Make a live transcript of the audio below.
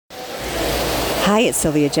Hi, it's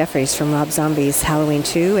Sylvia Jeffries from Rob Zombie's Halloween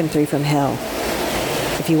 2 and 3 from Hell.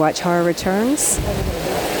 If you watch Horror Returns,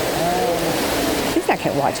 you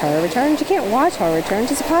can't watch Horror Returns. You can't watch Horror Returns.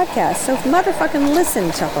 It's a podcast, so motherfucking listen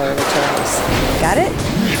to Horror Returns. Got it?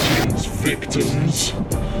 Greetings, victims.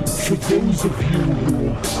 For those of you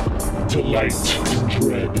who delight in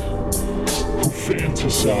dread, who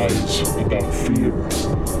fantasize about fear,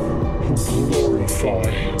 who glorify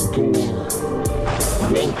gore,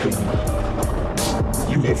 welcome.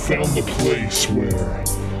 You have found the place where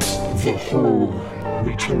the horror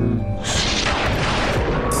returns.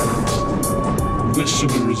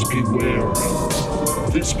 Listeners beware.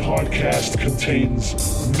 This podcast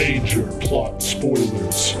contains major plot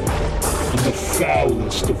spoilers and the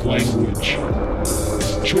foulest of language.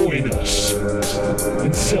 Join us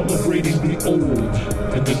in celebrating the old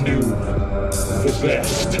and the new, the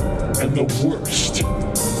best and the worst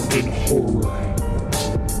in horror.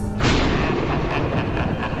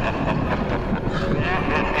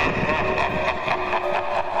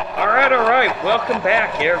 All right. Welcome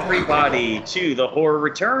back, everybody, to The Horror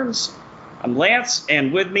Returns. I'm Lance,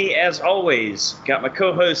 and with me, as always, got my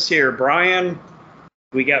co-host here, Brian.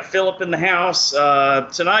 We got Philip in the house.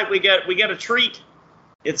 Tonight we got a treat.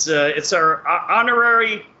 It's our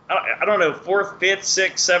honorary, I don't know, 4th, 5th,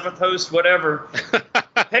 6th, 7th host, whatever.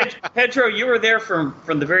 Pedro, you were there from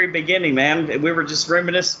the very beginning, man. We were just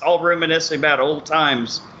reminiscing about old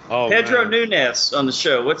times. Oh, Pedro man. Nunes on the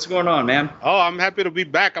show. What's going on, man? Oh, I'm happy to be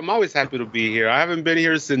back. I'm always happy to be here. I haven't been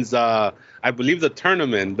here since I believe the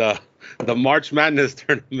tournament, the March Madness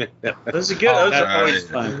tournament. Those are good. Those are always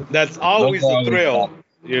fun. That's always a thrill,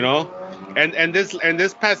 you know. And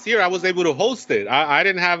this past year I was able to host it. I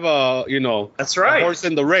didn't have That's right. a horse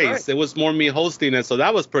in the race. Right. It was more me hosting it, so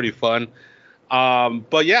that was pretty fun.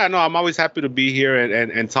 But yeah, no, I'm always happy to be here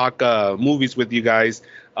and talk movies with you guys.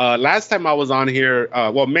 Last time I was on here,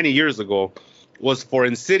 many years ago, was for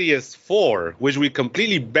Insidious 4, which we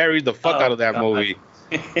completely buried the fuck out of that movie.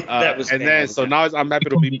 That was and then so now I'm happy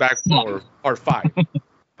to be back for part 5,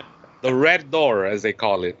 the Red Door, as they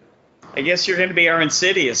call it. I guess you're going to be our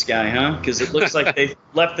Insidious guy, huh? Because it looks like they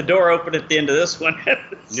left the door open at the end of this one.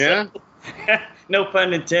 Yeah. No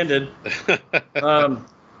pun intended.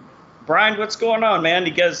 Brian, what's going on, man?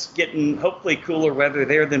 You guys getting hopefully cooler weather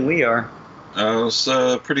there than we are. It's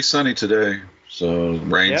pretty sunny today, so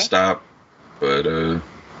rain stopped, but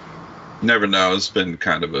never know. It's been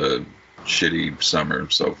kind of a shitty summer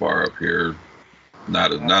so far up here.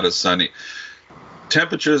 Not as sunny.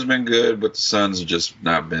 Temperature's been good, but the sun's just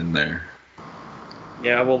not been there.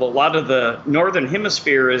 Yeah, well, a lot of the northern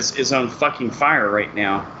hemisphere is on fucking fire right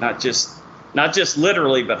now. Not just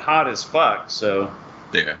literally, but hot as fuck. So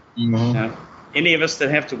Yeah. Mm-hmm. Any of us that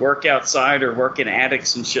have to work outside or work in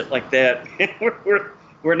attics and shit like that,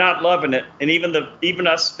 we're not loving it. And even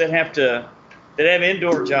us that have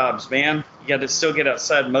indoor jobs, man, you got to still get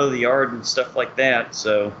outside and mow the yard and stuff like that.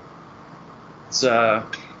 So it's yeah,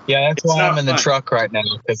 that's why I'm in the truck right now,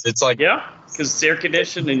 because it's like because it's air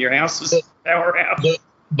conditioned and your house is power out.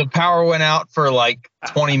 The power went out for like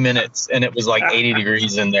 20 minutes and it was like 80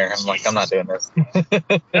 degrees in there. I'm like, I'm not doing this.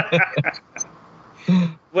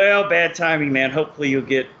 Well, bad timing, man. Hopefully you'll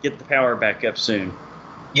get the power back up soon.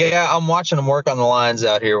 Yeah, I'm watching them work on the lines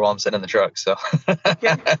out here while I'm sitting in the truck, so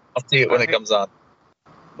I'll see it when it comes on.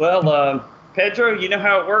 Well, Pedro, you know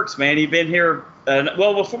how it works, man. You've been here.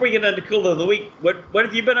 Before we get into Cool of the Week, what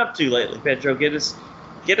have you been up to lately, Pedro? Get us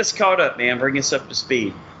caught up, man. Bring us up to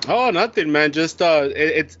speed. Oh, nothing, man. Just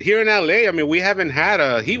it's here in LA. I mean, we haven't had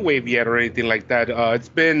a heat wave yet or anything like that. It's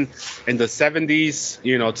been in the 70s.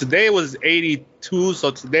 You know, today was 82, so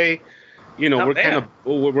today, you know, we're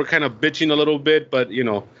kind of bitching a little bit, but you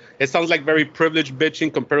know, it sounds like very privileged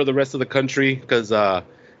bitching compared to the rest of the country, because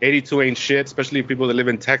 82 ain't shit, especially people that live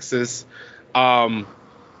in Texas.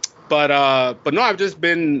 But no, I've just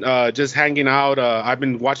been just hanging out. I've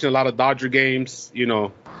been watching a lot of Dodger games. You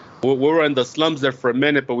know, we were in the slums there for a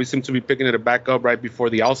minute, but we seem to be picking it back up right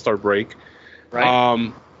before the All-Star break.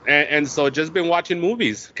 Right. And so just been watching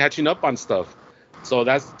movies, catching up on stuff. So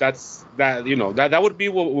that's that. You know, that would be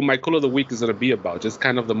what my Cool of the Week is going to be about. Just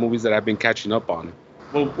kind of the movies that I've been catching up on.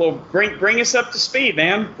 Well, bring us up to speed,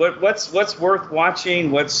 man. What's worth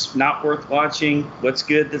watching? What's not worth watching? What's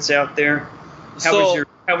good that's out there?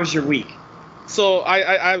 How was your week? So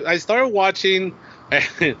I started watching.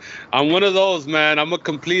 I'm one of those, man. I'm a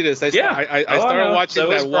completist. I started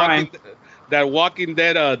watching that Walking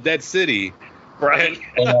Dead Dead City. Right.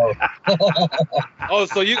 Oh,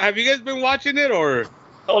 so have you guys been watching it, or?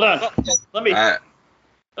 Hold on. Let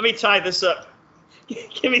me tie this up.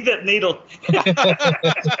 Give me that needle.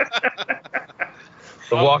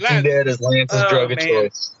 The Walking Lance. Dead is Lance's drug of man.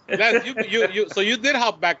 choice. Lance, so you did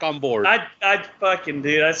hop back on board. I fucking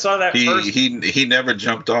dude. I saw that first. He never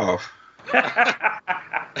jumped off.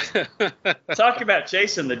 Talk about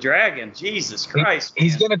chasing the dragon. Jesus Christ.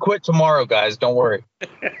 He's gonna quit tomorrow, guys. Don't worry.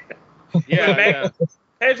 Yeah.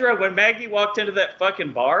 Pedro, when Maggie walked into that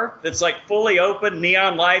fucking bar that's like fully open,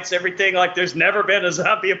 neon lights, everything, like there's never been a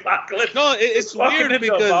zombie apocalypse. No, it's weird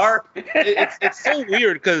because it's so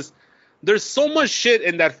weird because there's so much shit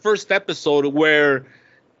in that first episode where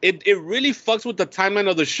it really fucks with the timeline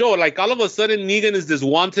of the show. Like all of a sudden Negan is this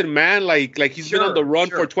wanted man, like he's been on the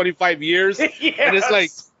run for 25 years. Yes. And it's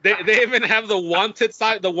like they even have the wanted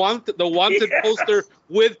side, the wanted poster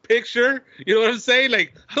with picture. You know what I'm saying?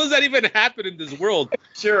 Like, how does that even happen in this world?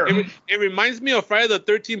 Sure. It reminds me of Friday the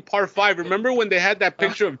 13th Part 5. Remember when they had that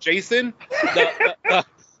picture of Jason?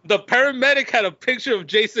 The paramedic had a picture of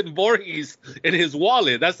Jason Voorhees in his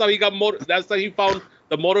wallet. That's how he got that's how he found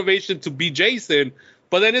the motivation to be Jason.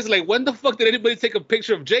 But then it's like, when the fuck did anybody take a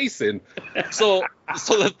picture of Jason? So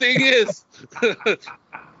the thing is,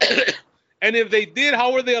 and if they did,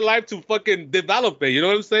 how were they alive to fucking develop it? You know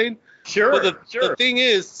what I'm saying? Sure. But the thing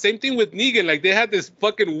is, same thing with Negan. Like, they had this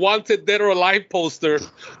fucking wanted dead or alive poster.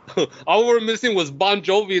 All we were missing was Bon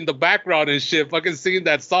Jovi in the background and shit, fucking singing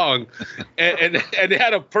that song. And they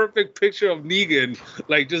had a perfect picture of Negan,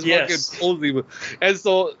 like just fucking posing. And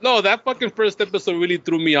so, no, that fucking first episode really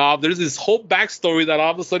threw me off. There's this whole backstory that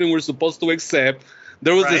all of a sudden we're supposed to accept.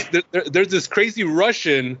 There was there's this crazy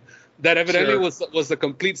Russian that evidently was a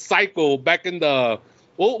complete psycho back in the.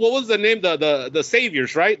 What was the name? The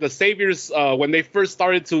Saviors, right? The Saviors when they first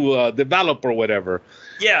started to develop or whatever.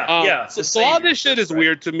 Yeah. So all this shit is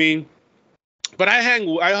weird to me, but I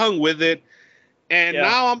hung with it, and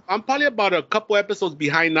now I'm probably about a couple episodes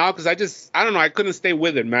behind now because I don't know, I couldn't stay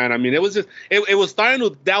with it, man. I mean, it was just it was starting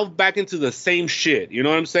to delve back into the same shit. You know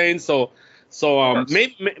what I'm saying? So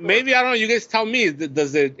maybe I don't know. You guys tell me.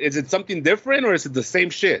 Is it something different or is it the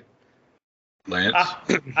same shit? Lance?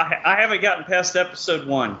 I haven't gotten past episode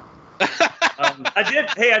 1.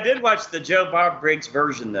 I did watch the Joe Bob Briggs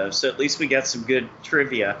version though, so at least we got some good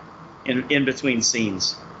trivia in between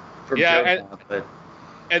scenes from Joe Bob. But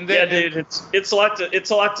dude, it's a lot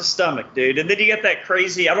to stomach, dude. And then you get that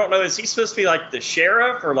crazy. I don't know, is he supposed to be like the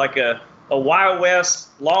sheriff or like a Wild West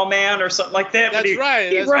lawman or something like that? That's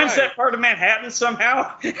right. He runs that part of Manhattan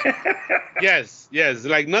somehow. Yes.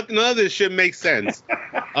 Like none of this shit makes sense.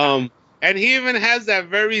 And he even has that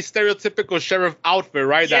very stereotypical sheriff outfit,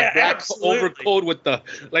 right? That black overcoat with the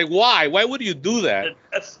why? Why would you do that?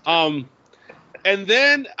 And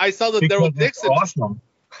then I saw the Daryl Dixon. Awesome.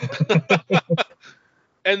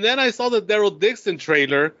 And then I saw the Daryl Dixon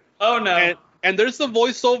trailer. Oh no! And there's a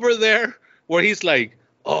voiceover there where he's like,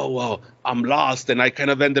 "Oh well, I'm lost, and I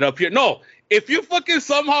kind of ended up here." No, if you fucking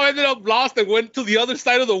somehow ended up lost and went to the other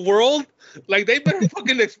side of the world. Like, they better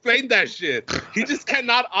fucking explain that shit. He just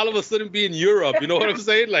cannot all of a sudden be in Europe. You know what I'm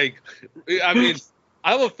saying? Like, I mean,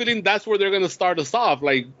 I have a feeling that's where they're going to start us off.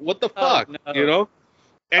 Like, what the fuck? No. You know?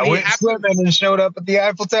 And he went swimming and showed up at the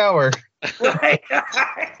Eiffel Tower. Right.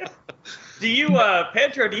 Do you,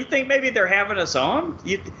 Pedro, do you think maybe they're having us on?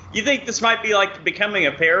 You think this might be like becoming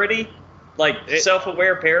a parody? Like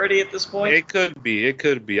self-aware parody at this point? It could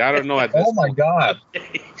be. I don't know at this point. Oh my God.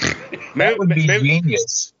 That would be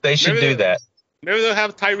genius. They should do that. Maybe they'll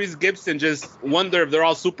have Tyrese Gibson just wonder if they're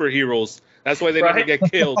all superheroes. That's why they never get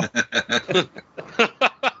killed.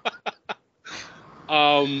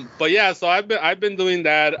 But yeah, so I've been doing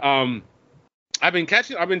that. I've been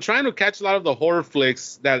trying to catch a lot of the horror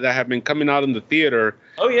flicks that have been coming out in the theater.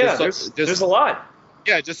 Oh yeah, there's a lot.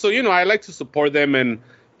 Yeah, just so you know, I like to support them, and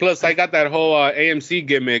plus I got that whole AMC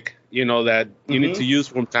gimmick, you know, that you need to use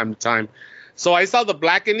from time to time. So I saw The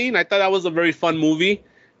Blackening. I thought that was a very fun movie.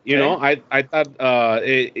 You know, I thought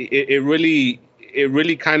it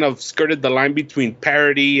really kind of skirted the line between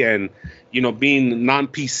parody and, you know, being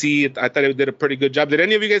non-PC. I thought it did a pretty good job. Did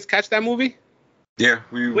any of you guys catch that movie? Yeah,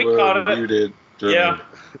 we caught it. Did. Yeah.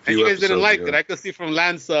 And you guys didn't like it. I could see from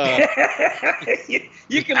Lance. You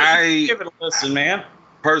can give it a listen, man.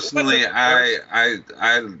 Personally, I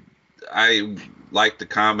like the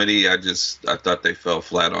comedy. I thought they fell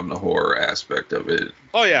flat on the horror aspect of it.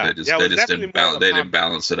 Oh yeah, they didn't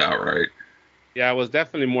balance it out right. Yeah, it was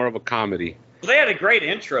definitely more of a comedy. They had a great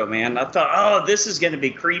intro, man. I thought, oh, this is going to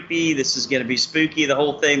be creepy. This is going to be spooky. The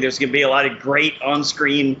whole thing. There's going to be a lot of great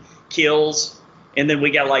on-screen kills, and then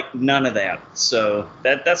we got like none of that. So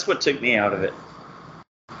that's what took me out of it.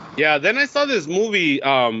 Yeah. Then I saw this movie.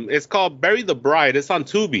 It's called Bury the Bride. It's on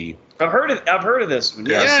Tubi. I've heard of this one.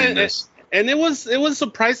 Yeah, I've seen this. And it was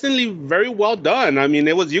surprisingly very well done. I mean,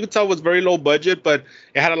 you could tell it was very low budget, but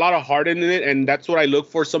it had a lot of heart in it, and that's what I look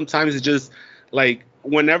for sometimes. It's just like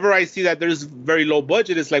whenever I see that there's very low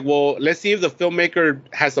budget, it's like, well, let's see if the filmmaker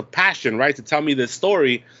has a passion, right, to tell me this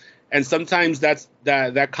story. And sometimes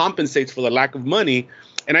that compensates for the lack of money.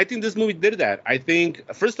 And I think this movie did that. I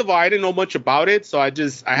think, first of all, I didn't know much about it, so I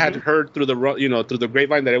had heard through the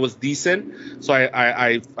grapevine that it was decent. So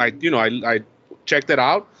I checked it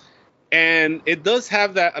out. And it does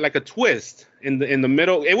have that like a twist in the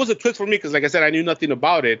middle. It was a twist for me because, like I said, I knew nothing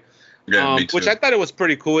about it, Me too. which I thought it was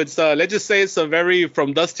pretty cool. It's let's just say it's a very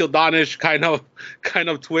From Dusk Till Dawn-ish kind of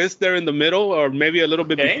twist there in the middle, or maybe a little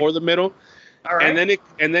bit before the middle. All right.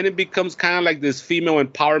 And then it becomes kind of like this female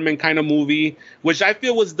empowerment kind of movie, which I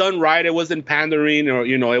feel was done right. It wasn't pandering or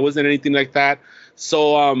it wasn't anything like that.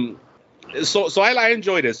 So So I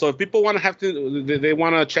enjoyed it. So if people want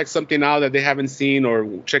to check something out that they haven't seen or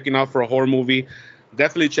checking out for a horror movie,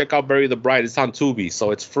 definitely check out Bury the Bride. It's on Tubi,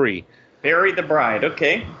 so it's free. Bury the Bride.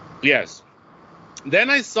 Okay. Yes. Then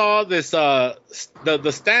I saw this the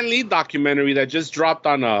Stan Lee documentary that just dropped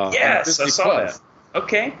on yes, on I saw Plus. that.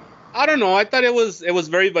 Okay. I don't know. I thought it was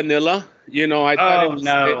very vanilla. I thought it was.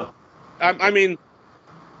 No. I mean,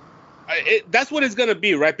 that's what it's gonna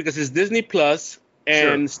be, right? Because it's Disney Plus.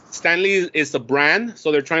 And sure. Stan Lee is a brand,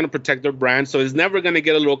 so they're trying to protect their brand. So it's never gonna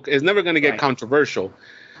get controversial.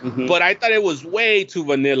 Mm-hmm. But I thought it was way too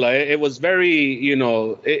vanilla. It was very,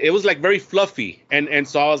 it was like very fluffy. And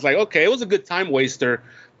so I was like, okay, it was a good time waster.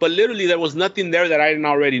 But literally there was nothing there that I didn't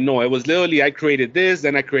already know. It was literally I created this,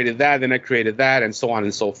 then I created that, then I created that, and so on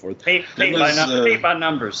and so forth. Paid by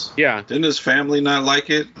numbers. Yeah. Didn't his family not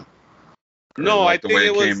like it? No, I think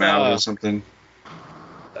it was came out or something.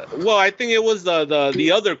 Well, I think it was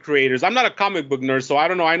the other creators. I'm not a comic book nerd, so I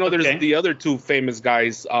don't know. I know there's the other two famous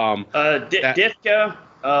guys. Ditka.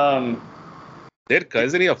 Ditka,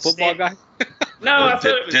 isn't he a football guy? No, I thought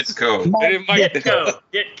it was Ditko.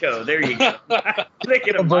 Ditko. There you go. I'm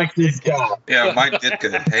thinking of Mike Ditka. Yeah, Mike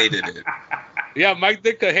Ditka hated it. Yeah, Mike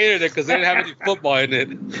Ditka hated it because they didn't have any football in it.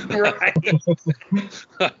 Right.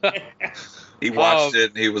 He watched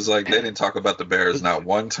it and he was like, they didn't talk about the Bears not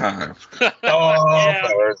one time.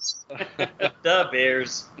 Bears. The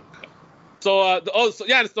Bears. So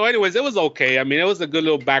anyways, it was okay. I mean, it was a good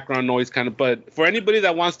little background noise kind of, but for anybody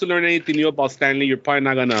that wants to learn anything new about Stan Lee, you're probably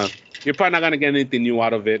not gonna get anything new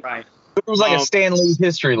out of it. Right. It was like a Stan Lee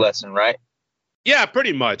history lesson, right? Yeah,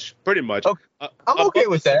 pretty much. Okay. I'm okay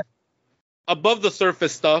with that. Above the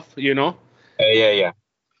surface stuff, Yeah.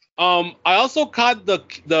 I also caught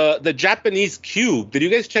the Japanese Cube. Did you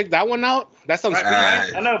guys check that one out? That sounds pretty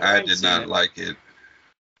nice. I did not like it.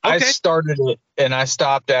 I Okay. started it and I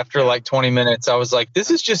stopped after like 20 minutes. I was like, this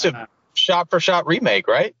is just a shot-for-shot remake,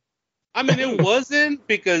 right? I mean, it wasn't,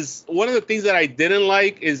 because one of the things that I didn't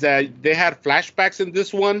like is that they had flashbacks in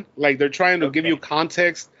this one. Like, they're trying to give you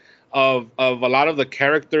context of a lot of the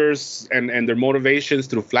characters and their motivations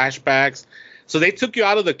through flashbacks. So they took you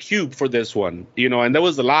out of the cube for this one, and there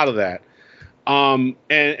was a lot of that.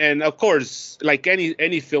 And of course, like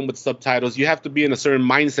any film with subtitles, you have to be in a certain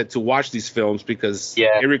mindset to watch these films because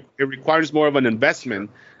it requires more of an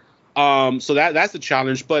investment. So that's a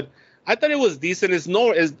challenge. But I thought it was decent.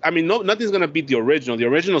 Nothing's gonna beat the original. The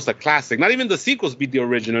original is a classic. Not even the sequels beat the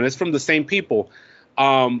original. It's from the same people.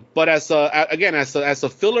 But as a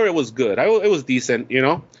filler, it was good. It was decent,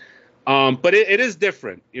 But it is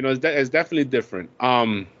different, it's definitely different.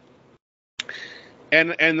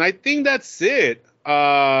 And I think that's it.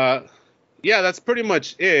 That's pretty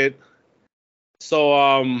much it.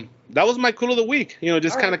 So that was my cool of the week.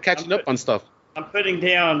 Just kind of catching up on stuff. I'm putting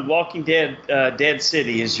down Walking Dead, Dead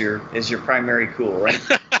City as your primary cool, right?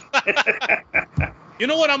 You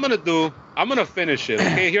know what I'm gonna do? I'm gonna finish it.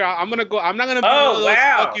 Okay, here I'm gonna go. I'm not gonna be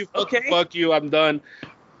wow. Fuck you. I'm done.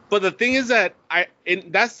 But the thing is that I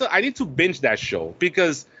need to binge that show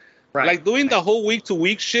because. Right. Like doing the whole week to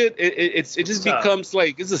week shit, it just becomes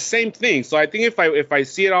like it's the same thing. So I think if I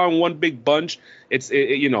see it on one big bunch,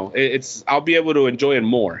 I'll be able to enjoy it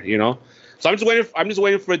more, So I'm just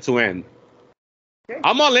waiting for it to end. Okay.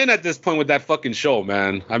 I'm all in at this point with that fucking show,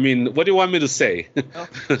 man. I mean, what do you want me to say?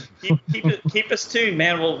 Keep us tuned,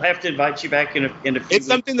 man. We'll have to invite you back in a few weeks. It's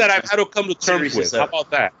something that I've had to come to terms with. How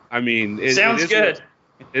about that? I mean, sounds good.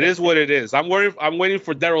 It is what it is. I'm waiting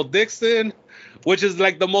for Daryl Dixon, which is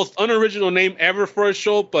like the most unoriginal name ever for a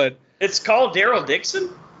show, but it's called Daryl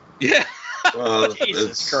Dixon? Yeah. Well,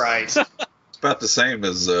 Jesus Christ. It's about the same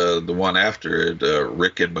as the one after it,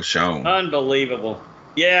 Rick and Michonne. Unbelievable.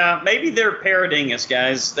 Yeah, maybe they're parodying us,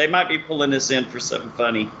 guys. They might be pulling us in for something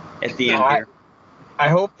funny at the end here. I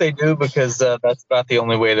hope they do, because that's about the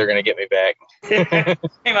only way they're going to get me back.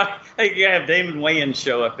 Hey, you have Damon Wayans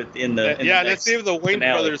show up in the let's see if the Wayne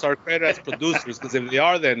brothers are credited as producers, because if they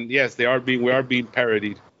are, then yes, we are being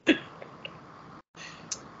parodied.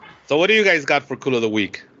 So what do you guys got for Cool of the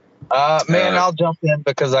Week? I'll jump in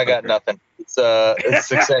because I got nothing. It's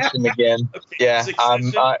Succession again. Okay, Yeah,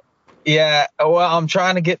 Succession? Well, I'm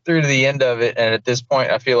trying to get through to the end of it, and at this point,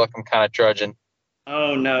 I feel like I'm kind of trudging.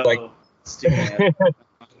 Oh no! Like, it's too bad.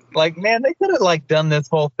 Like, man, they could have done this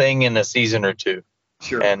whole thing in a season or two.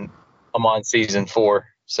 Sure. And I'm on season 4,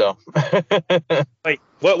 so. Wait,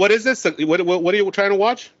 what is this? What are you trying to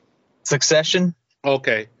watch? Succession.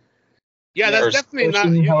 Okay. Yeah, that's definitely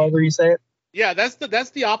not. However you say it. Yeah, that's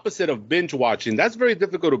the opposite of binge watching. That's very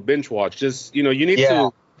difficult to binge watch. Just you need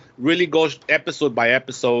to really go episode by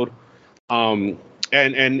episode. And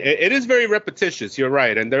it is very repetitious. You're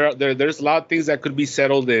right, and there's a lot of things that could be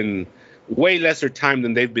settled in way lesser time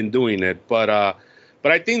than they've been doing it. But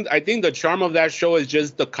I think the charm of that show is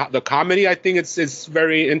just the comedy. I think it's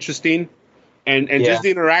very interesting, and just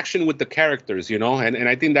the interaction with the characters, and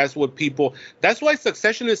I think that's why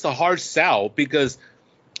Succession is a hard sell, because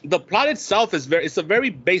the plot itself it's a very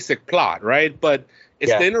basic plot, right? But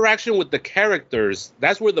it's the interaction with the characters.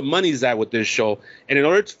 That's where the money's at with this show. And in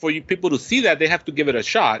order for people to see that, they have to give it a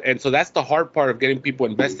shot. And so that's the hard part of getting people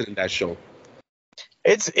invested in that show.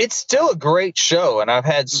 It's still a great show, and I've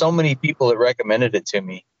had so many people that recommended it to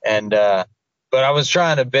me. And but I was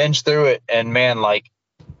trying to binge through it, and man, it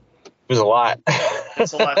was a lot.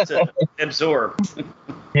 That's a lot to absorb.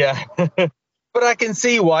 Yeah. But I can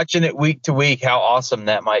see watching it week to week how awesome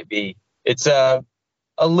that might be. It's a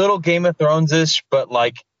little Game of Thrones-ish, but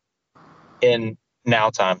in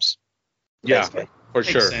now times. Yeah, basically. for Makes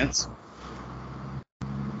sure. sense.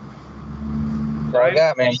 That's all I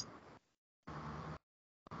got, man.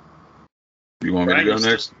 You want me to go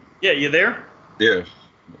next? Yeah, you there? Yeah.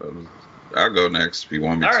 I'll go next if you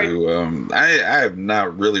want me to. I have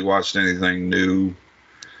not really watched anything new.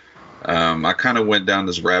 I kind of went down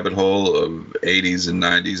this rabbit hole of 80s and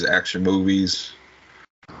 90s action movies.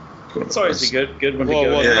 It's always a good one to go.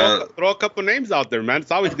 Well, throw a couple names out there, man.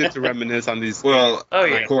 It's always good to reminisce on these. Well,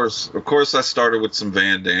 of course, I started with some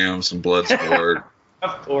Van Damme, some Bloodsport.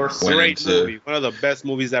 Of course. Great movie. One of the best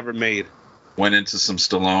movies ever made. Went into some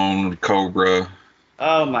Stallone, Cobra.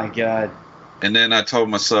 Oh my God. And then I told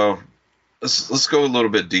myself, let's go a little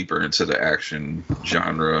bit deeper into the action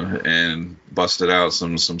genre, and busted out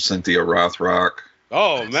some Cynthia Rothrock.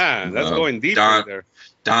 Oh man, that's going deep there.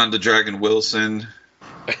 Don the Dragon Wilson.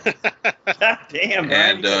 God damn,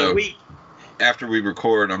 man. And after we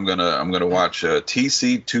record, I'm gonna watch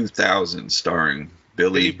TC 2000 starring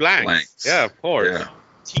Billy Blanks. Yeah, of course. Yeah.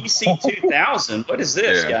 TC 2000. What is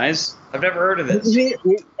this, guys? I've never heard of this.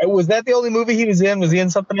 Was that the only movie he was in? Was he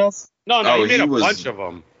in something else? No, he made a bunch of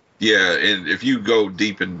them. Yeah, and if you go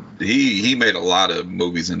deep he made a lot of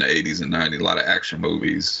movies in the 80s and 90s, a lot of action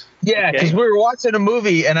movies. Yeah, because we were watching a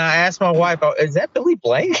movie, and I asked my wife, "Is that Billy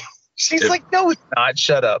Blank?" She's like, "No, it's not.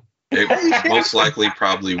 Shut up." It most likely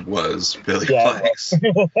probably was Billy Blanks.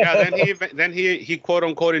 Yeah, then he quote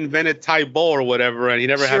unquote invented Tai Bo or whatever, and he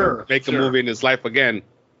never had to make a movie in his life again.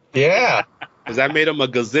 Yeah, because that made him a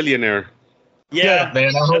gazillionaire. Yeah,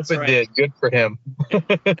 man, I hope it did. Good for him.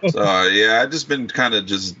 So yeah, I've just been kind of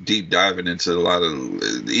just deep diving into a lot of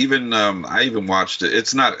I even watched it.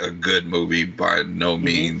 It's not a good movie by no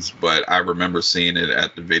means, but I remember seeing it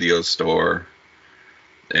at the video store,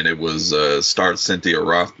 and it was starred Cynthia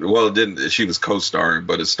Roth. Well, it didn't. She was co-starring,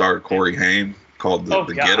 but it starred Corey Haim, called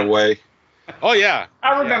the Getaway. Oh yeah,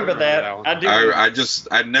 I remember that. I do.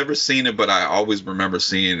 I'd never seen it, but I always remember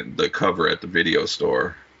seeing the cover at the video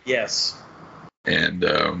store. Yes. And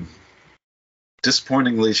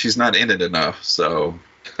disappointingly, she's not in it enough. So,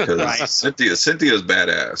 because Cynthia's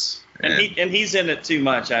badass, and he's in it too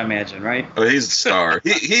much, I imagine, right? Oh, he's a star.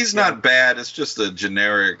 He's not bad. It's just a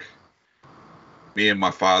generic. Me and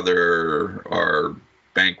my father are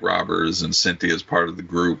bank robbers, and Cynthia's part of the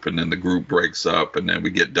group, and then the group breaks up, and then we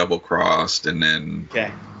get double crossed, and then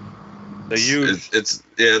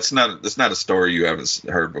it's not a story you haven't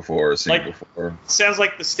heard before or seen before. Sounds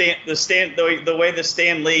like the way the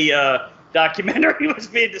Stan Lee documentary was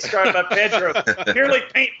being described by Pedro. Purely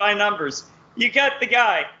paint by numbers. You got the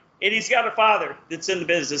guy, and he's got a father that's in the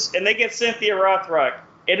business, and they get Cynthia Rothrock,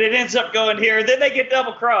 and it ends up going here, and then they get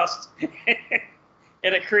double crossed.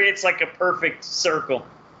 And it creates like a perfect circle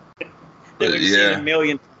that we've seen a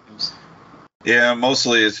million times. Yeah,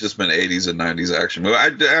 mostly it's just been 80s and 90s action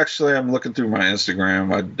movie. I'm looking through my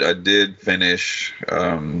Instagram. I did finish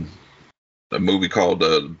a movie called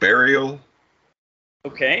Burial.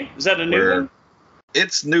 Okay, is that a new one?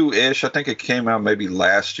 It's new-ish. I think it came out maybe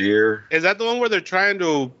last year. Is that the one where they're trying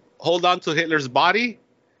to hold on to Hitler's body?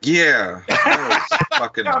 Yeah. I was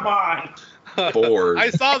fucking Come on. bored. I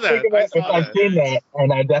saw that. I've seen that,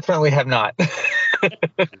 and I definitely have not.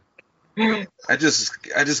 I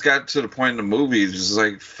just got to the point in the movie, just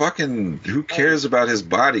like, fucking, who cares about his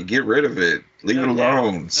body? Get rid of it. Leave it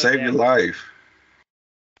alone. Save your life.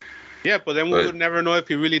 Yeah, but then we would never know if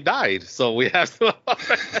he really died. So we have to.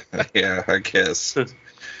 Yeah, I guess.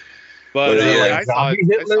 But yeah, I saw it.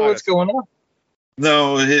 Hitler, what's going on?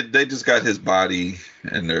 No, they just got his body,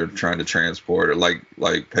 and they're trying to transport it,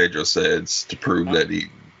 like Pedro said, to prove that he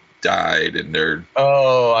died, and they're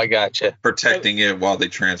I gotcha. protecting it while they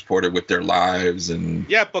transport it with their lives. And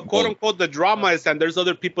yeah, but quote unquote, the drama is that there's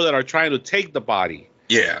other people that are trying to take the body.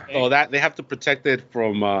 Yeah. So that they have to protect it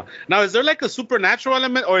from. Now, is there like a supernatural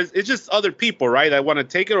element, or is it just other people, right, that want to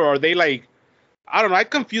take it, or are they like? I don't know. I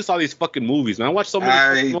confuse all these fucking movies, man. I watch so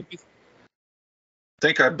many movies. I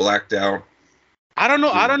think I blacked out. I don't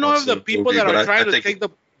know. I don't know if the people that are trying to take the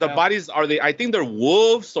bodies are they. I think they're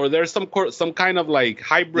wolves, or there's some kind of like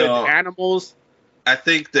hybrid animals. I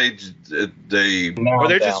think they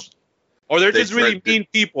or they're just really mean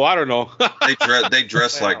people. I don't know. they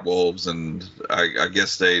dress like wolves, and I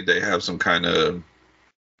guess they have some kind of.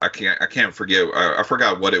 I can't forget. I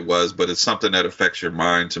forgot what it was, but it's something that affects your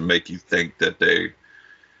mind to make you think that they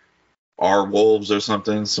are wolves or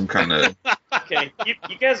something. Some kind of. Okay, you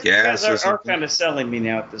guys are kind of selling me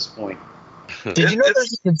now at this point. Did you know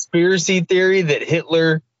there's a conspiracy theory that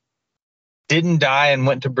Hitler didn't die and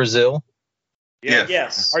went to Brazil?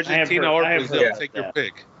 Yes. Argentina or Brazil. Take your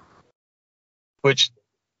pick. Which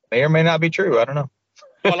may or may not be true. I don't know.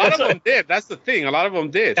 Well, a lot of them did. That's the thing. A lot of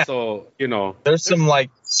them did. So, There's some like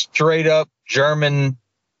straight up German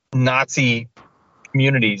Nazi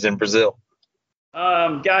communities in Brazil.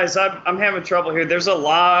 Guys, I'm having trouble here. There's a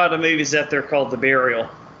lot of movies out there called The Burial.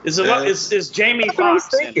 Is Jamie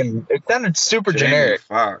Foxx in? It sounded super generic.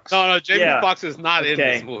 Fox. No, Jamie Foxx is not in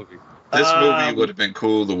this movie. This movie would have been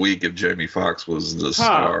cool the week if Jamie Foxx was the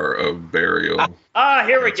star of Burial.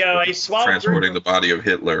 Here we go. Transporting the body of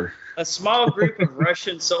Hitler. A small group of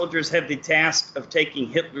Russian soldiers have the task of taking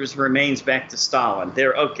Hitler's remains back to Stalin.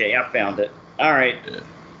 I found it. All right.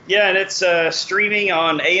 Yeah, and it's streaming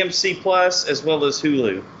on AMC Plus as well as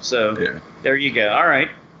Hulu. So there you go. All right.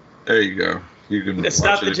 There you go. You can it's watch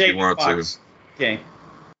not it the if Jamie you want Foxx. to. Okay.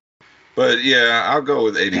 But yeah, I'll go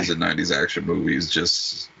with 80s and 90s action movies.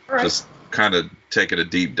 Just kind of taking a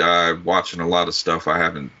deep dive, watching a lot of stuff I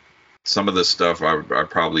haven't. Some of this stuff I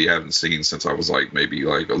probably haven't seen since I was maybe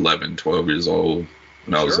 11, 12 years old.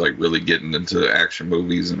 And I was really getting into action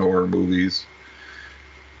movies and horror movies.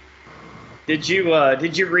 Did you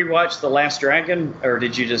rewatch The Last Dragon, or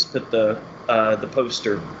did you just put the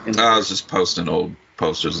poster in? I was just posting old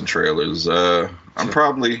posters and trailers.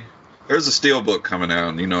 There's a steelbook coming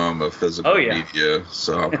out, and I'm a physical media,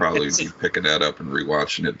 so I'll probably be picking that up and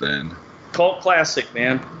rewatching it then. Cult classic,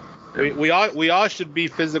 man. We all should be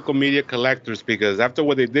physical media collectors, because after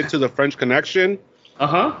what they did to the French Connection,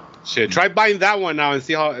 shit, try buying that one now and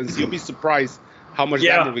you'll be surprised how much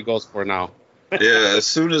that movie goes for now. Yeah, as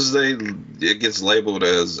soon as it gets labeled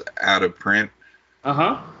as out of print,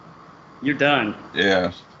 you're done.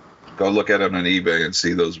 Yeah, go look at it on eBay and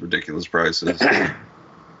see those ridiculous prices.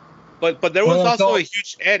 But there was also a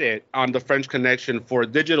huge edit on the French Connection for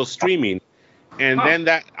digital streaming. And then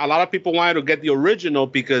that a lot of people wanted to get the original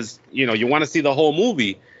because, you want to see the whole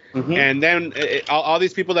movie. Mm-hmm. And then all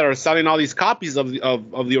these people that are selling all these copies of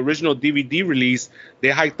the original DVD release, they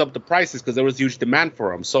hiked up the prices because there was huge demand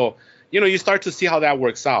for them. So, you start to see how that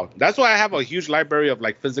works out. That's why I have a huge library of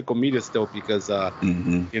physical media still, because,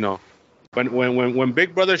 when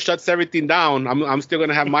Big Brother shuts everything down, I'm still going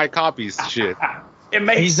to have my copies. Shit. It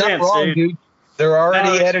makes sense, not wrong, dude. They're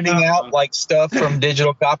already editing out stuff from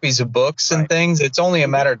digital copies of books and things. It's only a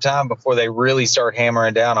matter of time before they really start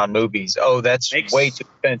hammering down on movies. Oh, that's way too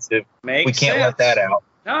expensive. We can't let that out.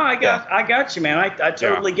 No, I got you, man. I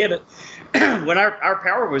totally get it. When our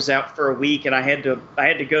power was out for a week and I had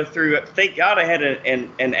to go through it. Thank God I had an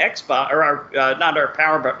Xbox, or not our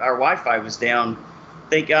power, but our Wi-Fi was down.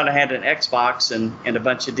 Thank God I had an Xbox and a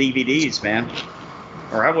bunch of DVDs, man.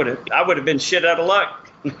 Or I would have been shit out of luck.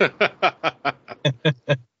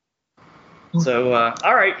 So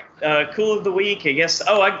all right, cool of the week, I guess.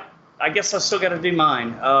 I guess I still got to do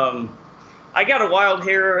mine. I got a wild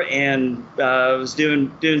hair and was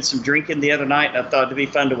doing some drinking the other night, and I thought it'd be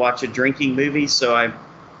fun to watch a drinking movie, so I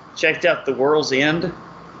checked out The World's End.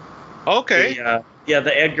 Okay.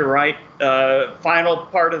 The Edgar Wright final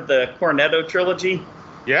part of the Cornetto trilogy.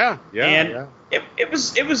 Yeah. It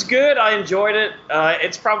was good. I enjoyed it.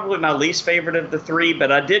 It's probably my least favorite of the three,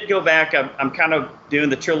 but I did go back. I'm kind of doing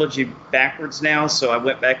the trilogy backwards now, so I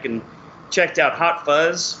went back and checked out Hot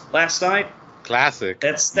Fuzz last night. Classic.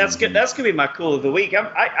 That's good. That's gonna be my cool of the week.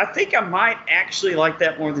 I think I might actually like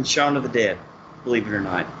that more than Shaun of the Dead, believe it or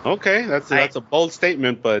not. Okay, that's a bold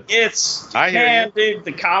statement, but I hear you. Dude,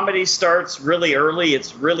 the comedy starts really early.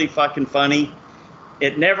 It's really fucking funny.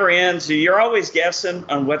 It never ends. You're always guessing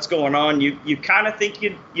on what's going on. You kind of think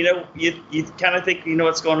you kind of think you know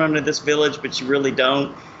what's going on in this village, but you really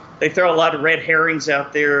don't. They throw a lot of red herrings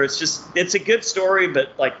out there. It's a good story,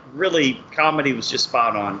 but like really, comedy was just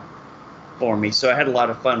spot on for me. So I had a lot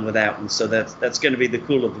of fun with that one. So that's going to be the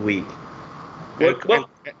cool of the week.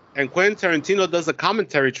 And Quentin Tarantino does a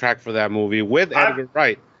commentary track for that movie with Edgar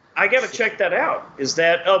Wright. I got to check that out. Is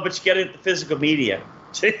that? Oh, but you get it at the physical media.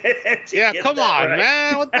 Yeah, come on, right.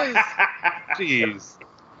 Man. What the? Jeez.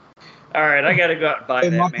 All right, I got to go out and buy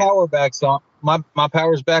that. My power back's on. My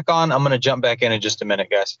power's back on. I'm gonna jump back in just a minute,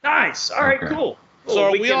 guys. Nice. All right, cool. So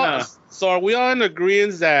are we all in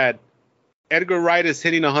agreement that Edgar Wright is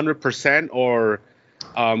hitting 100%, or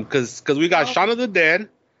because we got Shaun of the Dead,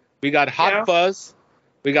 we got Hot Fuzz,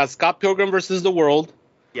 we got Scott Pilgrim versus the World,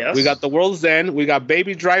 yes, we got The World's End, we got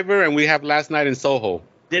Baby Driver, and we have Last Night in Soho.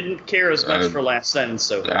 Didn't care as much for Last Night in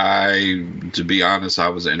Soho. To be honest, I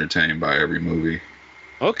was entertained by every movie.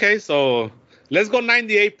 Okay, so let's go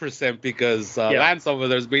 98% because Lance over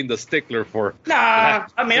there's being the stickler for. Nah,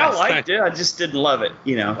 I mean I liked it. I just didn't love it.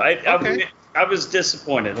 You know, I was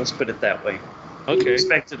disappointed. Let's put it that way. Okay.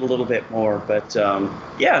 Expected a little bit more, but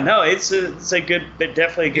it's a good, but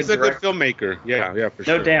definitely a good. He's a good filmmaker. Yeah, for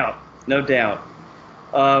sure. No doubt.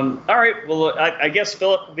 All right. Well, I guess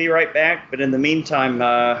Philip will be right back. But in the meantime,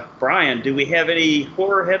 Brian, do we have any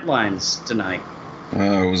horror headlines tonight?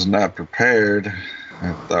 I was not prepared.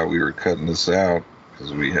 I thought we were cutting this out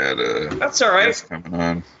because we had that's all right. Guest coming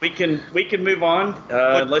on. We can move on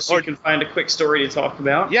unless you can find a quick story to talk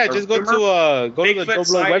about. Yeah, just go to the Joe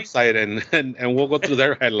Blow website and we'll go through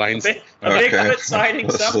their headlines. Bigfoot sighting.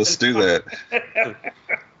 Let's do that.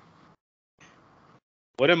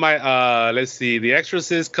 What am I? Let's see. The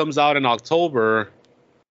Exorcist comes out in October.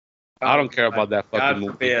 I don't care about that fucking movie.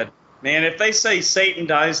 God forbid. Man, if they say Satan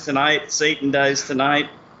dies tonight, Satan dies tonight.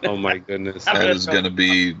 Oh my goodness. That is going to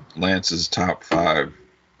be Lance's top 5.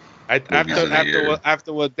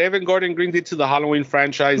 After what David Gordon Green did to the Halloween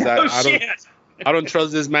franchise, I don't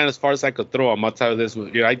trust this man as far as I could throw him. I'll tell you this.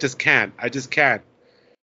 I just can't.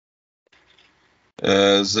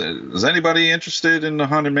 Is anybody interested in the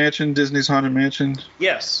Haunted Mansion, Disney's Haunted Mansion?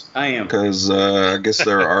 Yes, I am. Because I guess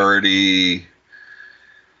they're already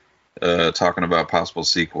talking about possible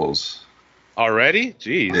sequels. Already?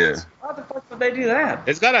 Jeez. Yeah. How the fuck would they do that?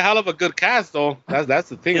 It's got a hell of a good cast, though. That's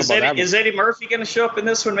the thing about that. Is Eddie Murphy going to show up in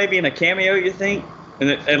this one, maybe in a cameo, you think?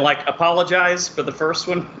 And like apologize for the first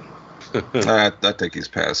one? I think he's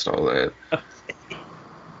past all that.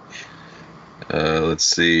 Let's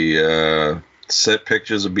see. Set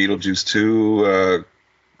pictures of Beetlejuice 2.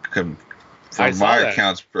 From my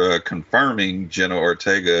accounts, confirming Jenna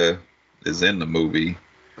Ortega is in the movie.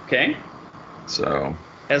 Okay. So.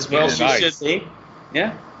 As well she should be.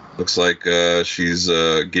 Yeah. Looks like she's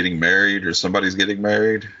getting married, or somebody's getting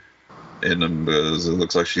married. And it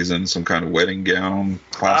looks like she's in some kind of wedding gown,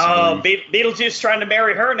 possibly. Oh, Beetlejuice trying to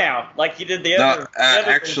marry her now, like you did the other.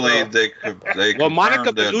 Actually, they well,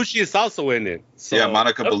 Monica Bellucci is also in it. So. Yeah,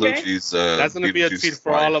 Monica Bellucci's. That's going to be a treat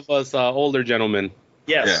for all of us older gentlemen.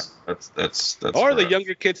 Yes. Yeah, that's or the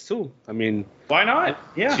younger kids too. I mean, why not?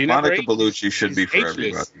 Yeah. Monica Bellucci should be for ageless.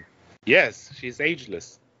 Everybody. Yes, she's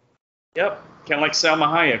ageless. Yep, kind of like Salma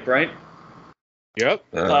Hayek, right? Yep.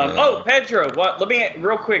 Pedro, let me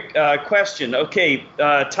real quick question. Okay,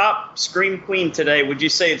 top scream queen today. Would you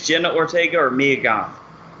say it's Jenna Ortega or Mia Goth?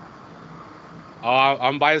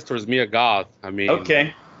 I'm biased towards Mia Goth. I mean,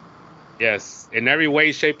 okay. Yes, in every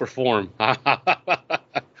way, shape, or form. I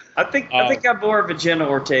think I'm more of a Jenna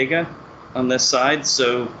Ortega on this side.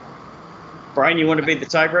 So, Brian, you want to be the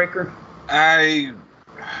tiebreaker?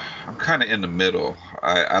 I'm kind of in the middle.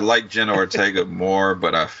 I like Jenna Ortega more,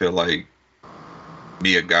 but I feel like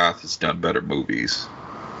Mia Goth has done better movies.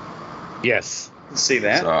 Yes. See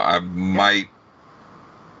that? So I might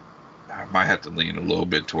have to lean a little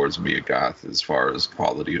bit towards Mia Goth as far as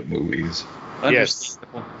quality of movies.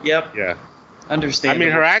 Understandable. Yep. Yeah. Understandable. I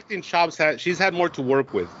mean, her acting chops she's had more to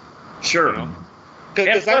work with. Sure. You know?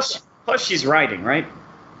 And plus she's writing, right?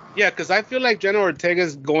 Yeah, because I feel like Jenna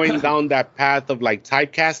Ortega's going down that path of like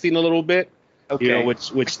typecasting a little bit. Okay. You know,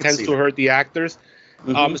 which tends to hurt the actors.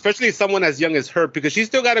 especially someone as young as her, because she's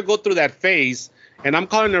still got to go through that phase. And I'm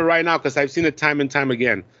calling her right now because I've seen it time and time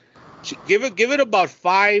again. Give it about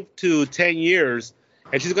 5 to 10 years,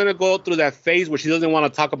 and she's gonna go through that phase where she doesn't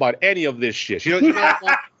want to talk about any of this shit. She's not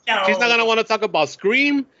gonna want to talk about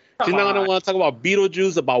Scream. She's not gonna want to talk about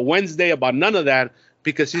Beetlejuice, about Wednesday, about none of that,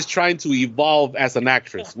 because she's trying to evolve as an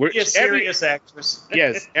actress. You're a serious actress.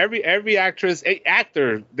 Yes, every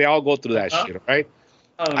actor, they all go through that shit, right?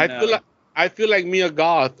 Oh, I feel like Mia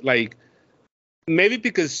Goth, like, maybe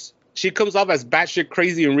because she comes off as batshit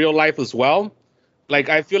crazy in real life as well. Like,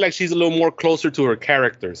 I feel like she's a little more closer to her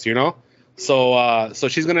characters, you know? So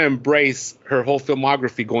she's going to embrace her whole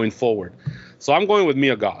filmography going forward. So I'm going with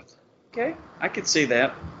Mia Goth. Okay, I could see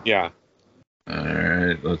that. Yeah. All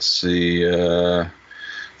right, let's see. The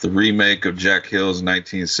remake of Jack Hill's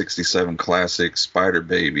 1967 classic Spider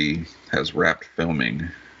Baby has wrapped filming.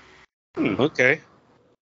 Okay.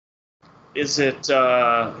 Is it,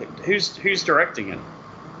 who's directing it?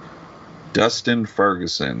 Dustin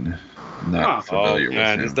Ferguson. Not familiar with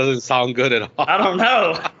him. This doesn't sound good at all. I don't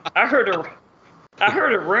know. I heard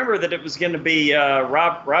a rumor that it was going to be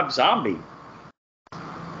Rob Zombie.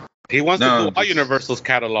 He wants to do all Universal's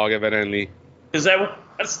catalog, evidently. Is that what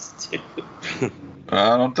that's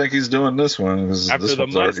I don't think he's doing this one because this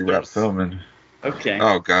one's already wrapped filming. Okay.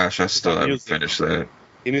 Oh gosh, I still haven't finished that.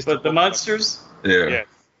 But the Monsters? Yeah.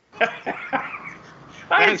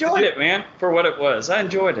 I enjoyed it, man, for what it was. I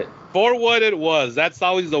enjoyed it. For what it was. That's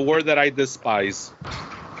always the word that I despise.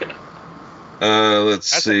 Let's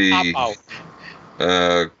see.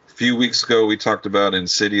 A few weeks ago, we talked about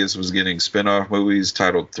Insidious was getting spin-off movies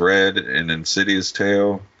titled Thread and Insidious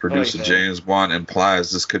Tale. Producer James Wan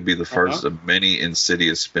implies this could be the first of many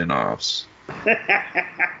Insidious spin-offs.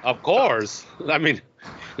 Of course. I mean,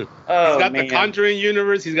 he's got the Conjuring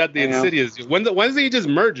universe. He's got the Insidious. When does he just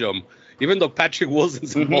merge them? Even though Patrick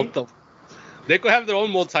Wilson's in both of them. They could have their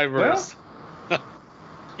own multiverse. Well,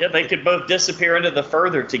 yeah, they could both disappear into the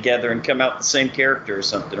further together and come out the same character or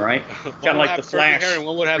something, right? Kind of like the Flash. Hair and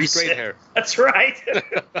one would have straight hair. That's right.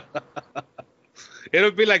 It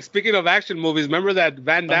would be like, speaking of action movies, remember that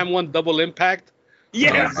Van Damme one, Double Impact?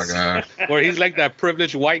 Yes. Oh my God. Where he's like that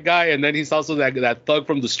privileged white guy, and then he's also that thug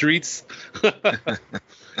from the streets.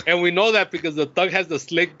 And we know that because the thug has the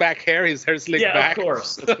slick back hair, his hair slicked back. Yeah,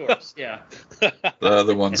 of course, yeah. The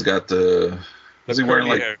other one's got the is he wearing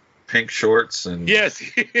like hair. Pink shorts and yes,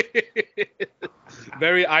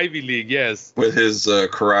 very Ivy League, yes. With his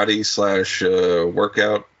karate /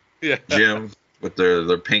 workout gym with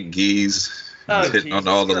their pink gis, hitting on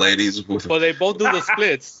all the ladies. Well, they both do the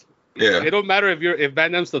splits. Yeah, it don't matter if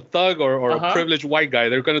Van Damme's the thug or a privileged white guy.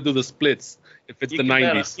 They're gonna do the splits if it's the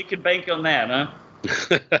 90s. You could bank on that, huh?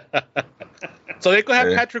 So they could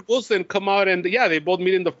have Patrick Wilson come out and they both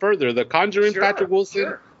meet in the further. The Conjuring Patrick Wilson.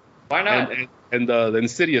 Sure. Why not? And the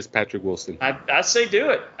Insidious Patrick Wilson. I say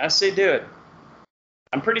do it.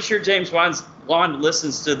 I'm pretty sure James Wan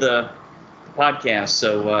listens to the podcast.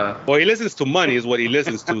 So well, he listens to money is what he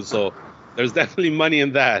listens to. So there's definitely money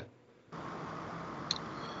in that.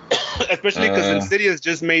 Especially because Insidious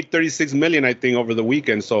just made $36 million, I think, over the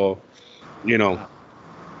weekend. So, you know.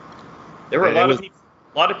 There were a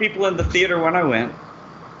lot of people in the theater when I went.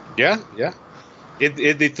 Yeah.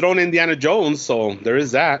 They thrown Indiana Jones, so there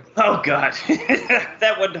is that. Oh God,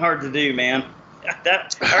 that wasn't hard to do, man. I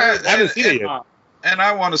haven't seen it yet. And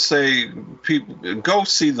I want to say, people, go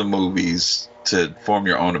see the movies to form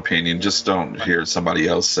your own opinion. Just don't hear somebody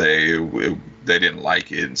else say they didn't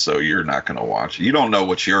like it, and so you're not going to watch it. You don't know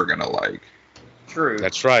what you're going to like. True.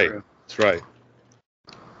 That's right. True. That's right.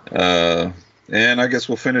 And I guess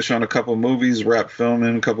we'll finish on a couple movies, wrap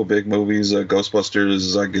filming, a couple big movies.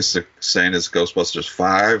 Ghostbusters, I guess they're saying it's Ghostbusters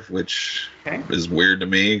 5, which is weird to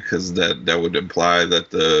me because that would imply that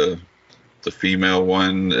the female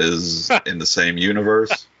one is in the same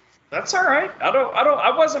universe. That's all right.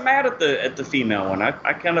 I wasn't mad at the female one.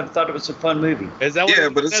 I kind of thought it was a fun movie. Is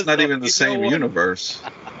that but it's not even the same universe.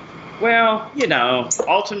 Well, you know,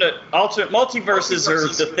 alternate multiverses are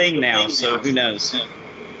the thing now, so who knows?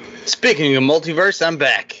 Speaking of multiverse, I'm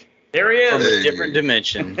back. There he is. From a different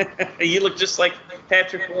dimension. You look just like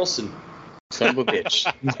Patrick Wilson. Son of a bitch.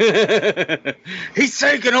 He's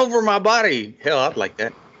taking over my body. Hell, I'd like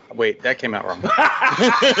that. Wait, that came out wrong.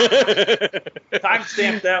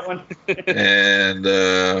 Timestamp that one. And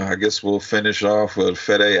I guess we'll finish off with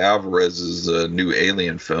Fede Alvarez's new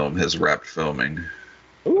Alien film has wrapped filming.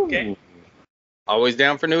 Ooh. Okay. Always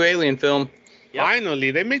down for new Alien film. Yep.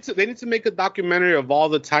 Finally, they need to make a documentary of all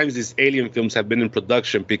the times these Alien films have been in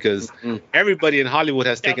production because everybody in Hollywood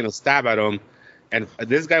has taken a stab at them, and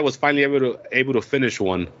this guy was finally able to finish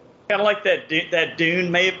one. Kind of like that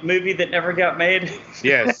Dune movie that never got made.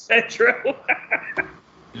 Yes. That's true.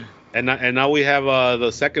 And now we have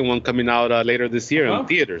the second one coming out later this year in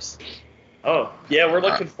theaters. Oh, yeah, we're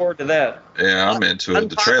looking forward to that. Yeah, I'm into it.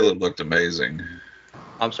 The trailer looked amazing.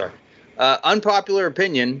 I'm sorry. Unpopular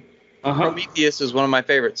opinion. Prometheus is one of my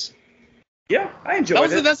favorites. Yeah, I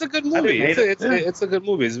enjoyed it. That's a good movie. It's a good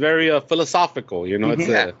movie. It's very philosophical. You know,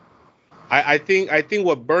 I think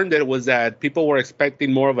what burned it was that people were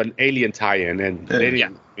expecting more of an alien tie-in, and they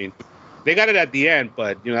didn't. I mean, they got it at the end,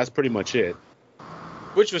 but that's pretty much it.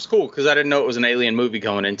 Which was cool because I didn't know it was an alien movie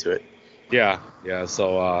going into it. Yeah.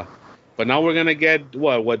 So, but now we're gonna get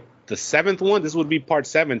what the seventh one? This would be part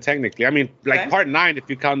 7 technically. I mean, part 9 if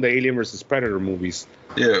you count the Alien versus Predator movies.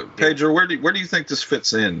 Yeah, Pedro, where do you think this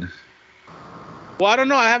fits in? Well, I don't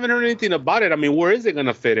know. I haven't heard anything about it. I mean, where is it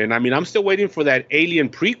gonna fit in? I mean, I'm still waiting for that Alien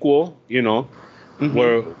prequel.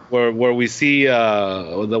 Where we see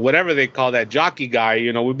the whatever they call that jockey guy.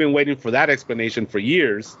 We've been waiting for that explanation for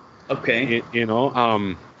years. Okay.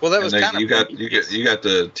 Well, that was kind of you got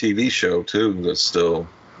the TV show too. That's still.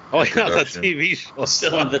 Oh yeah, the TV show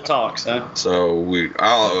still in the talks, huh? So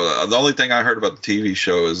the only thing I heard about the TV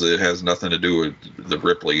show is it has nothing to do with the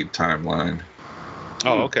Ripley timeline.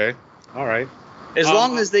 Oh, okay, all right. As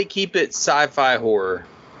long as they keep it sci-fi horror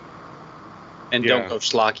and don't go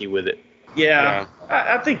schlocky with it. Yeah.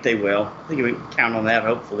 I think they will. I think we can count on that.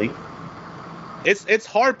 Hopefully. It's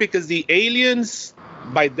hard because the aliens,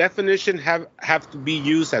 by definition, have to be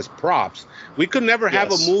used as props. We could never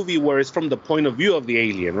have a movie where it's from the point of view of the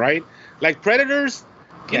alien, right? Like Predators,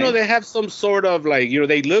 they have some sort of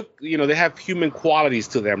they look, they have human qualities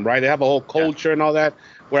to them, right? They have a whole culture and all that.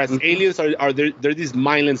 Whereas aliens are they're these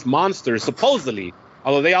mindless monsters, supposedly.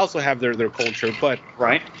 Although they also have their culture, but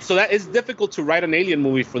so that it's difficult to write an alien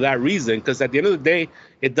movie for that reason, because at the end of the day,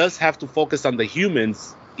 it does have to focus on the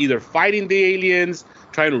humans either fighting the aliens,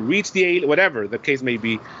 trying to reach the alien, whatever the case may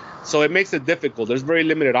be. So it makes it difficult. There's very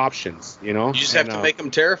limited options, You just have to make them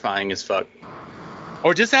terrifying as fuck,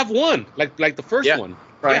 or just have one like the first one,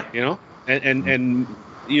 right? And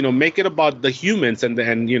make it about the humans and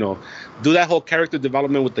do that whole character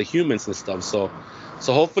development with the humans and stuff.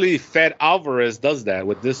 So hopefully Fed Alvarez does that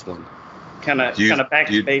with this one. Kind of back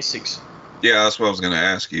to basics. Yeah, that's what I was going to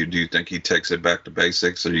ask you. Do you think he takes it back to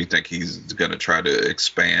basics, or do you think he's going to try to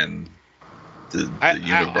expand the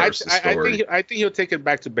universe, the story? I think he'll take it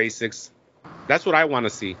back to basics. That's what I want to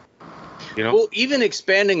see. Well, even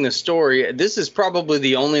expanding the story, this is probably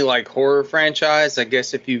the only horror franchise, I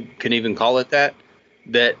guess, if you can even call it that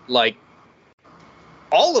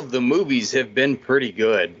all of the movies have been pretty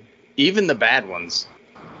good, even the bad ones.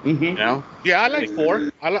 Yeah, I like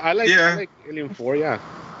 4. I like Alien 4. Yeah.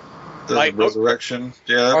 The Resurrection.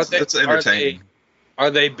 Yeah, that's entertaining. Are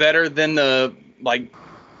they better than the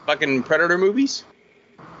fucking Predator movies?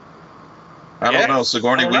 I don't know.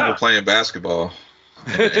 Sigourney Weaver playing basketball.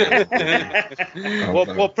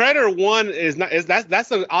 Well, Predator 1 that's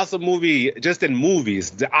an awesome movie just in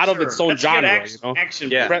movies, out of its own genre. Action.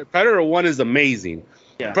 Predator 1 is amazing.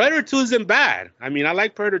 Yeah. Predator 2 isn't bad. I mean, I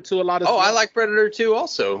like Predator 2 a lot. I like Predator 2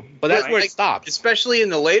 also. But that's where it stopped. Especially in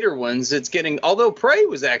the later ones, it's getting. Although Prey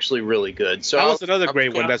was actually really good. So that was another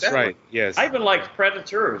great one. That's right. Yes. I even liked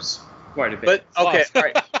Predators quite a bit. But okay,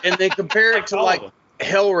 right. And they compare it to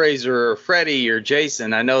Hellraiser or Freddy or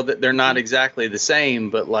Jason. I know that they're not exactly the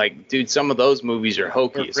same, but dude, some of those movies are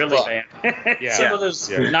hokey as really fuck. Bad. Some of those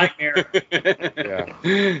nightmare.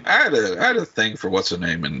 I had a thing for what's her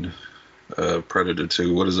name in Predator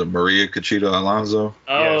 2. What is it? Maria Conchita Alonso?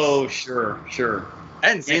 Oh, yes. Sure. I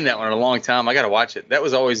hadn't seen that one in a long time. I got to watch it. That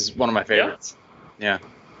was always one of my favorites. Yeah.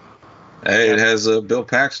 Hey, it has Bill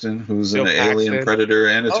Paxton, who's in the Alien, Predator,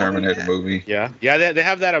 and a Terminator movie. Yeah. They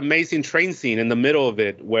have that amazing train scene in the middle of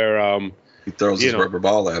it where he throws his rubber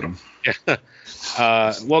ball at him.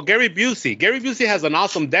 Well, Gary Busey has an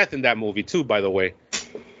awesome death in that movie too, by the way.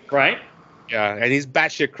 Right. Yeah, and he's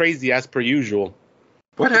batshit crazy as per usual.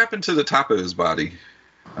 What happened to the top of his body?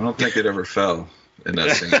 I don't think it ever fell in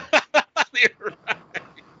that scene. You're right.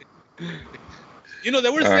 They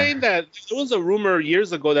were saying that there was a rumor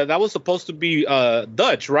years ago that was supposed to be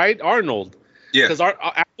Dutch, right? Arnold. Yeah. Because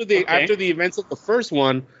after the events of the first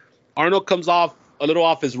one, Arnold comes off a little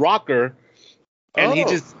off his rocker, and he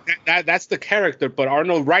just that's the character. But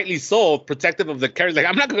Arnold, rightly so, protective of the character.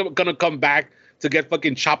 I'm not gonna come back to get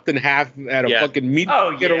fucking chopped in half at a fucking meat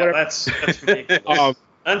market or whatever. That's ridiculous.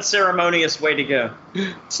 Unceremonious way to go.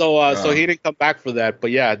 So he didn't come back for that,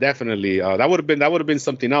 but yeah, definitely that would have been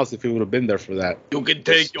something else if he would have been there for that. You can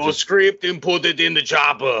take your script and put it in the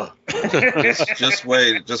chopper. just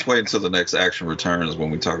wait until the next Action Returns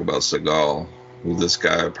when we talk about Seagal. who this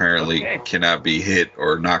guy apparently cannot be hit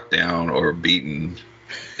or knocked down or beaten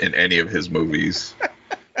in any of his movies.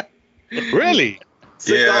 Really?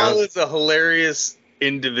 Seagal is a hilarious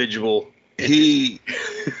individual. If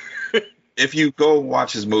you go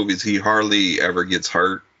watch his movies, he hardly ever gets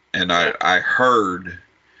hurt. And I heard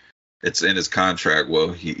it's in his contract.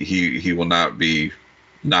 Well, he will not be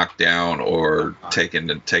knocked down or taken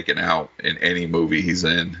out in any movie he's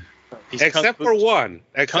in. Except for one.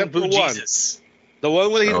 Jesus. The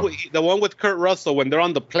one with Kurt Russell when they're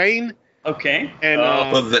on the plane. Okay. And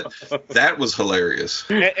that was hilarious.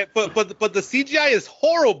 But the CGI is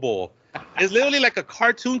horrible. It's literally like a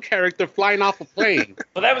cartoon character flying off a plane.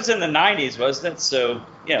 Well, that was in the 90s, wasn't it? So,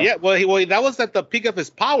 yeah. Yeah, well, that was at the peak of his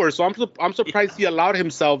power, so I'm surprised he allowed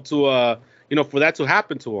himself to, for that to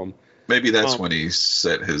happen to him. Maybe that's when he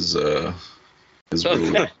set his rule.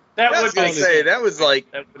 That was like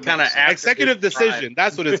kind of executive decision.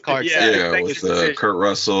 That's what it's called. With Kurt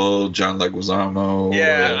Russell, John Leguizamo.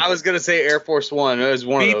 I was gonna say Air Force One. It was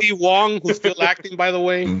one of those. B.D. Wong, who's still acting, by the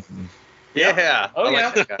way. Mm-hmm. Yeah.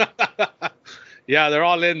 Yeah, they're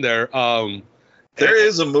all in there. There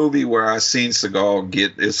is a movie where I seen Seagal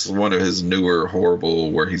it's one of his newer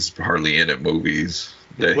horrible, where he's hardly in it movies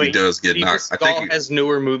that he does get knocked. I think he has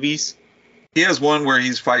newer movies. He has one where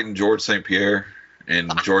he's fighting George St. Pierre,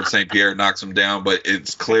 and George St. Pierre knocks him down, but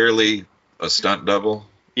it's clearly a stunt double.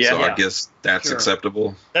 Yeah. So I guess that's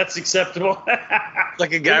acceptable. That's acceptable.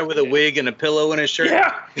 Like a guy with a wig and a pillow in his shirt.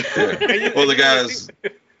 Yeah. Well,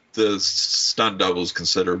 the stunt double's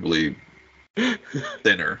considerably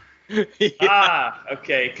thinner.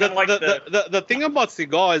 Okay. Kind of like the thing about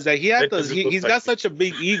Seagal is that he's got such a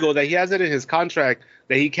big ego that he has it in his contract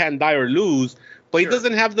that he can't die or lose, but he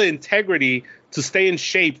doesn't have the integrity to stay in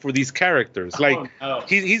shape for these characters.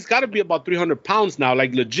 He's got to be about 300 pounds now,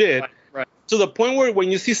 like legit. Right. To the point where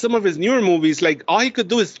when you see some of his newer movies, like all he could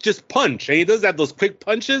do is just punch, and he does those quick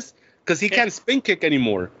punches because he can't spin kick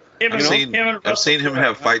anymore. I've seen him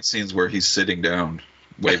have fight scenes where he's sitting down,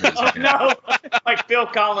 waving his hand. No, like Phil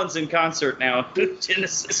Collins in concert now.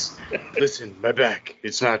 Genesis. Listen, my back.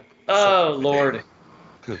 It's not. Oh Lord.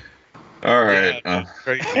 All right.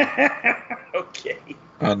 Okay.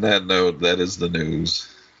 On that note, that is the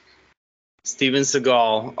news. Steven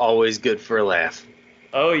Seagal, always good for a laugh.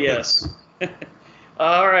 Oh yes.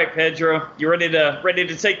 All right, Pedro, you ready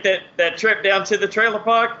to take that trip down to the trailer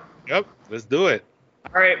park? Yep, let's do it.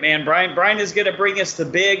 All right, man. Brian is going to bring us the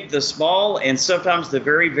big, the small, and sometimes the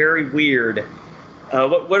very, very weird.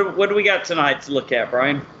 What do we got tonight to look at,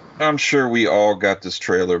 Brian? I'm sure we all got this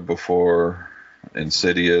trailer before.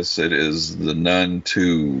 Insidious. It is The Nun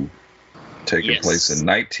 2, taking place in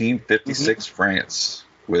 1956 France,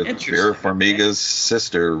 with Vera Farmiga's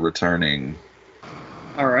sister returning.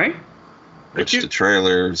 All right. Which the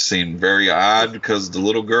trailer seemed very odd because the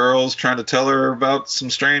little girl's trying to tell her about some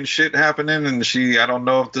strange shit happening, and I don't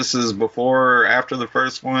know if this is before or after the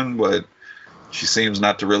first one, but she seems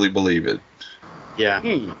not to really believe it. Yeah.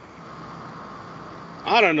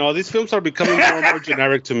 I don't know. These films are becoming more and more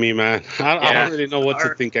generic to me, man. I don't really know what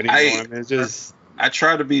to think anymore. I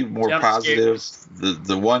try to be more positive.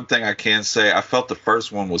 The one thing I can say, I felt the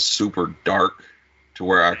first one was super dark, to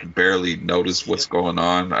where I could barely notice what's going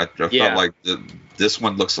on. I felt like this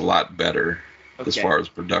one looks a lot better as far as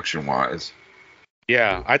production wise.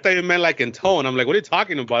 Yeah, I thought you meant like in tone. I'm like, what are you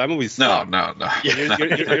talking about? That movie sucked. No.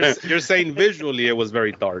 You're saying visually it was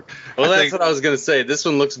very dark. Well, that's what I was gonna say. This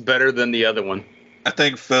one looks better than the other one. I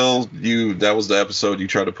think Phil, that was the episode you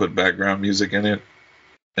tried to put background music in it,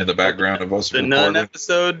 in the background of us. The Nun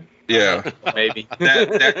episode. Yeah, maybe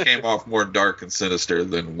that came off more dark and sinister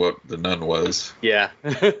than what The Nun was. Yeah,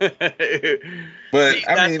 but see,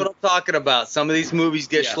 that's what I'm talking about. Some of these movies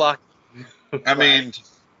get schlocky. I mean,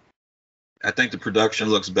 I think the production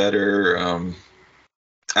looks better.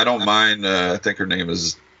 I don't mind. I think her name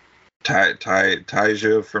is Taija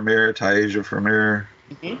Farmiga,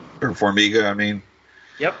 or Farmiga. I mean,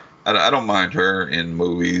 yep. I don't mind her in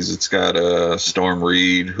movies. It's got Storm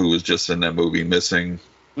Reed, who was just in that movie Missing.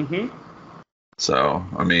 So,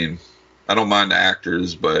 I mean, I don't mind the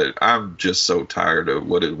actors, but I'm just so tired of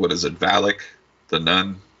what is it, Valak, the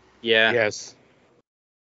nun? Yeah. Yes.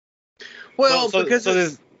 Well,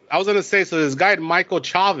 because I was gonna say, so this guy Michael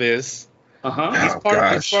Chavez,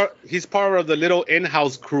 he's part of the little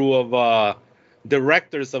in-house crew of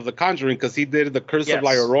directors of The Conjuring, because he did The Curse of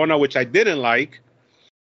La Llorona, which I didn't like.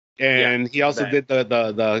 And he also did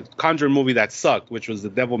the Conjuring movie that sucked, which was The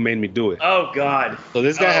Devil Made Me Do It. Oh, God. So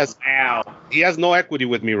this guy has no equity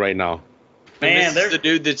with me right now. Man, there's the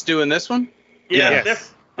dude that's doing this one? Yeah.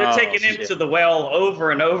 Yes. They're taking him shit. to the well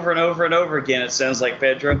over and over and over and over again. It sounds like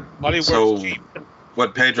Pedro. Well, he So works cheap.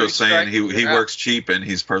 what Pedro's saying, he Yeah. works cheap and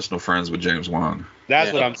he's personal friends with James Wan. That's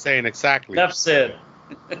Yeah. what I'm saying exactly. Enough said.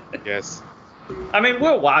 Yes. I mean,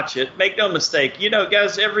 we'll watch it. Make no mistake. You know,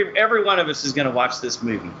 guys, every one of us is going to watch this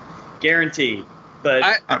movie, guaranteed.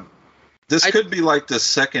 But This could be like the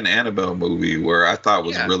second Annabelle movie where I thought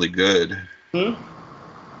was Yeah. really good. Hmm?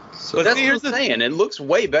 So But That's see, what here's I'm the saying. It looks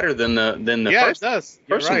way better than the yeah, first. it does.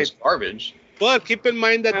 You're First one right. was garbage. But keep in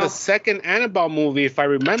mind that Well- the second Annabelle movie, if I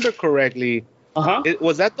remember correctly, uh-huh.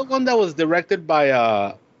 was that the one that was directed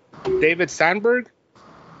by David Sandberg?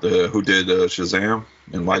 who did Shazam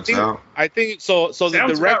and Lights Out? I think so. So the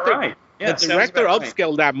Sounds about director, right. Yeah, the director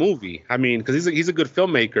upscaled that movie. I mean, because he's a good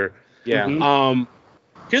filmmaker. Yeah. Mhm.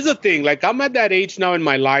 Here's the thing. Like, I'm at that age now in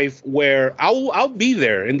my life where I'll be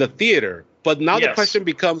there in the theater. But now the Yes. question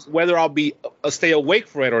becomes whether I'll be stay awake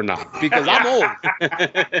for it or not, because I'm old.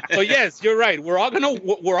 So yes, you're right. We're all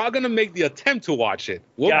gonna make the attempt to watch it.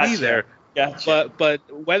 We'll be Gotcha. there. Gotcha. But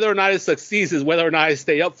whether or not it succeeds is whether or not I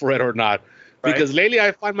stay up for it or not. Right. Because lately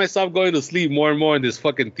I find myself going to sleep more and more in this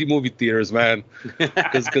fucking movie theaters, man.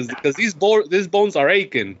 Because these bones are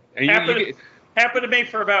aching. And Happened to me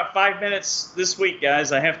for about 5 minutes this week,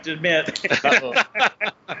 guys. I have to admit.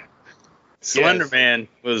 Slender Yes. Man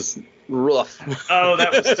was rough. Oh,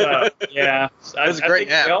 that was tough. Yeah, That was a great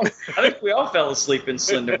nap. I think we all fell asleep in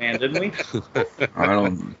Slender Man, didn't we? I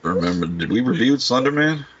don't remember. Did we review Slender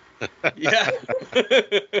Man? Yeah.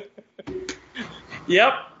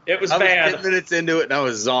 Yep, it was I was bad. 10 minutes into it and I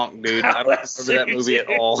was zonked, dude. I don't remember that movie at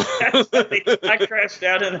all. I crashed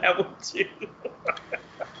out in that one too.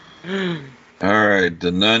 All right,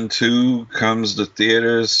 The Nun 2 comes to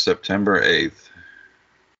theaters September 8th.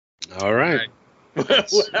 all right.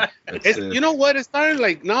 That's it. You know what? It's starting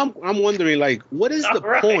like now. I'm wondering like, what is the All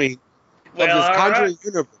right. point of Well, this all Conjuring right.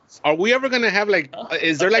 universe? Are we ever gonna have like?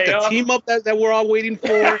 Is there like Okay, a team up that we're all waiting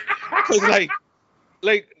for? 'Cause,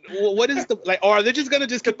 what is the like? Or are they just gonna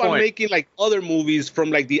just keep on point. making like other movies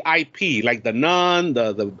from like the IP, like the Nun,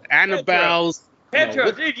 the Annabelles? Pedro,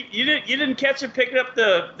 what- dude, you didn't catch him picking up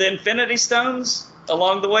the Infinity Stones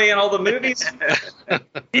along the way in all the movies?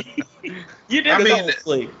 You didn't I mean, fall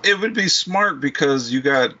asleep. It would be smart because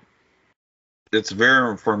it's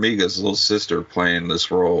Vera Farmiga's little sister playing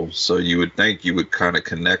this role, so you would think you would kind of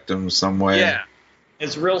connect them some way. Yeah.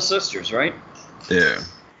 It's real sisters, right? Yeah.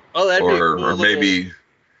 Oh, that'd be a cool Or maybe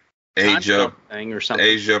age little up thing or something.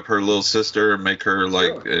 age up her little sister and make her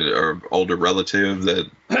like an older relative that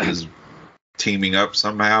is teaming up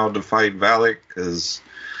somehow to fight Valak, because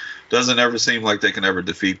doesn't ever seem like they can ever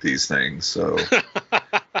defeat these things. So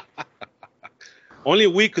Only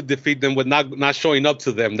we could defeat them with not showing up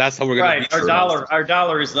to them. That's how we're gonna Right. beat Our them.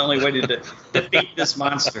 dollar is the only way to defeat this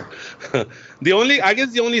monster. I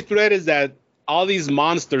guess the only threat is that all these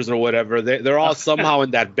monsters or whatever, they're all somehow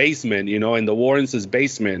in that basement, in the Warrens'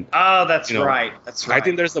 basement. Oh, that's You know, right. That's right. I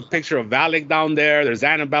think there's a picture of Valak down there. There's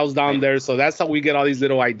Annabelle's down there. So that's how we get all these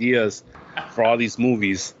little ideas for all these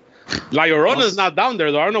movies. La Llorona's not down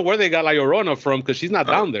there, though. I don't know where they got La Llorona from because she's not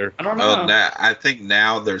down there. I don't know. I think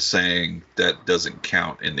now they're saying that doesn't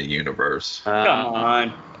count in the universe, Come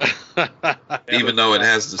on. even though it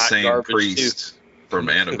has the Hot same garbage, priest from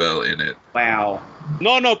Annabelle in it. Wow.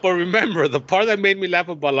 No, but remember, the part that made me laugh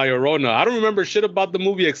about La Llorona, I don't remember shit about the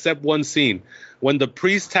movie except one scene. When the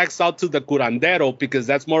priest tacks out to the curandero, because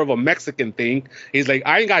that's more of a Mexican thing, he's like,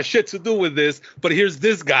 I ain't got shit to do with this, but here's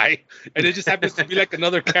this guy. And it just happens to be like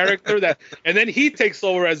another character and then he takes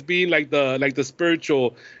over as being like the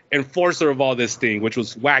spiritual enforcer of all this thing, which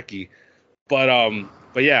was wacky. But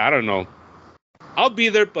yeah, I don't know. I'll be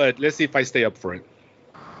there, but let's see if I stay up for it.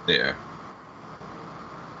 Yeah.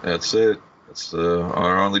 That's it. That's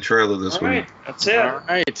our only trailer this All right. week. That's it. All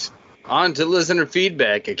right. On to listener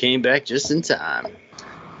feedback. I came back just in time.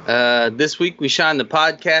 This week we shine the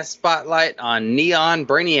podcast spotlight on Neon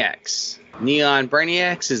Brainiacs. Neon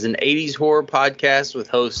Brainiacs is an 80s horror podcast with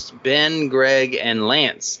hosts Ben, Greg, and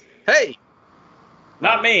Lance. Hey!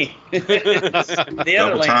 Not me. The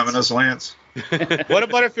other Double timing Lance. us, Lance. What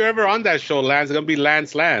about if you're ever on that show, Lance? It's going to be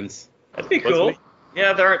Lance. That'd be cool. me?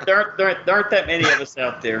 Yeah, there aren't that many of us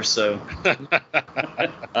out there, so.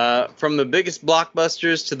 From the biggest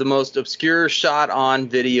blockbusters to the most obscure shot on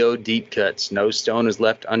video deep cuts, no stone is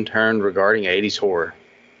left unturned regarding 80s horror.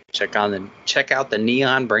 Check out the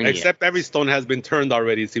Neon Brainiacs. Except every stone has been turned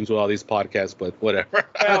already, it seems, with all these podcasts, but whatever.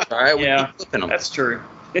 That's all right. We Yeah, keep flipping them. that's true.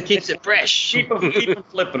 Keeps it fresh. Keep them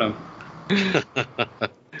flipping them.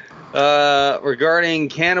 Regarding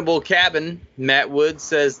Cannibal Cabin, Matt Wood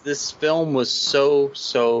says this film was so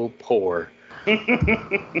poor.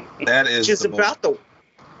 That is Which is the most about the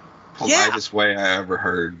politest way I ever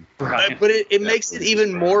heard. Right. But it makes it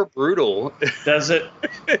even more brutal. Does it?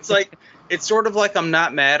 It's like it's sort of like I'm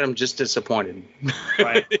not mad, I'm just disappointed.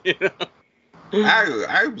 Right. You know?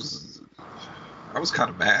 I was kind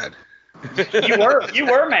of mad. You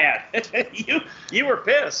were mad. you were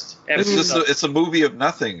pissed. It's a movie of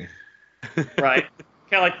nothing. Right.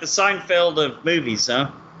 Kind of like the Seinfeld of movies,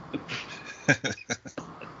 huh?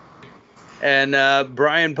 And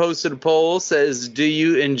Brian posted a poll, says, do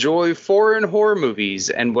you enjoy foreign horror movies,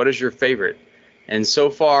 and what is your favorite? And so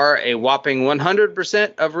far, a whopping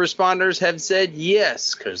 100% of responders have said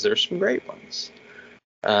yes, because there's some great ones.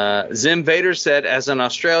 Zim Vader said, as an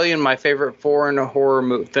Australian, my favorite foreign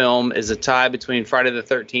horror film is a tie between Friday the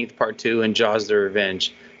 13th Part 2 and Jaws the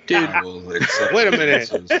Revenge. Dude, Wait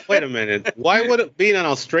a minute. Why would it be an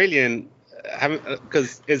Australian?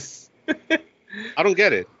 Because it's... I don't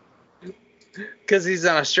get it. because he's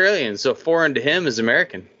an Australian, so foreign to him is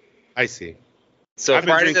American. I see. So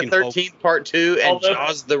Friday the 13th Part 2 and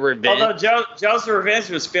Jaws the Revenge. Although Jaws the Revenge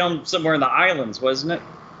was filmed somewhere in the islands, wasn't it?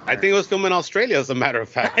 I think it was filmed in Australia, as a matter of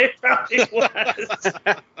fact. It probably was.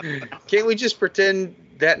 Can't we just pretend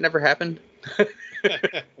that never happened?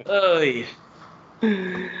 Oy.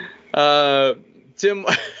 Tim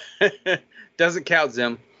doesn't count,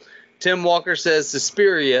 Zim. Tim Walker says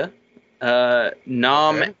Suspiria.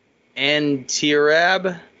 Nam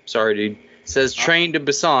Antirab, sorry, dude, says Train to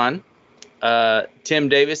Busan. Tim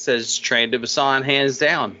Davis says Train to Busan, hands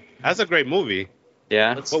down. That's a great movie.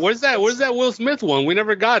 Yeah. But where's that Will Smith one? We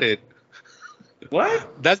never got it.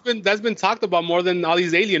 What? That's been talked about more than all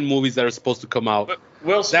these alien movies that are supposed to come out. But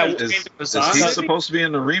Will Smith Is Train to Busan. he supposed to be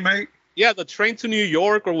in the remake? Yeah, the Train to New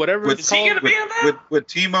York or whatever it's Is he called. gonna be in that? With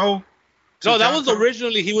Timo? No, that was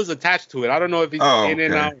originally he was attached to it. I don't know if he's in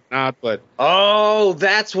and out or not, but Oh,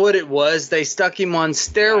 that's what it was. They stuck him on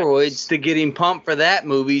steroids to get him pumped for that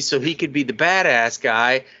movie so he could be the badass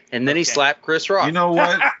guy, and then he slapped Chris Rock. You know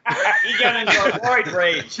what? He got into a roid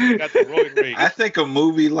rage. got the roid rage. I think a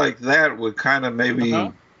movie like that would kind of maybe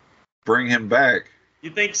bring him back. You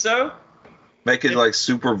think so? Make it like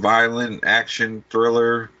super violent action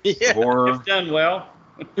thriller horror, If done well.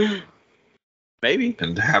 Maybe.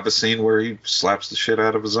 and have a scene where he slaps the shit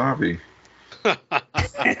out of a zombie.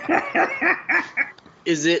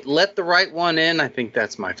 Is it Let the Right One In? I think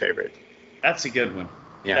that's my favorite. That's a good one.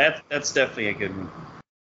 Yeah. That's definitely a good one.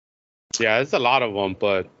 Yeah, there's a lot of them,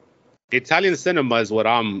 but Italian cinema is what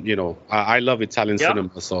I love Italian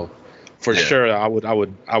cinema, so for sure I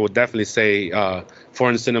would definitely say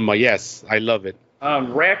foreign cinema. Yes, I love it.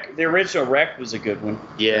 Wreck, the original Wreck was a good one.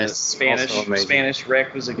 Yes, also amazing. Spanish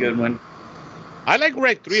Wreck was a good one. I like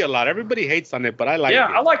Wreck 3 a lot. Everybody hates on it, but I like it. Yeah,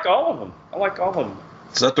 I like all of them.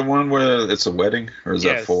 Is that the one where it's a wedding, or is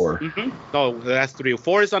that 4? Mm-hmm. No, that's 3.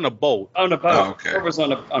 4 is on a boat. On a boat. Oh, okay. 4 was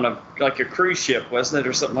on a like a cruise ship, wasn't it,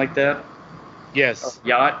 or something like that? Yes.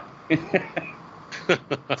 Yacht. It's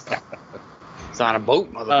on a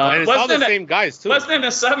boat, motherfucker. And it's all the same guys, too. Wasn't in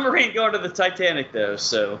a submarine going to the Titanic, though,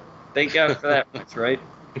 so thank God for that much, right?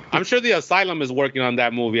 I'm sure the Asylum is working on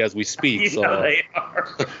that movie as we speak. Yeah, they are.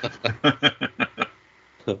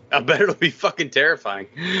 I bet it'll be fucking terrifying.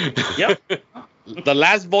 Yep. The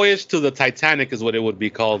Last Voyage to the Titanic is what it would be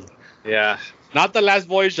called. Yeah. Not the Last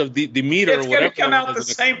Voyage of the Demeter or It's whatever. going to come out the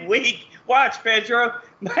same week. Watch, Pedro.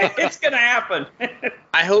 It's going to happen.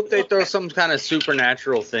 I hope they throw some kind of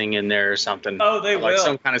supernatural thing in there or something. Oh, they like will.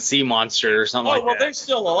 some kind of sea monster or something like well, that. they're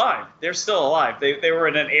still alive. They're still alive. They were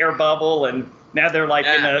in an air bubble, and now they're like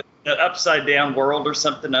in an upside down world or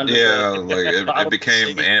something under. It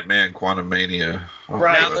became Ant-Man Quantumania.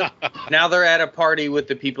 Right. Now they're at a party with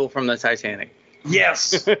the people from the Titanic.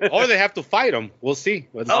 Yes. Or they have to fight them. We'll see.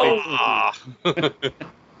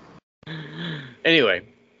 Anyway,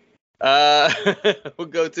 we'll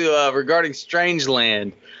go to regarding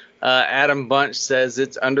Strangeland. Adam Bunch says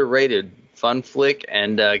it's underrated, fun flick,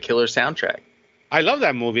 and killer soundtrack. I love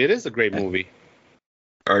that movie. It is a great movie.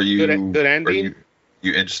 Are you good ending? Are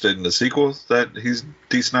you interested in the sequel that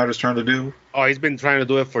D. Snyder's trying to do? Oh, he's been trying to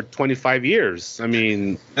do it for 25 years. I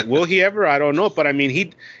mean, will he ever? I don't know. But I mean,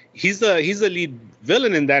 he's the lead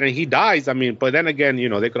villain in that, and he dies. I mean, but then again,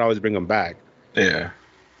 they could always bring him back. Yeah.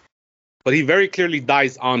 But he very clearly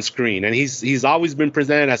dies on screen, and he's always been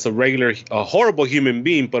presented as a horrible human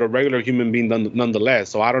being, but a regular human being nonetheless.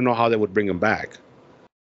 So I don't know how they would bring him back,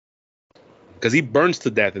 because he burns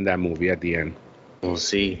to death in that movie at the end. We'll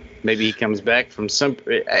see. Maybe he comes back from some.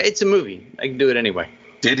 It's a movie. I can do it anyway.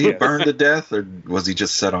 Did he burn to death, or was he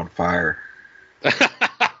just set on fire?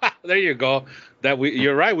 There you go.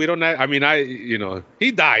 You're right. We don't. I mean,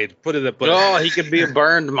 he died. He could be a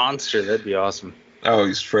burned monster. That'd be awesome. Oh,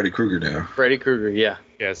 he's Freddy Krueger now. Freddy Krueger, yeah.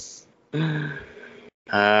 Yes. All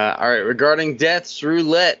right, regarding Death's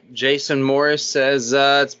Roulette, Jason Morris says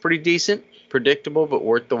it's pretty decent, predictable, but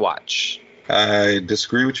worth the watch. I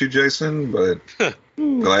disagree with you, Jason, but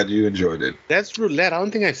glad you enjoyed it. That's Roulette. I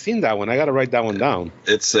don't think I've seen that one. I got to write that one down.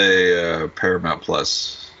 It's a Paramount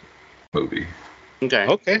Plus movie.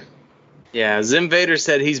 Okay. Yeah, Zim Vader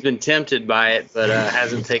said he's been tempted by it, but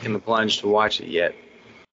hasn't taken the plunge to watch it yet.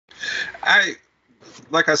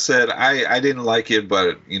 Like I said, I didn't like it,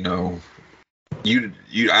 but you know,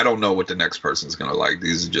 I don't know what the next person's gonna like.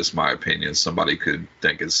 These are just my opinions. Somebody could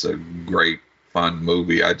think it's a great, fun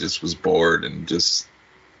movie. I just was bored and just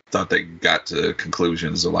thought they got to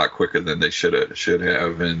conclusions a lot quicker than they should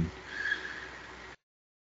have, and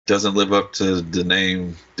doesn't live up to the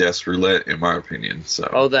name Death's Roulette, in my opinion. So.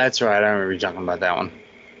 Oh, that's right. I remember you talking about that one.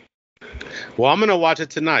 Well, I'm gonna watch it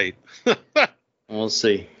tonight. We'll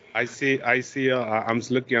see. I see.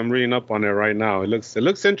 I'm reading up on it right now. It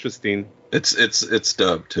looks interesting. It's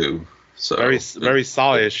dubbed too. So very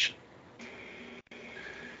Saw-ish.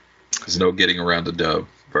 There's no getting around the dub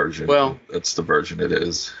version. Well, that's the version it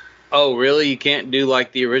is. Oh, really? You can't do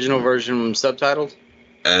like the original version subtitled?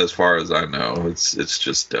 As far as I know, it's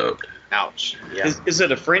just dubbed. Ouch. Yeah. Is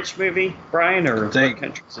it a French movie, Brian, or I think- what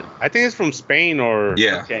country is it? I think it's from Spain or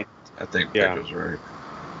Yeah, Okay. I think Yeah. that was right.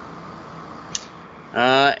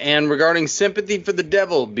 And regarding sympathy for the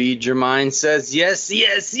devil, B. Jermaine says yes,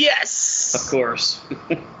 yes, yes. Of course.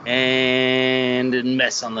 And a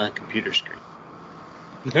mess on the computer screen.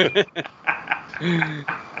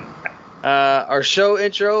 Our show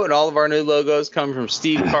intro and all of our new logos come from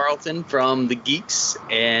Steve Carlton from The Geeks,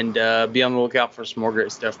 and be on the lookout for some more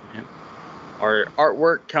great stuff from him. Our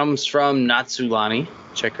artwork comes from Natsulani.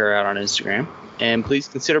 Check her out on Instagram. And please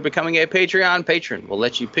consider becoming a Patreon patron. We'll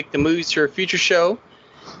let you pick the movies for a future show.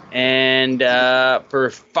 And for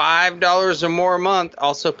 $5 or more a month,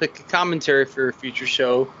 also pick a commentary for a future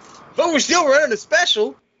show. But we're still running a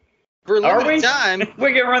special for a Are we? limited time. We're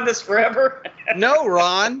gonna run this forever. No,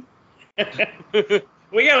 Ron.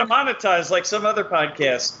 We gotta monetize like some other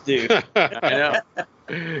podcasts do. I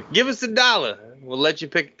know. Give us $1. We'll let you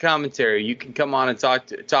pick a commentary. You can come on and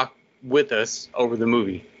talk with us over the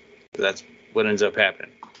movie. So that's what ends up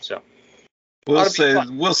happening. So We'll Ought to be say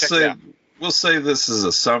fun. we'll Check say it out. we'll say this is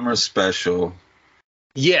a summer special.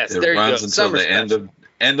 yes, It there you go. runs until Summer the special.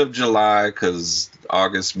 end of July, because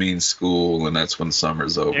August means school, and that's when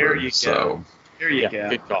summer's over. There you go. So There you Yeah, go.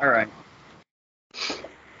 good call. All right.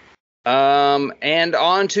 And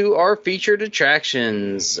on to our featured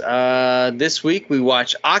attractions. This week we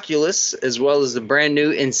watch Oculus as well as the brand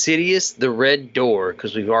new Insidious: The Red Door,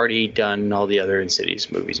 because we've already done all the other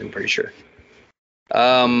Insidious movies, I'm pretty sure.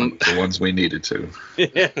 the ones we needed to.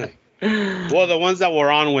 well, the ones that were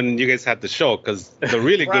on when you guys had the show, because the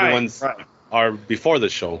really good Right, ones right. are before the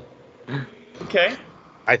show. Okay.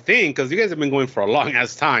 I think, because you guys have been going for a long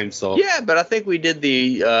ass time. So Yeah, but I think we did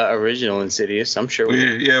the original Insidious. I'm sure we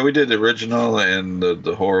did. We did the original and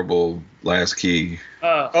the horrible Last Key.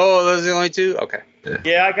 Oh, those are the only two? Okay.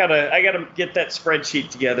 Yeah, I gotta get that spreadsheet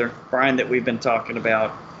together, Brian, that we've been talking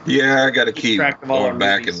about. Yeah, I got to Keep keep track of all going our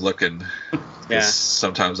back movies. and looking. Yeah.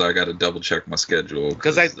 Sometimes I got to double check my schedule.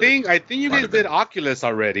 because I think you might guys have been. did Oculus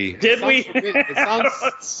already. Did we? It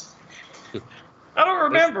sounds. I don't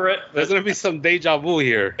remember it. There's gonna be some deja vu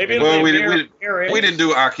here. Maybe it'll Well, be we mirror didn't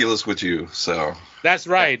do Oculus with you, so That's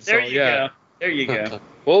right. There so, you yeah. go. There you go.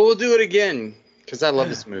 Well, we'll do it again, because I love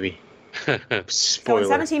this movie. So in Spoiler.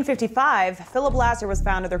 1755, Philip Lazar was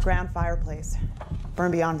found at their grand fireplace,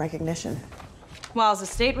 burned beyond recognition. While his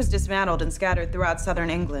estate was dismantled and scattered throughout southern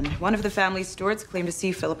England, one of the family's stewards claimed to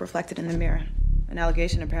see Philip reflected in the mirror. An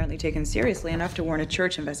allegation apparently taken seriously enough to warrant a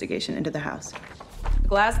church investigation into the house. The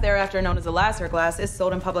glass, thereafter known as the Lazar glass, is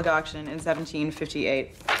sold in public auction in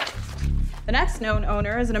 1758. The next known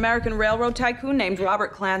owner is an American railroad tycoon named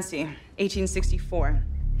Robert Clancy, 1864.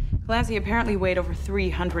 Clancy apparently weighed over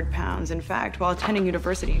 300 pounds. In fact, while attending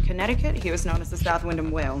university in Connecticut, he was known as the South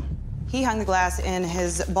Wyndham Whale. He hung the glass in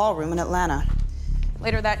his ballroom in Atlanta.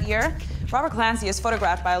 Later that year, Robert Clancy is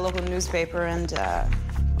photographed by a local newspaper and,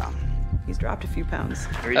 well, he's dropped a few pounds.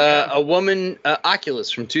 There you go. A woman, Oculus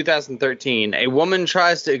from 2013. A woman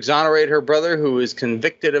tries to exonerate her brother who is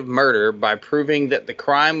convicted of murder by proving that the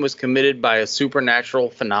crime was committed by a supernatural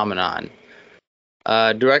phenomenon.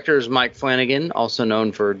 Director is Mike Flanagan, also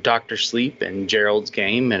known for Dr. Sleep and Gerald's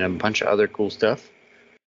Game and a bunch of other cool stuff.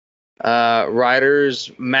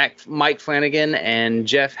 Writers Mike Flanagan and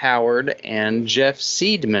Jeff Howard and Jeff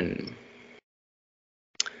Seidman.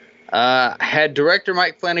 Had director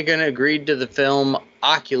Mike Flanagan agreed to the film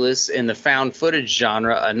Oculus in the found footage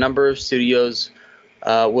genre, a number of studios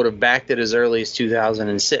would have backed it as early as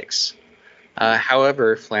 2006.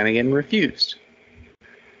 However, Flanagan refused.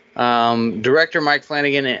 Director Mike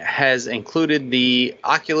Flanagan has included the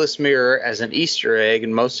Oculus mirror as an Easter egg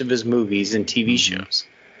in most of his movies and TV shows.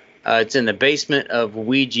 It's in the basement of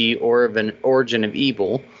Ouija or of an Origin of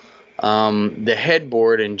Evil, the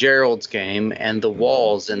headboard in Gerald's Game, and the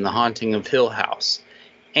walls in The Haunting of Hill House,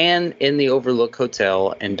 and in the Overlook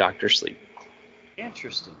Hotel and Dr. Sleep.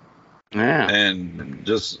 Interesting. Yeah. And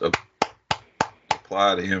just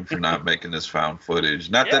apply to him for not making this found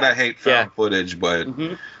footage. Not that I hate found footage, but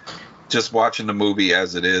just watching the movie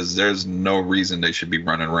as it is, there's no reason they should be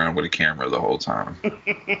running around with a camera the whole time.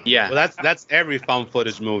 Yeah. Well, that's every found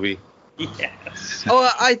footage movie. Yes. Oh,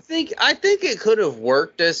 I think it could have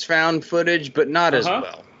worked as found footage, but not as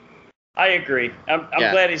well. I agree. I'm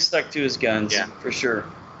glad he stuck to his guns. Yeah. For sure.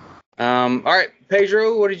 All right,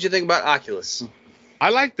 Pedro, what did you think about Oculus? I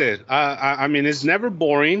liked it. I mean, it's never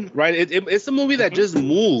boring, right? It's a movie that just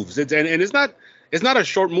moves. And it's not a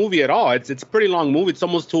short movie at all. It's a pretty long movie. It's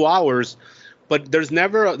almost 2 hours, but there's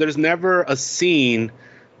never a scene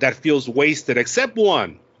that feels wasted, except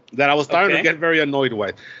one that I was starting to get very annoyed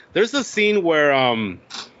with. There's a scene where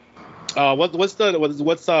what's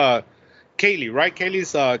Kaylee, right?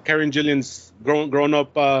 Kaylee's Karen Gillian's grown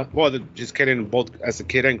up. She's Karen both as a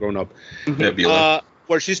kid and grown up.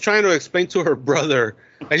 Where she's trying to explain to her brother,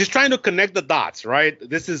 like she's trying to connect the dots, right?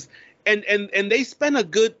 This is and they spend a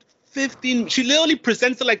good 15. She literally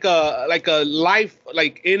presents it like a life,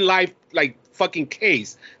 like in life, like fucking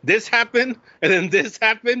case. This happened, and then this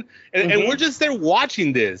happened, and we're just there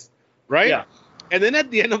watching this, right? Yeah. And then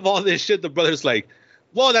at the end of all this shit, the brother's like,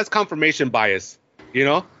 "Well, that's confirmation bias, you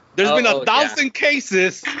know." There's been 1,000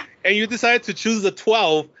 cases, and you decided to choose the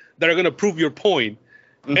 12 that are gonna prove your point.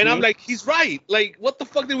 And I'm like, he's right. Like, what the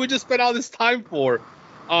fuck did we just spend all this time for?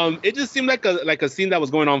 It just seemed like a scene that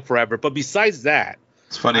was going on forever. But besides that,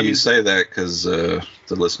 it's funny you say that because the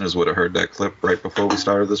listeners would have heard that clip right before we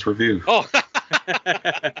started this review. Oh,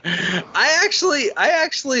 I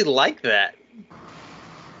actually like that.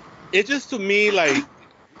 It just to me like,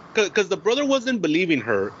 because the brother wasn't believing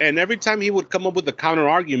her, and every time he would come up with a counter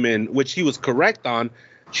argument, which he was correct on,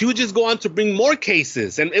 she would just go on to bring more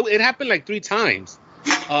cases, and it happened like 3 times.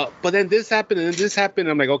 But then this happened, and then this happened.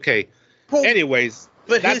 I'm like, okay. Well, anyways.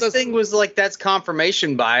 But his thing was like, that's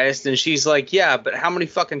confirmation biased. And she's like, yeah, but how many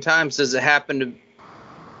fucking times does it happen to...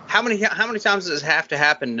 How many times does it have to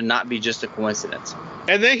happen to not be just a coincidence?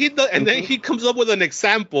 And then he comes up with an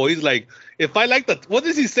example. He's like, if I like what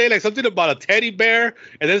does he say? Like something about a teddy bear,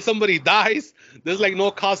 and then somebody dies. There's like no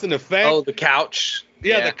cause and effect. Oh, the couch.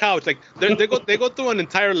 Yeah, the couch. Like they go through an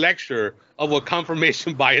entire lecture of what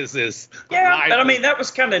confirmation bias is. Yeah, but I mean that was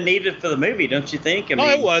kind of needed for the movie, don't you think? I mean,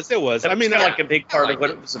 it was. I mean, like a big part of what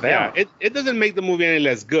it was about. Yeah, it doesn't make the movie any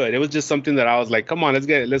less good. It was just something that I was like, come on,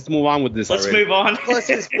 let's move on with this. Let's move on. Plus,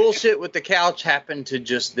 his bullshit with the couch happened to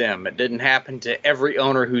just them. It didn't happen to every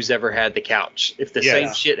owner who's ever had the couch. If the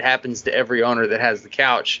same shit happens to every owner that has the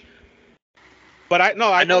couch. But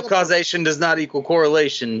I know causation does not equal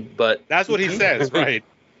correlation, but that's what he says, right?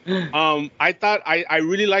 I thought I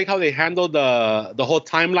really like how they handled the whole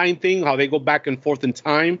timeline thing, how they go back and forth in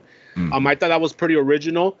time. I thought that was pretty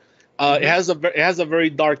original. It has a very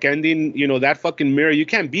dark ending. You know, that fucking mirror, you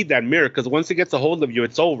can't beat that mirror because once it gets a hold of you,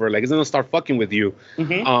 it's over. Like it's gonna start fucking with you.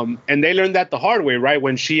 And they learned that the hard way, right?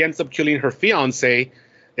 When she ends up killing her fiance,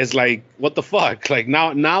 it's like, what the fuck? Like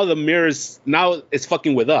now the mirror's it's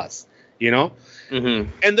fucking with us, you know?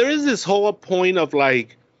 And there is this whole point of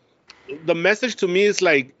like, the message to me is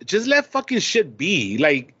like, just let fucking shit be.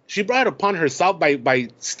 Like she brought it upon herself by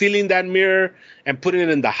stealing that mirror and putting it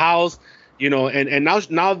in the house, you know, and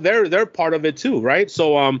now they're part of it too, right?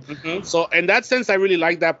 So so in that sense, I really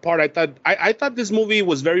like that part. I thought this movie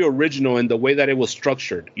was very original in the way that it was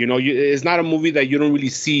structured. You know, it's not a movie that you don't really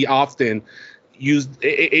see often used.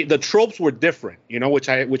 The tropes were different, you know, which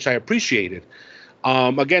I appreciated.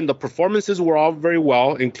 Again, the performances were all very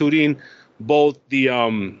well, including both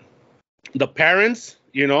the parents,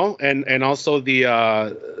 you know, and also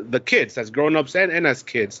the kids as grown-ups and as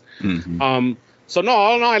kids. So no,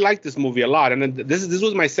 all in all, I like this movie a lot. And this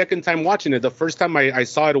was my second time watching it. The first time I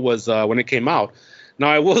saw it was when it came out. Now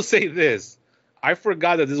I will say this: I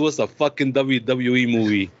forgot that this was a fucking WWE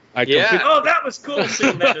movie. Oh, that was cool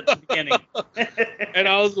seeing that at the beginning. And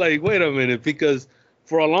I was like, wait a minute, because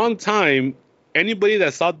for a long time, anybody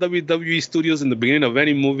that saw WWE Studios in the beginning of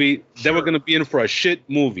any movie, they were going to be in for a shit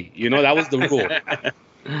movie. You know, that was the rule.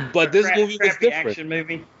 But this movie was different. Action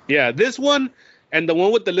movie. Yeah, this one and the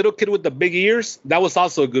one with the little kid with the big ears, that was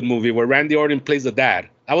also a good movie where Randy Orton plays the dad.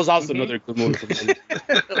 That was also another good movie.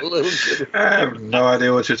 A little bit. I have no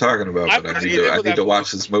idea what you're talking about, but I need to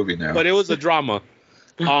watch this movie now. But it was a drama.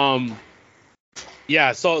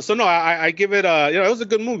 Yeah. So no, I give it it was a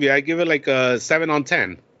good movie. I give it like a 7 on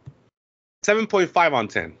 10. 7.5 on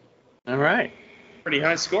 10. All right. Pretty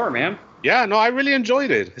high score, man. Yeah, no, I really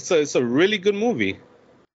enjoyed it. It's a really good movie.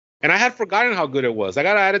 And I had forgotten how good it was. I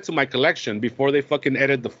got to add it to my collection before they fucking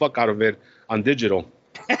edit the fuck out of it on digital.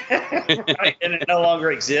 Right, and it no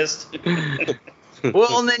longer exists.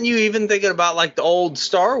 Well, and then you even thinking about like the old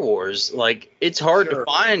Star Wars, like it's hard Sure. to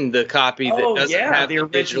find the copy that doesn't have the the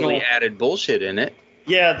original digitally added bullshit in it.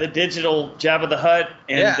 Yeah, the digital Jabba the Hutt,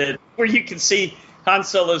 and where you can see Han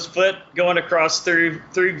Solo's foot going across through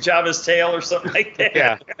Jabba's tail or something like that.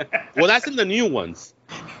 Yeah. Well, that's in the new ones.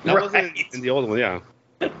 That Right. wasn't in the old one, yeah.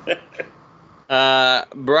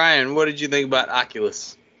 Brian, what did you think about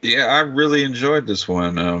Oculus? Yeah, I really enjoyed this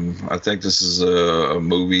one. I think this is a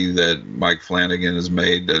movie that Mike Flanagan has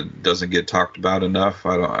made that doesn't get talked about enough.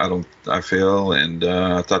 I feel, and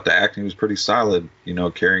I thought the acting was pretty solid. You know,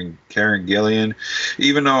 Karen Gillan,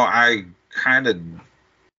 even though I kind of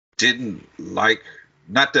didn't like,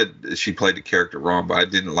 not that she played the character wrong, but I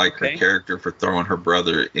didn't like her character for throwing her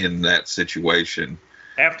brother in that situation.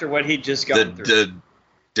 After what he'd just gone through. The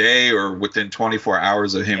day or within 24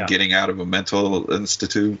 hours of him getting out of a mental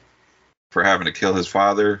institute for having to kill his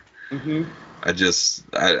father. Mm-hmm.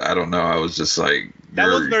 I don't know. I was just like, that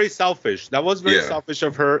was very selfish. That was very selfish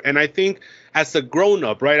of her. And I think as a grown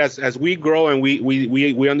up, right, as we grow and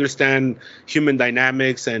we understand human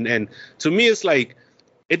dynamics, and to me it's like,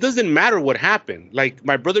 it doesn't matter what happened. Like,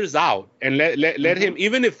 my brother's out, and let him,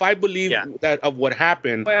 even if I believe that of what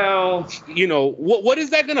happened, well, you know, what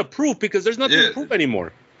is that going to prove? Because there's nothing to prove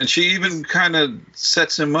anymore. And she even kind of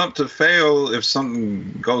sets him up to fail if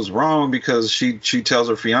something goes wrong, because she tells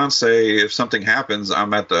her fiance, if something happens,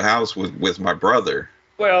 I'm at the house with my brother.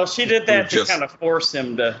 Well, she did that to kind of force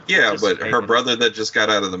him to. Yeah, but her brother that just got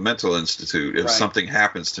out of the mental institute, if something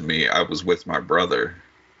happens to me, I was with my brother.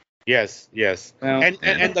 Yes. Well,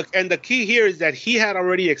 and the key here is that he had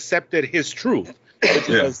already accepted his truth,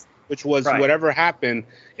 which was whatever happened,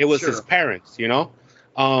 it was his parents, you know.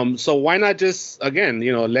 So why not just, again,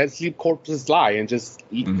 you know, let's leave corpses lie and just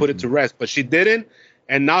put it to rest. But she didn't,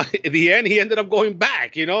 and now at the end he ended up going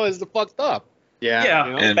back. You know, it's fucked up. Yeah,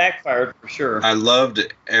 you know? And backfired for sure. I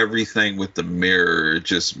loved everything with the mirror.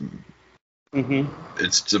 Just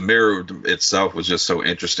it's the mirror itself was just so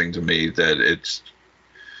interesting to me that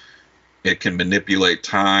it can manipulate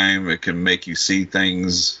time. It can make you see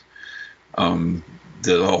things. The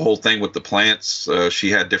whole thing with the plants,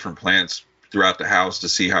 she had different plants throughout the house to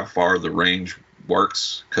see how far the range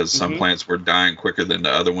works, because some plants were dying quicker than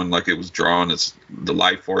the other one. Like, it was drawing the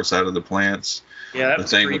life force out of the plants. Yeah, that the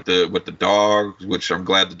was thing with the dog, which I'm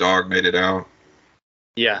glad the dog made it out.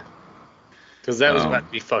 Yeah, because that was about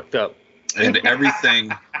to be fucked up. And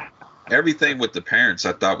everything with the parents,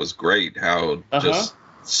 I thought was great. How just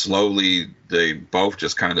slowly they both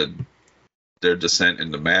just kind of their descent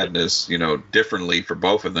into madness, you know, differently for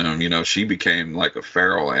both of them. You know, she became like a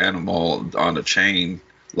feral animal on a chain,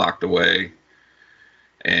 locked away.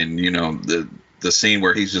 And, you know, the scene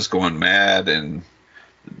where he's just going mad and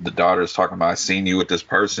the daughter's talking about, I seen you with this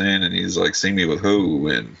person, and he's like, seen me with who?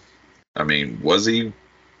 And I mean, was he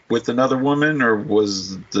with another woman, or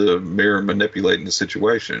was the mirror manipulating the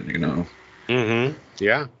situation, you know?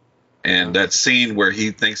 Yeah. And that scene where he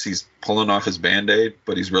thinks he's pulling off his Band-Aid,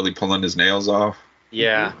 but he's really pulling his nails off.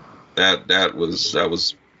 Yeah. That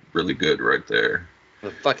was really good right there. The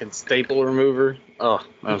fucking staple remover. Oh,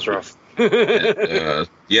 that was rough. And,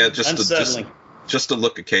 just to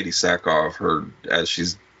look at Katie Sackhoff, her as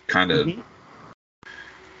she's kind of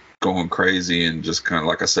going crazy and just kind of,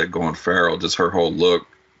 like I said, going feral. Just her whole look.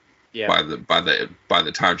 Yeah. By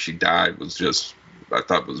the time she died was just, I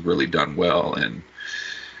thought was really done well. And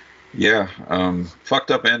yeah,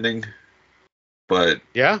 fucked up ending, but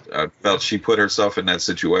yeah, I felt she put herself in that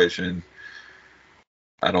situation.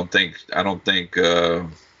 I don't think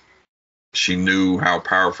she knew how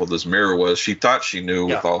powerful this mirror was. She thought she knew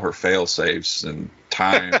with all her fail safes and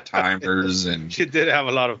timers, and she did have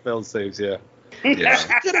a lot of fail safes. Yeah. She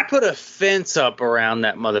could have put a fence up around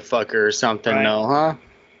that motherfucker or something, though, huh?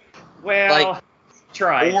 Well,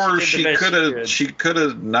 try. Or she could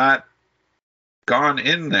have not gone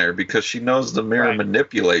in there, because she knows the mirror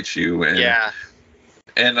manipulates you. And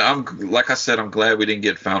and I'm, like I said, I'm glad we didn't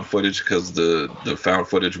get found footage, because the found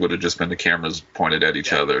footage would have just been the cameras pointed at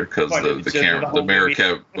each other, because the mirror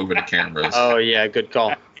kept moving the cameras. Oh yeah, good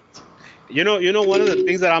call. You know, one of the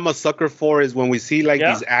things that I'm a sucker for is when we see like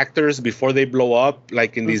these actors before they blow up,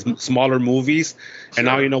 like in these smaller movies. And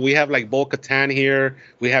now, we have like Bo-Katan here,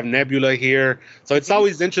 we have Nebula here. So it's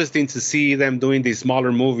always interesting to see them doing these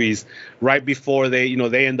smaller movies right before they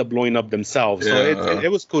end up blowing up themselves. Yeah. So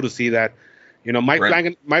it was cool to see that. Mike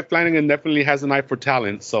Flanagan definitely has an eye for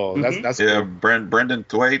talent. So that's cool. Brendan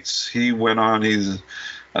Thwaites, he went on.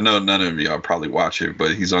 I know none of y'all probably watch it,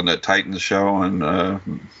 but he's on that Titans show on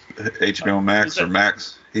HBO Max or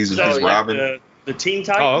Max. He's Robin. The Teen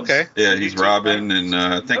Titans. Oh, okay. Yeah, he's Robin, and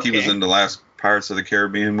I think he was in the last Pirates of the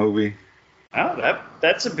Caribbean movie. Oh,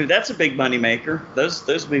 that's a big money maker.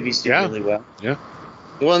 Those movies do really well. Yeah.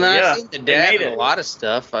 Well, now I've seen the dad in a lot of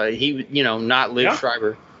stuff. He, not Liv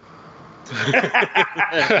Schreiber.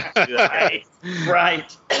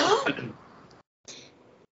 Right.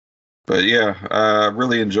 But yeah, I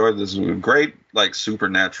really enjoyed this. Great, like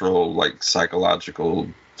supernatural, like psychological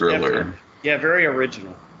thriller. Yeah, very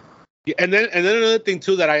original. Yeah, and then another thing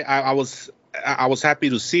too that I was happy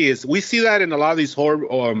to see is we see that in a lot of these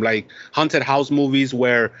horror like haunted house movies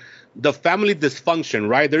where the family dysfunction,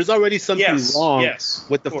 right? There's already something wrong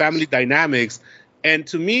with the family dynamics. And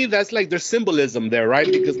to me, that's like there's symbolism there, right?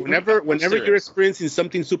 Because whenever you're experiencing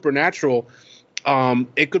something supernatural,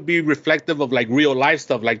 it could be reflective of like real life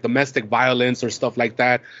stuff, like domestic violence or stuff like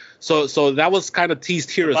that. So that was kind of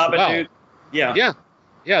teased here as well. Dude.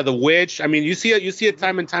 Yeah, the witch. I mean, you see it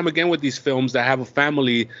time and time again with these films that have a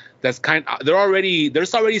family that's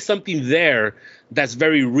there's already something there that's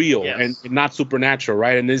very real and not supernatural,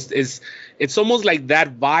 right? And it's almost like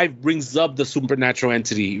that vibe brings up the supernatural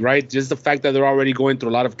entity, right? Just the fact that they're already going through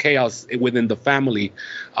a lot of chaos within the family.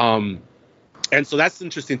 And so that's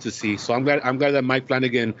interesting to see. So I'm glad that Mike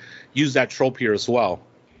Flanagan used that trope here as well.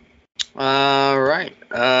 All right.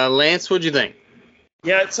 Lance, what'd you think?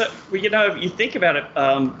 Yeah, you think about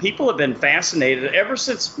it, people have been fascinated ever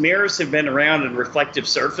since mirrors have been around and reflective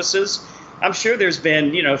surfaces. I'm sure there's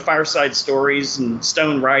been, fireside stories and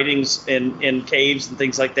stone writings in caves and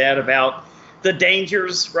things like that about the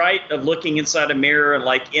dangers, right, of looking inside a mirror and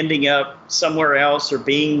like ending up somewhere else or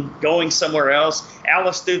going somewhere else.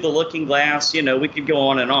 Alice through the looking glass, we could go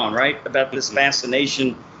on and on, right, about this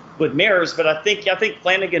fascination with mirrors. But I think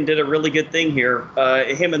Flanagan did a really good thing here,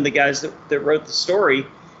 him and the guys that wrote the story,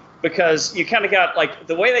 because you kind of got like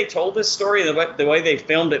the way they told this story, the way they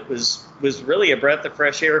filmed it was really a breath of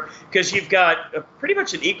fresh air, because you've got pretty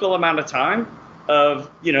much an equal amount of time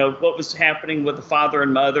of what was happening with the father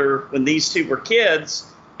and mother when these two were kids,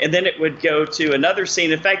 and then it would go to another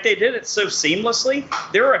scene. In fact, they did it so seamlessly.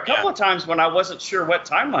 There were a couple of times when I wasn't sure what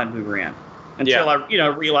timeline we were in until I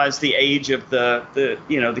realized the age of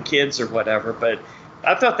the kids or whatever. But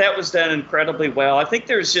I thought that was done incredibly well. I think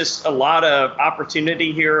there's just a lot of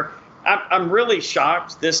opportunity here. I'm really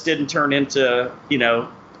shocked this didn't turn into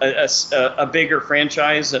a bigger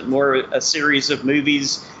franchise and more a series of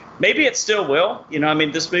movies. Maybe it still will.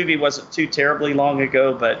 This movie wasn't too terribly long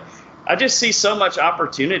ago, but I just see so much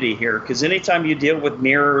opportunity here, because anytime you deal with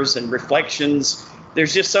mirrors and reflections,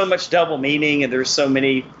 there's just so much double meaning, and there's so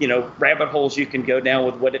many, rabbit holes you can go down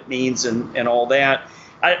with what it means and all that.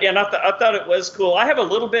 I thought it was cool. I have a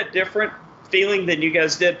little bit different feeling than you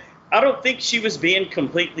guys did. I don't think she was being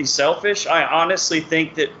completely selfish. I honestly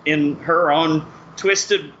think that in her own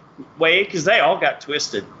twisted way, because they all got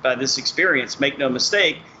twisted by this experience, make no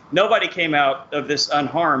mistake, nobody came out of this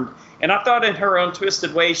unharmed. And I thought in her own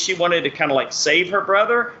twisted way, she wanted to kind of like save her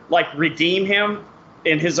brother, like redeem him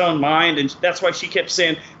in his own mind. And that's why she kept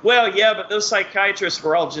saying, well, yeah, but those psychiatrists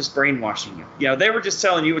were all just brainwashing you. They were just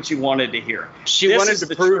telling you what you wanted to hear. She wanted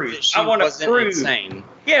to prove that she wasn't insane.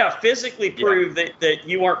 Yeah, physically prove that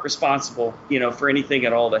you weren't responsible, for anything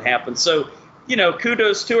at all that happened. So,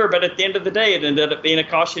 kudos to her. But at the end of the day, it ended up being a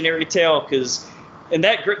cautionary tale, and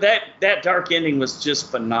that dark ending was just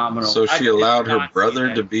phenomenal. So she allowed her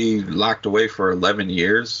brother to be locked away for 11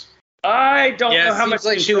 years? I don't know how much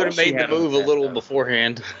like she would have made the move a little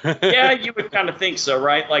beforehand. Yeah, you would kind of think so,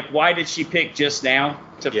 right? Like, why did she pick just now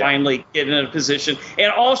to finally get in a position?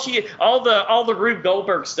 And all the Rube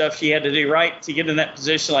Goldberg stuff she had to do, right, to get in that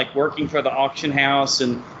position, like working for the auction house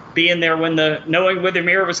and being there when knowing where the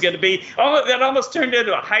mirror was going to be. Oh, that almost turned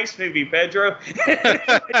into a heist movie, Pedro.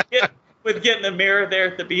 With getting the mirror there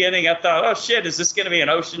at the beginning, I thought, oh shit, is this going to be an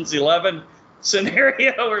Ocean's 11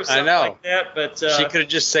 scenario or something like that? But she could have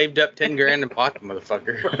just saved up $10,000 and bought the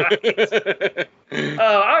motherfucker. Right.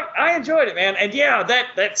 I enjoyed it, man. And yeah,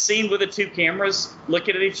 that scene with the two cameras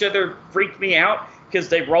looking at each other freaked me out, because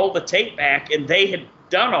they rolled the tape back and they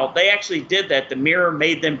actually did that. The mirror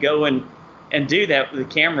made them go and do that with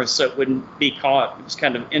the cameras so it wouldn't be caught. It was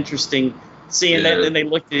kind of interesting seeing that, then they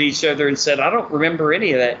looked at each other and said, "I don't remember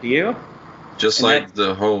any of that. Do you?" Just And like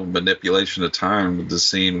the whole manipulation of time with the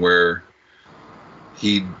scene where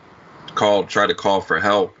he tried to call for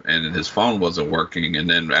help and his phone wasn't working, and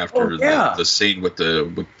then after the scene with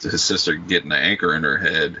his sister getting the anchor in her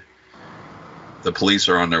head, the police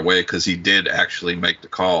are on their way because he did actually make the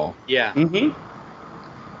call. Yeah. Mm-hmm.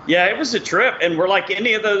 Yeah, it was a trip, and were like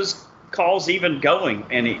any of those calls even going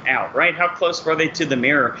out, right? How close were they to the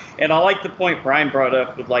mirror? And I like the point Brian brought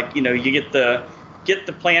up with, like, you know, you get the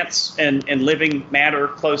plants and living matter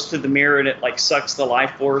close to the mirror, and it like sucks the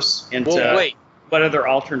life force into what other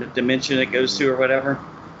alternate dimension it goes to or whatever.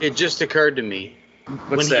 It just occurred to me. What's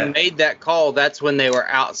when that? he made that call, that's when they were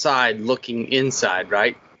outside looking inside,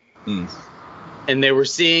 right? And they were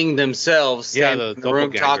seeing themselves standing in the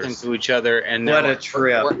room talking to each other, and what they're a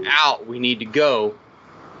trip. We're out. We need to go.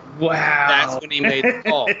 Wow. That's when he made the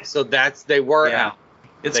call. So they were out.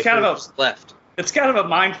 It's They kind of just left. It's kind of a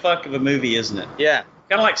mind fuck of a movie, isn't it? Yeah.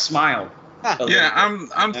 Kind of like Smile. Yeah,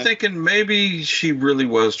 I'm thinking maybe she really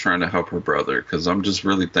was trying to help her brother, because I'm just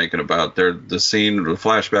really thinking about the scene, the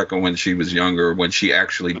flashback on when she was younger, when she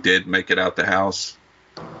actually did make it out the house.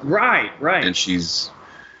 Right. And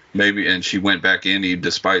she went back in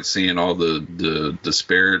despite seeing all the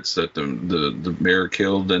spirits that the mirror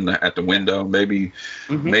killed at the window. Maybe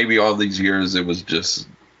all these years it was just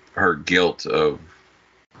her guilt of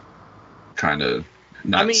kind of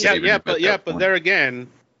not saving him at that but point. there again,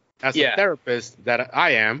 as a therapist that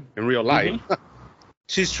I am in real life,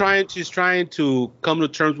 she's trying to come to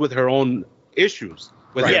terms with her own issues,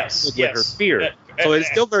 with her fear. So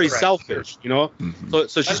it's still very selfish, you know.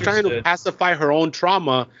 So she's trying to pacify her own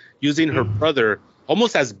trauma using her brother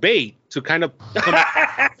almost as bait to kind of come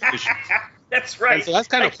issues. That's right. And so that's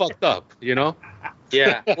kind of fucked up, you know.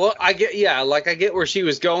 Yeah. Well, I get where she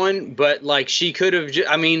was going, but like she could have.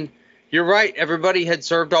 I mean, you're right. Everybody had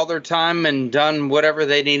served all their time and done whatever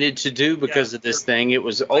they needed to do because of this thing. It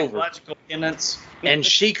was over. Logical penance. And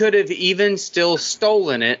she could have even still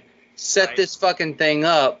stolen it, set this fucking thing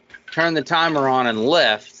up, turned the timer on, and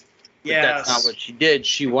left. But that's not what she did.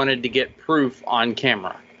 She wanted to get proof on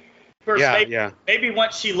camera. Of course, maybe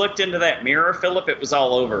once she looked into that mirror, Philip, it was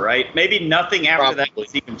all over, right? Maybe nothing after that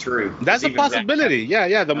was even true. That's a possibility.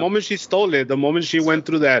 The moment she stole it, the moment she went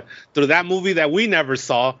through that movie that we never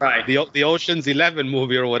saw, the Ocean's 11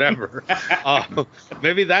 movie or whatever.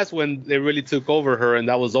 Maybe that's when they really took over her, and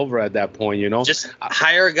that was over at that point, you know. Just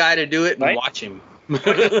hire a guy to do it and watch him.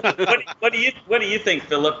 What do you think,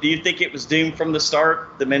 Philip? Do you think it was doomed from the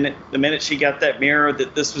start, the minute she got that mirror,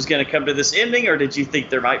 that this was going to come to this ending, or did you think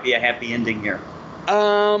there might be a happy ending here?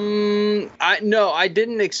 I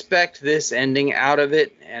didn't expect this ending out of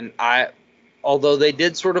it, and although they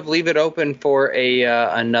did sort of leave it open for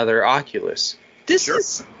another Oculus. This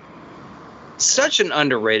is such an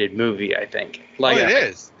underrated movie, I think. Like, it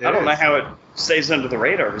is. I don't know how it stays under the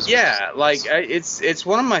radar. Yeah, like it's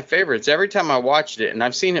one of my favorites. Every time I watched it, and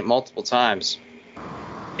I've seen it multiple times,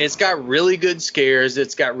 it's got really good scares.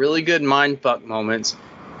 It's got really good mindfuck moments,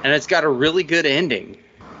 and it's got a really good ending.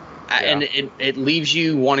 And it leaves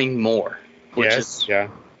you wanting more. Which is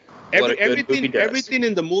everything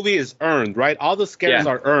in the movie is earned, right? All the scares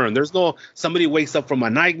are earned. There's no somebody wakes up from a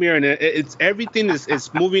nightmare, and it's everything is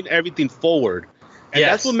moving everything forward. And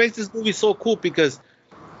that's what makes this movie so cool, because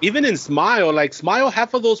even in Smile,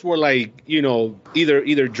 half of those were like, you know,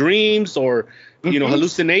 either dreams or, you know,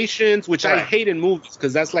 hallucinations, which I hate in movies,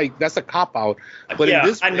 because that's a cop out. But in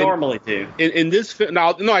this, I normally do. In this film,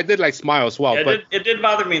 I did like Smile as well. But it did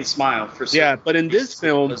bother me in Smile for sure. Yeah, but in this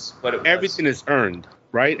film, everything is earned,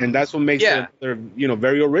 right? And that's what makes it, you know,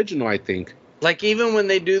 very original, I think. Like, even when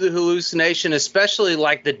they do the hallucination, especially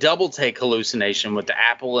like the double take hallucination with the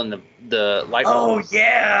apple and the light bulb. Oh,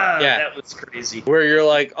 yeah. That was crazy. Where you're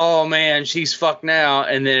like, oh, man, she's fucked now.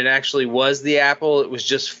 And then it actually was the apple. It was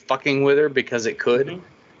just fucking with her because it could.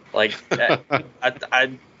 Mm-hmm. Like,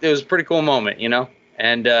 it was a pretty cool moment, you know?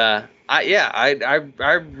 And I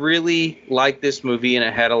really like this movie, and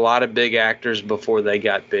it had a lot of big actors before they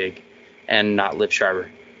got big, and not Liv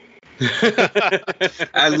Schreiber.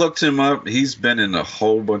 I looked him up. He's been in a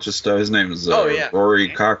whole bunch of stuff. His name is Rory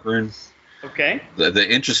Cochrane. Okay. The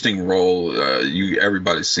interesting role.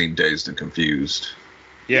 Everybody's seen Dazed and Confused.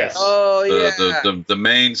 Yes. Oh yeah. The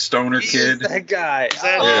main stoner kid. That guy.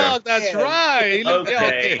 That's right.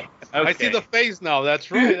 Okay. I see the face now. That's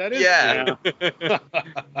right. That is.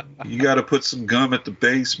 You got to put some gum at the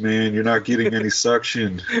base, man. You're not getting any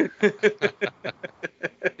suction.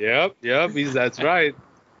 Yep. That's right.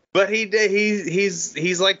 But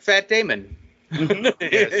he's like Fat Damon.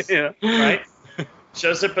 Yes. Right.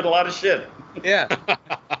 Shows up in a lot of shit. Yeah.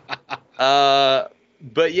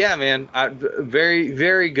 But yeah, man, very,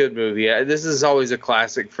 very good movie. This is always a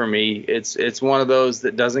classic for me. It's one of those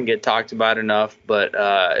that doesn't get talked about enough, but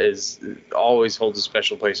is always holds a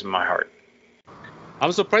special place in my heart.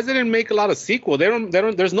 I'm surprised they didn't make a lot of sequel. They don't.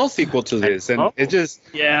 There's no sequel to this, and it just,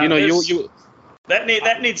 Yeah, you know,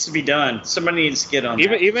 that needs to be done. Somebody needs to get on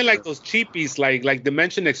that. Even like those cheapies, like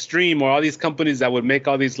Dimension Extreme, or all these companies that would make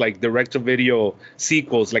all these like direct-to-video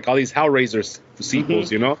sequels, like all these Hellraiser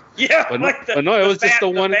sequels, you know? Yeah, but no, it was just the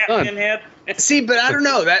one and done. See, but I don't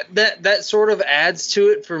know, that sort of adds to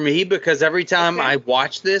it for me, because every time I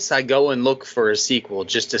watch this, I go and look for a sequel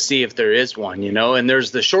just to see if there is one, you know. And there's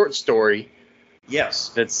the short story.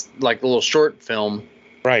 Yes, it's like a little short film,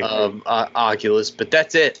 right, of Oculus, but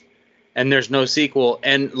that's it. And there's no sequel.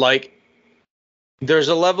 And like, there's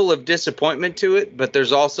a level of disappointment to it, but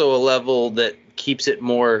there's also a level that keeps it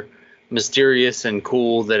more mysterious and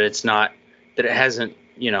cool, that it's not, that it hasn't,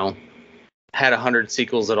 you know, had 100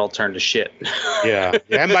 sequels that all turned to shit. Yeah.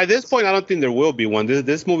 And by this point, I don't think there will be one.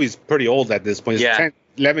 This movie's pretty old at this point. It's 10,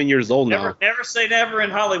 11 years old now. Never say never in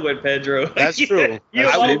Hollywood, Pedro. That's true.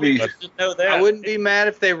 I wouldn't be mad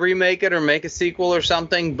if they remake it or make a sequel or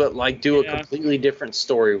something, but like do a completely different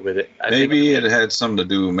story with it. Maybe it had something to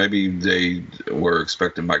do. Maybe they were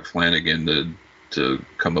expecting Mike Flanagan to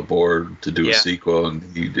come aboard to do a sequel, and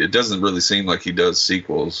it doesn't really seem like he does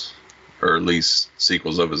sequels, or at least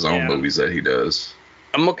sequels of his own movies that he does.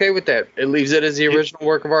 I'm okay with that. It leaves it as the original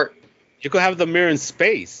work of art. You could have the Mirror in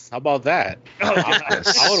space. How about that? Oh,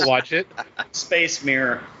 I would watch it. Space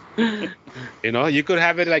Mirror. You know, you could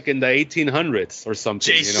have it like in the 1800s or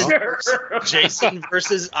something. Jason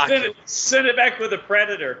versus Oculus. Send it back with a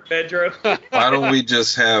Predator, Pedro. Why don't we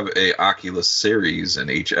just have a Oculus series,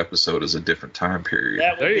 and each episode is a different time period?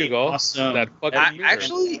 There you go. Awesome.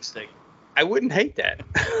 Actually, I wouldn't hate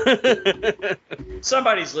that.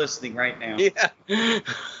 Somebody's listening right now. Yeah.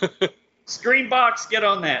 Screenbox, get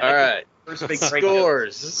on that. All right. First big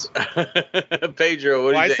scores. Pedro,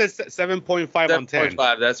 what do you think? I said 7.5 on 10.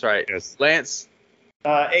 7.5, that's right. Yes. Lance?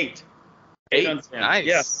 8. 8 on 10. Nice.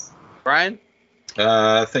 Yes. Brian?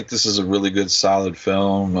 I think this is a really good, solid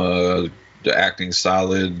film. The acting's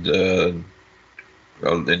solid. I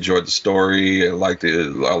enjoyed the story. I liked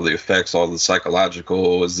all the effects, all the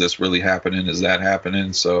psychological. Is this really happening? Is that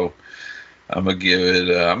happening? So I'm gonna give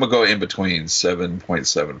it. I'm gonna go in between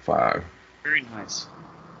 7.75. Very nice.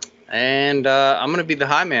 And I'm gonna be the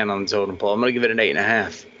high man on the totem pole. I'm gonna give it an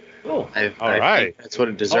 8.5. Cool. I think that's what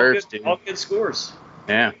it deserves. All good scores.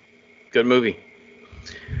 Yeah. Good movie.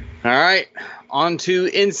 All right. On to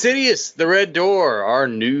Insidious, The Red Door, our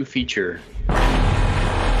new feature.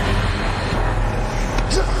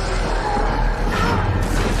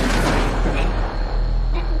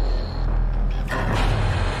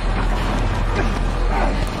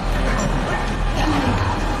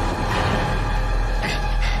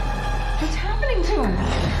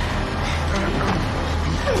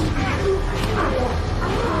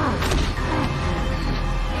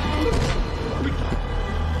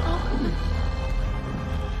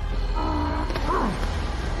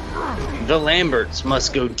 The Lamberts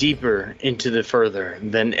must go deeper into the further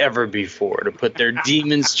than ever before to put their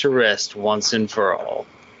demons to rest once and for all.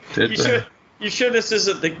 You sure this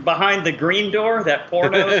isn't behind the green door, that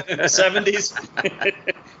porno in the 70s?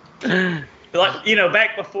 Like, you know,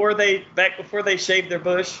 back before they shaved their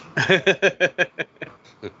bush.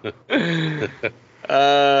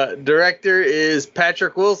 Director is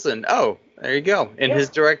Patrick Wilson. Oh, there you go. In his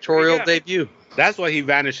directorial debut. That's why he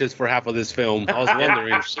vanishes for half of this film. I was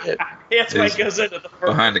wondering. Shit. That's why he goes into the first.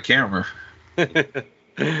 Behind the camera.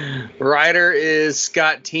 Writer is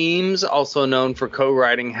Scott Teems, also known for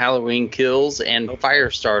co-writing Halloween Kills and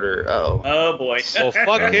Firestarter. Oh boy. Well,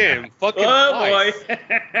 fuck him. Fuck him twice. Boy.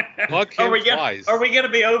 Fuck him twice. Are we gonna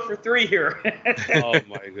be 0 for 3 here? Oh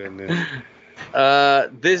my goodness.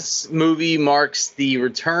 This movie marks the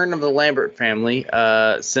return of the Lambert family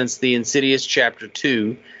since the Insidious Chapter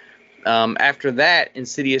 2. After that,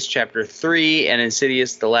 Insidious Chapter 3 and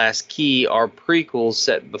Insidious The Last Key are prequels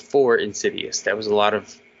set before Insidious. That was a lot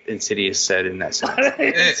of Insidious said in that sense.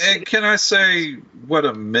 And can I say what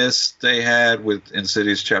a miss they had with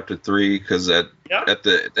Insidious Chapter 3? Because at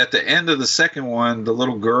the end of the second one, the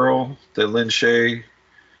little girl that Lynn Shay,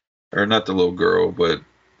 or not the little girl, but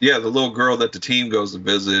yeah, the little girl that the team goes to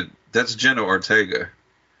visit, that's Jenna Ortega.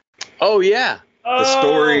 Oh, yeah. The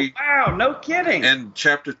story. Wow, no kidding. And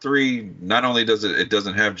Chapter 3, not only does it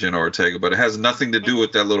doesn't have Jenna Ortega, but it has nothing to do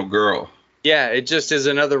with that little girl. Yeah, it just is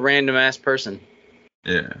another random ass person.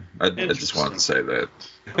 Yeah, I just wanted to say that.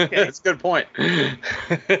 Okay. That's a good point. Well,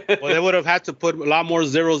 they would have had to put a lot more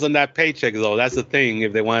zeros on that paycheck, though. That's the thing,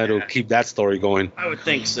 if they wanted to keep that story going. I would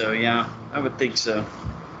think so. Yeah, I would think so.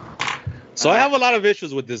 So I have a lot of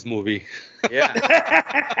issues with this movie. Yeah.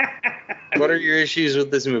 What are your issues with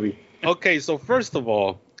this movie? Okay, so first of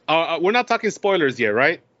all, we're not talking spoilers yet,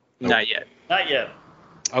 right? Not yet. Not yet.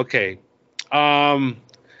 Okay.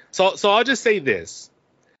 So I'll just say this.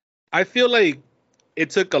 I feel like it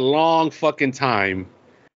took a long fucking time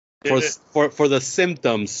for the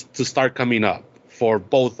symptoms to start coming up for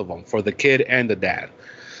both of them, for the kid and the dad.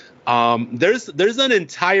 There's an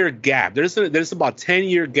entire gap. There's about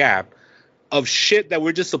 10-year gap of shit that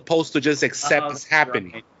we're just supposed to just accept is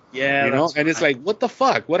happening. Right. Yeah, you know, and it's like, what the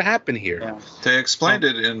fuck? What happened here? Yeah. They explained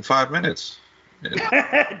it in 5 minutes.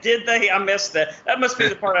 Yeah. Did they? I missed that. That must be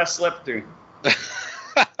the part I slept through.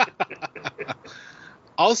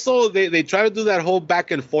 Also, they try to do that whole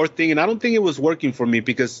back and forth thing, and I don't think it was working for me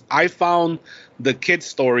because I found the kid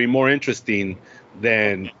story more interesting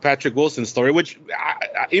than Patrick Wilson's story, which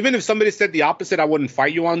even if somebody said the opposite, I wouldn't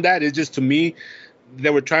fight you on that. It's just, to me, they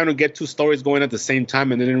were trying to get two stories going at the same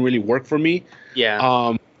time, and it didn't really work for me.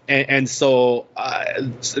 Yeah. And so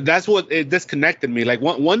that's what it disconnected me. Like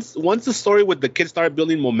once the story with the kid started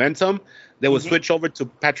building momentum, they would switch over to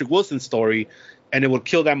Patrick Wilson's story, and it would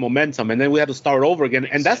kill that momentum, and then we had to start over again.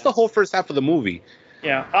 And that's the whole first half of the movie.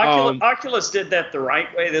 Yeah, Oculus did that the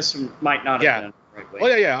right way. This one might not have been the right way.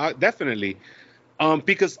 Oh yeah, definitely.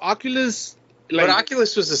 Because Oculus, but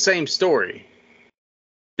Oculus was the same story.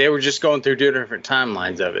 They were just going through different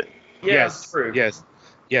timelines of it. Yeah, yes, true.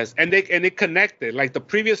 Yes, and it connected. Like the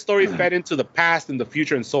previous story fed into the past and the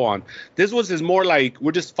future and so on. This is more like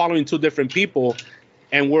we're just following two different people,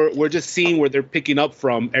 and we're just seeing where they're picking up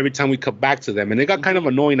from every time we come back to them, and it got kind of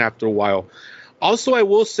annoying after a while. Also, I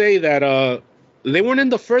will say that they weren't in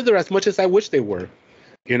the further as much as I wish they were.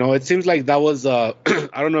 You know, it seems like that was I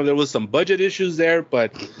don't know if there was some budget issues there,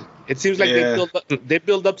 but it seems like they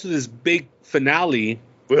build up to this big finale.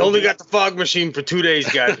 We only got the fog machine for 2 days,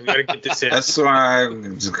 guys. We gotta get this in. That's why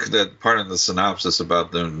that part of the synopsis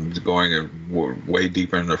about them going way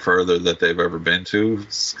deeper and further that they've ever been to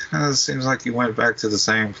kind of seems like you went back to the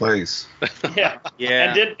same place. Yeah.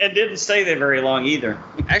 And didn't stay there very long either.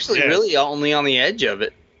 Actually, really only on the edge of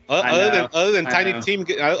it. Other than Tiny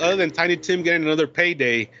Tim getting another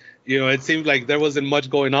payday, you know, it seemed like there wasn't much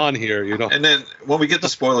going on here. You know. And then when we get to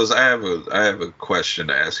spoilers, I have a question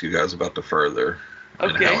to ask you guys about the further.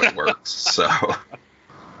 And how it works. So,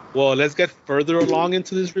 well, let's get further along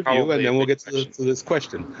into this review, and then we'll get to this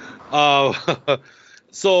question.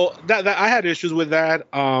 So that I had issues with that.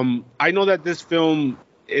 I know that this film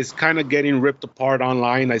is kind of getting ripped apart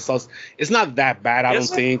online. I saw it's not that bad. I don't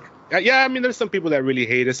think. Yeah, I mean, there's some people that really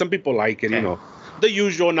hate it. Some people like it. You know, the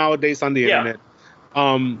usual nowadays on the internet.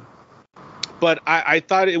 But I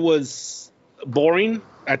thought it was boring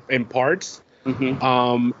in parts.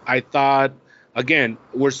 I thought. Again,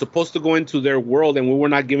 we're supposed to go into their world, and we were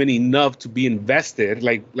not given enough to be invested.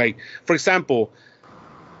 Like for example,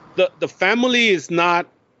 the family is not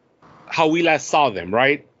how we last saw them,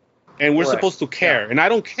 right? And we're supposed to care, and I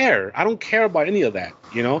don't care. I don't care about any of that,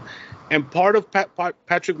 you know. And part of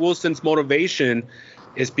Patrick Wilson's motivation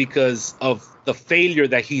is because of the failure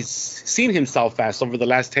that he's seen himself as over the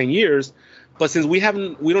last 10 years. But since we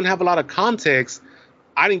don't have a lot of context,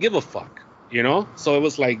 I didn't give a fuck. You know, so it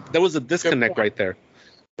was like there was a disconnect right there.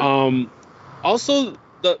 Also,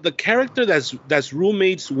 the character that's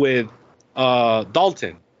roommates with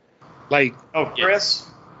Dalton, like Chris.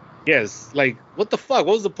 Yes, like what the fuck?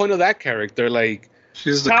 What was the point of that character? Like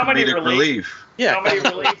she's the comedic relief. Yeah, comedy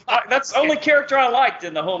relief. That's the only character I liked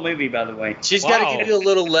in the whole movie, by the way. She's got to give you a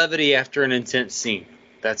little levity after an intense scene.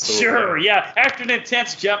 That's the sure. Yeah, after an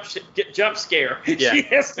intense jump scare, she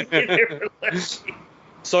has to get her levity.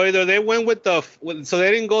 So either they went with so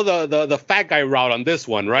they didn't go the fat guy route on this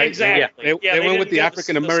one, right? Exactly. They went with the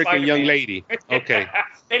African American young lady. Okay.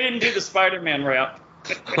 They didn't do the Spider-Man route.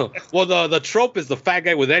 Well, the trope is the fat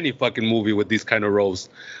guy with any fucking movie with these kind of roles.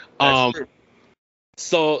 That's true.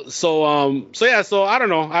 So I don't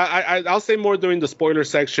know. I'll say more during the spoiler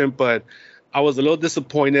section, but I was a little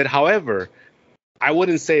disappointed. However, I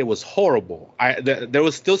wouldn't say it was horrible. There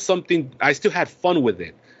was still something. I still had fun with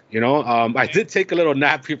it. You know, I did take a little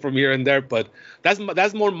nap from here and there, but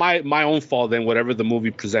that's more my own fault than whatever the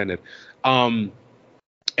movie presented. And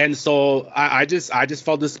so I just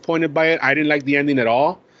felt disappointed by it. I didn't like the ending at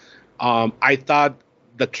all. I thought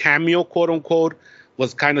the cameo, quote unquote,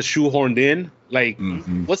 was kind of shoehorned in. Like,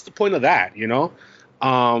 what's the point of that? You know,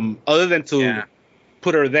 other than to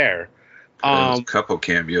put her there. There's a couple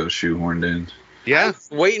cameos shoehorned in. Yeah. I was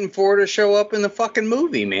waiting for her to show up in the fucking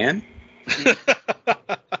movie, man.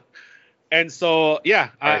 And so, yeah,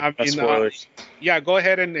 Right, I mean, spoilers. yeah, go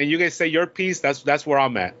ahead and you guys say your piece. That's where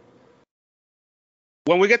I'm at.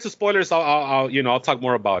 When we get to spoilers, I'll talk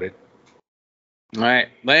more about it. All right,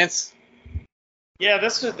 Lance. Yeah,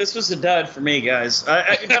 this was a dud for me, guys.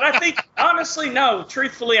 But I think, honestly, no.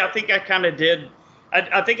 Truthfully, I think I kind of did.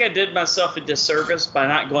 I think I did myself a disservice by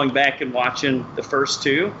not going back and watching the first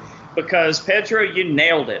two, because Pedro, you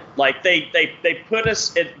nailed it. Like they put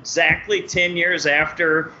us exactly 10 years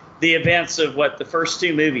after the events of the first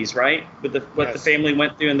two movies, right? With what the family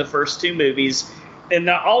went through in the first two movies. And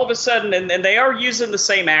all of a sudden, and they are using the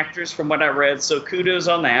same actors from what I read, so kudos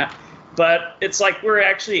on that. But it's like we're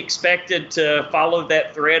actually expected to follow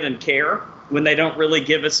that thread and care when they don't really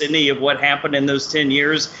give us any of what happened in those 10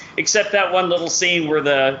 years, except that one little scene where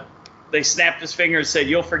they snapped his finger and said,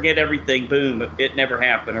 "You'll forget everything." Boom, it never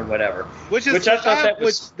happened or whatever. Which I thought that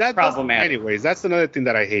was problematic. Anyways, that's another thing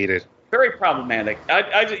that I hated. Very problematic.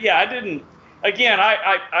 I didn't. Again,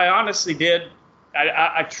 I honestly did.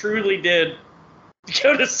 I truly did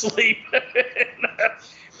go to sleep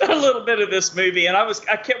a little bit of this movie, and I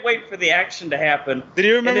kept waiting for the action to happen. Did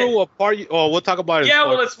you remember what part? We'll talk about it. Yeah,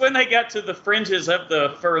 well, it's when they got to the fringes of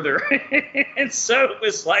the further, and so it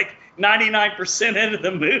was like 99% into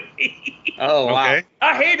the movie. Oh wow! Okay.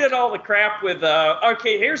 I hated all the crap with.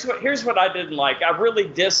 Okay, here's what I didn't like. I really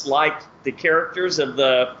disliked the characters of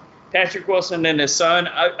the Patrick Wilson and his son.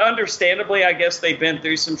 Understandably, I guess they've been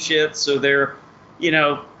through some shit, so they're,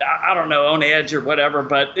 I don't know, on edge or whatever.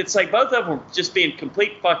 But it's like both of them were just being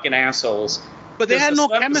complete fucking assholes. But they had no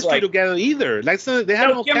chemistry together either. Like, so they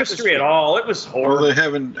had no chemistry at all. It was horrible. Well, they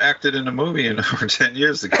haven't acted in a movie in over 10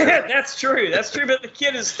 years ago. That's true. But the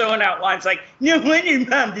kid is throwing out lines like, "No wonder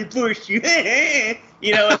mom divorced you." And then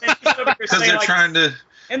he's over here Because saying, they're trying to.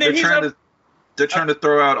 And then They're trying to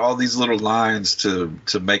throw out all these little lines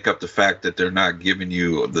to make up the fact that they're not giving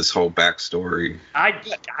you this whole backstory. I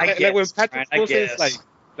guess.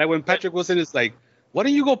 When Patrick Wilson is like, "Why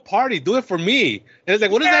don't you go party? Do it for me." And it's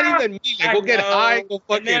like, what does that even mean? Like, go get high, go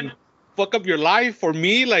fucking fuck up your life for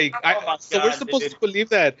me? Like, we're supposed to believe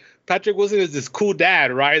that Patrick Wilson is this cool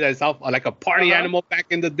dad, right? That's like a party animal back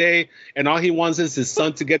in the day, and all he wants is his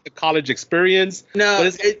son to get the college experience. No,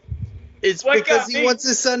 it's because he wants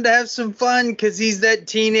his son to have some fun, because he's that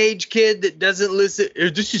teenage kid that doesn't listen.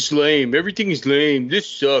 This is lame. Everything is lame. This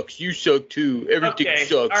sucks. You suck too. Everything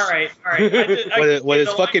sucks. All right. With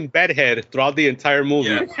his fucking bedhead throughout the entire movie.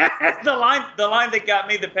 Yeah. the line that got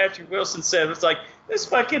me that Patrick Wilson said was like, "This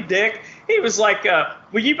fucking dick." He was like, "Well,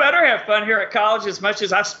 you better have fun here at college as much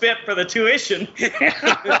as I spent for the tuition."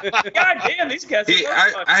 God damn, these guys.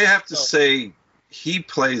 I have to say, he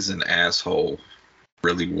plays an asshole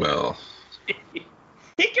really well.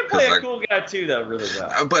 He can play a cool guy too, though, really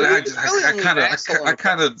well. But I kind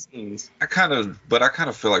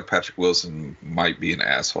of feel like Patrick Wilson might be an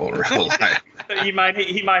asshole in real life. he might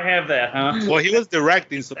have that, huh? Well, he was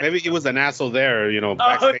directing, so maybe he was an asshole there, he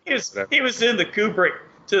was in the Kubrick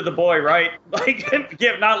to the boy, right? Like,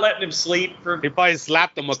 not letting him sleep. He probably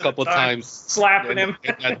slapped him a couple times. Slapping him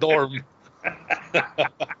in that dorm.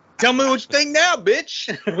 Tell me what you think now, bitch.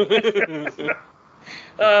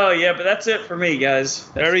 Oh, yeah, but that's it for me, guys.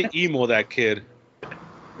 Very emo, that kid.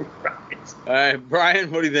 Right. All right,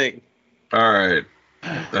 Brian, what do you think? All right.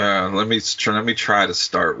 Let me try to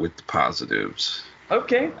start with the positives.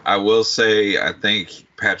 Okay. I will say I think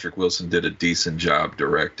Patrick Wilson did a decent job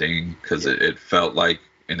directing, because it felt like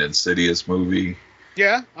an Insidious movie.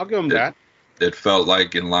 Yeah, I'll give him that. It felt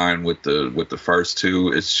like in line with the first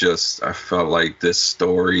two. It's just I felt like this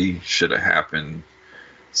story should have happened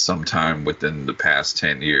sometime within the past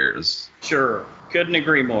 10 years. Sure. Couldn't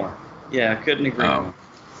agree more. Yeah, couldn't agree more.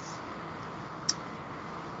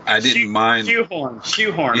 I didn't mind shoehorn,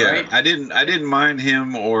 yeah, right? I didn't mind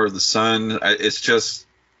him or the son. It's just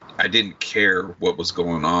I didn't care what was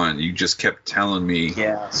going on. You just kept telling me.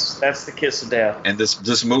 Yes, that's the kiss of death. And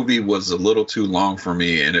this movie was a little too long for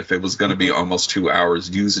me, and if it was going to be almost 2 hours,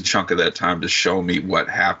 use a chunk of that time to show me what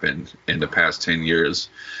happened in the past 10 years.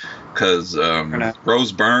 Because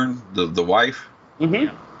Rose Byrne, the wife,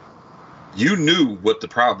 you knew what the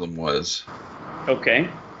problem was. Okay.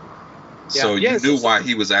 So you knew why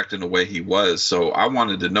he was acting the way he was. So I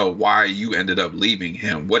wanted to know why you ended up leaving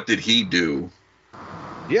him. What did he do?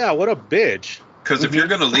 Yeah, what a bitch. Because if you're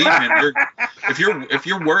gonna leave him, if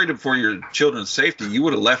you're worried for your children's safety, you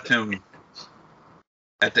would have left him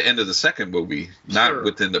at the end of the second movie, not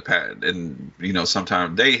within the pad. And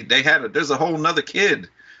sometimes there's a whole nother kid.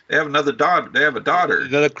 They have another daughter. They have a daughter.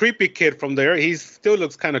 The creepy kid from there. He still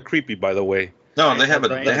looks kind of creepy, by the way. No, they have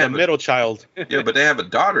The middle child. Yeah, but they have a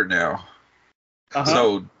daughter now. Uh-huh.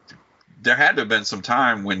 So there had to have been some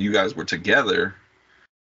time when you guys were together.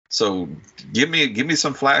 So give me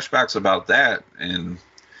some flashbacks about that. And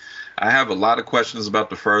I have a lot of questions about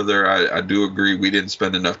the further. I do agree we didn't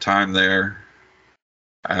spend enough time there.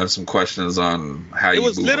 I have some questions on how It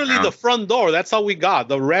was literally the front door. That's all we got.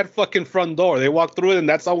 The red fucking front door. They walked through it, and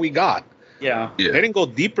that's all we got. Yeah. They didn't go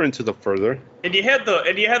deeper into the further. And you had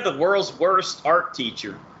the world's worst art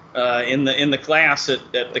teacher in the class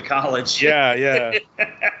at the college. Yeah.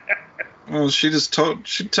 Well, she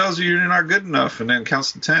tells you you're not good enough and then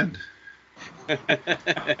counts to 10. But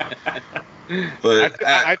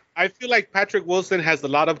I feel like Patrick Wilson has a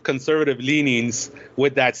lot of conservative leanings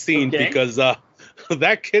with that scene because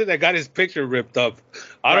that kid that got his picture ripped up,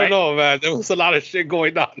 I don't know, man. There was a lot of shit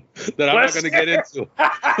going on that I'm not going to get into.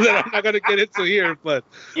 That I'm not going to get into here. But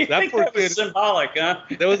that poor kid was symbolic, huh?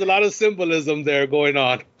 There was a lot of symbolism there going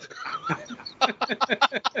on.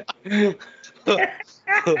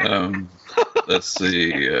 Let's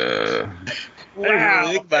see. Wow.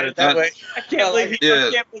 Think about it that way. I can't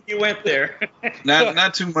believe you went there.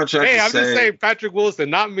 Not too much I Hey, can I'm say. just saying Patrick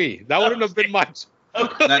Wilson, not me. That wouldn't have been much.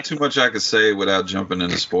 Not too much I could say without jumping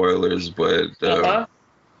into spoilers, but I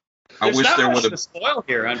There's wish not there much would to have. spoil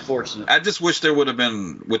here, unfortunately. I just wish there would have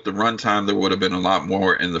been, with the runtime, there would have been a lot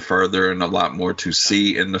more in the further and a lot more to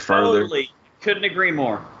see in the further. Totally. Couldn't agree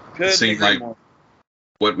more. It seemed like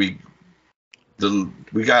what we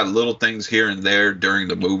got little things here and there during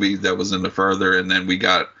the movie that was in the further, and then we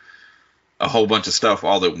got a whole bunch of stuff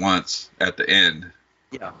all at once at the end.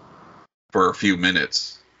 Yeah. For a few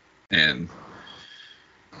minutes, and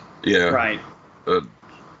right.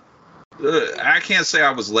 I can't say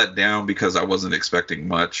I was let down because I wasn't expecting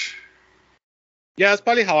much. Yeah, that's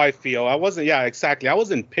probably how I feel. I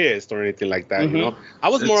wasn't pissed or anything like that, Mm-hmm. you know. I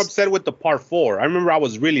was more upset with the part 4. I remember I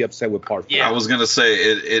was really upset with part 4. Yeah. I was gonna say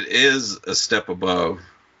it is a step above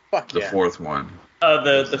the fourth one.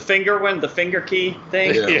 The finger the finger key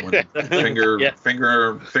thing. Yeah, when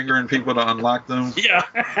fingering people to unlock them. Yeah.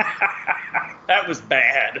 That was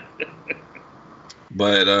bad.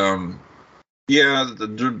 But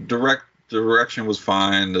the direction was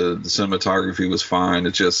fine. The cinematography was fine.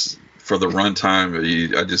 It just, for the runtime,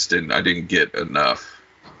 I didn't get enough.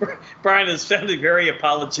 Brian is sounding very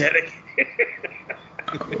apologetic.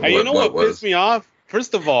 And you know what pissed me off?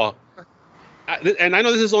 First of all, and I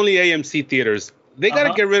know this is only AMC theaters. They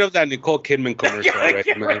gotta get rid of that Nicole Kidman commercial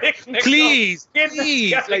already, man. Please.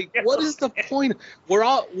 Like, what is the point? We're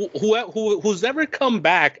all who's ever come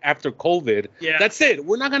back after COVID. Yeah. That's it.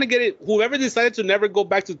 We're not gonna get it. Whoever decided to never go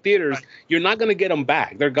back to theaters, you're not gonna get them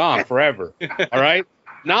back. They're gone forever. All right.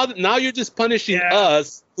 Now you're just punishing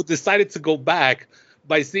us who decided to go back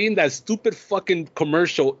by seeing that stupid fucking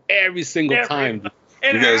commercial every single time.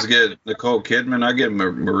 You guys get Nicole Kidman. I get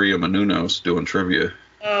Maria Menounos doing trivia.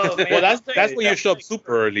 Oh, man. Well, that's when you show up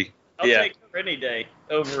super early. I'll take her any day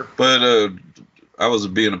over. But I was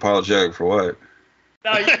being apologetic for what?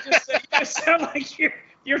 No, you just sound like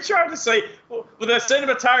you're trying to say, well, the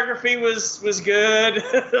cinematography was good.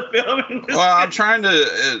 The filming was I'm trying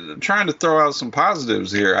to throw out some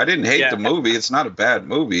positives here. I didn't hate the movie. It's not a bad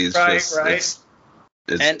movie. It's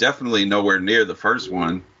it's definitely nowhere near the first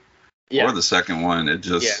one or the second one. It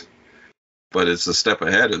just, but it's a step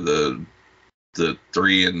ahead of the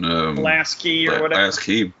 3 and Last Key or whatever. Last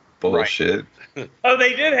Key bullshit. Oh,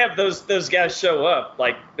 they did have those guys show up.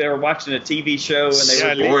 Like they were watching a TV show and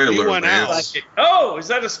they were spoiler, man. Oh, is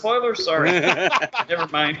that a spoiler? Sorry. Never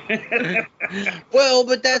mind. Well,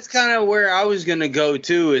 but that's kind of where I was gonna go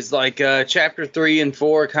too. Is like chapter 3 and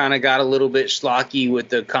 4 kind of got a little bit schlocky with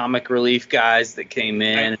the comic relief guys that came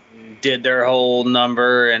in and did their whole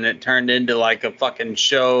number, and it turned into like a fucking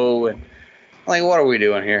show. And like, what are we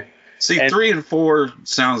doing here? See, 3 and 4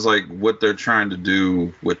 sounds like what they're trying to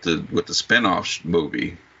do with the spin-off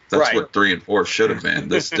movie. That's what 3 and 4 should have been.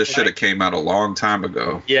 This should have came out a long time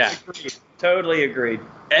ago. Yeah, totally agreed.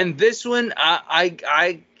 And this one,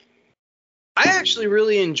 I actually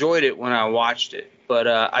really enjoyed it when I watched it, but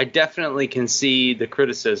I definitely can see the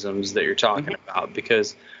criticisms that you're talking about,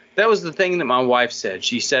 because that was the thing that my wife said.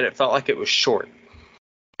 She said it felt like it was short.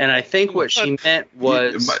 And I think what she meant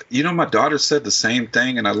was... my daughter said the same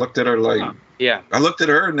thing, and I looked at her like... Yeah. I looked at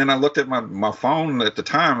her, and then I looked at my phone at the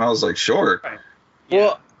time. I was like, short. Right.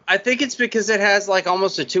 Well, I think it's because it has like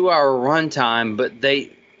almost a 2-hour runtime, but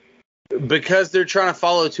because they're trying to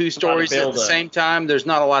follow 2 stories at the same time, there's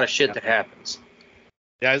not a lot of shit that happens.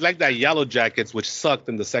 Yeah, it's like that Yellow Jackets, which sucked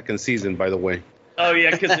in the second season, by the way. Oh, yeah,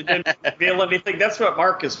 because it didn't reveal anything. That's what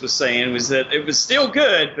Marcus was saying, was that it was still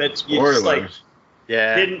good, but you just like...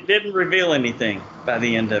 Yeah. Didn't reveal anything by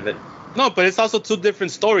the end of it. No, but it's also two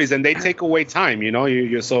different stories, and they take away time.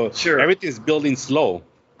 You're so Sure. Everything's building slow.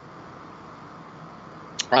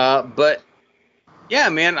 But yeah,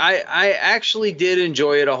 man, I actually did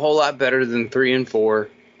enjoy it a whole lot better than 3 and 4.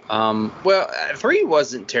 Well, 3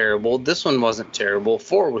 wasn't terrible. This one wasn't terrible.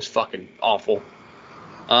 4 was fucking awful.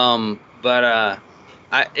 But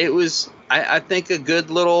I think a good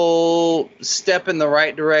little step in the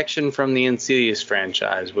right direction from the Insidious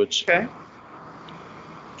franchise, which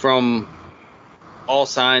from all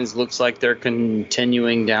signs looks like they're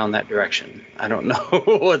continuing down that direction. I don't know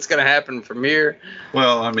what's going to happen from here.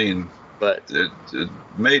 Well, I mean, but it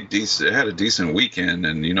made decent. It had a decent weekend,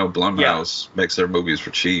 and Blumhouse makes their movies for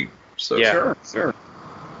cheap. So yeah, sure.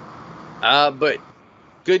 But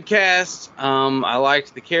good cast. I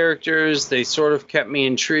liked the characters. They sort of kept me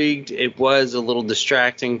intrigued. It was a little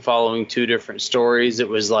distracting following two different stories. It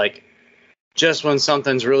was like just when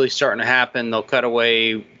something's really starting to happen, they'll cut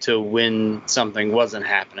away to when something wasn't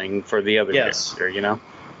happening for the other character,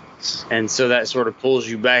 And so that sort of pulls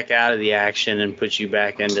you back out of the action and puts you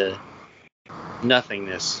back into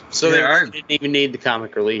nothingness. So they didn't even need the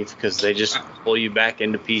comic relief because they just pull you back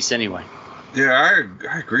into peace anyway. Yeah,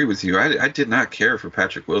 I agree with you. I did not care for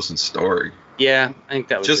Patrick Wilson's story. Yeah, I think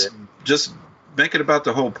that was it. Just make it about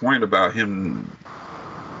the whole point about him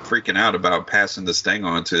freaking out about passing this thing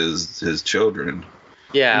on to his children.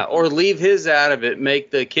 Yeah, or leave his out of it,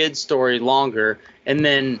 make the kid's story longer, and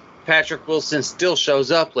then Patrick Wilson still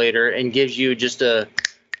shows up later and gives you just a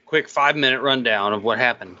quick 5-minute rundown of what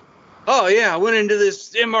happened. Oh, yeah, I went into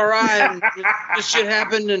this MRI and this shit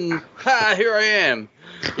happened and here I am.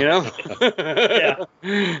 Yeah.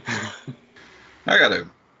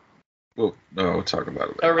 We'll talk about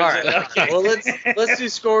it later. All right. Okay. Well, let's do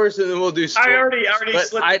scores and then we'll do scores. I already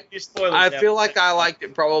slipped you spoilers. I feel like I liked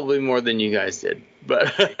it probably more than you guys did,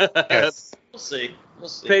 but yes. We'll see.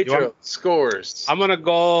 Pedro, scores. I'm gonna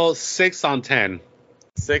go 6 on 10.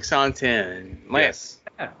 6 on 10. Yes.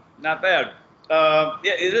 Yeah, not bad.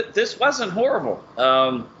 This wasn't horrible.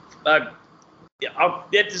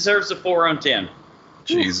 It deserves a 4 on 10.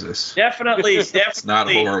 Jesus. Definitely. It's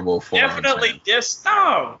not horrible. 4 on 10. Definitely it's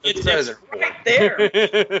right there.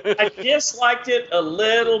 I disliked it a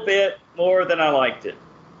little bit more than I liked it.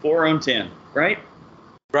 4 on 10, right?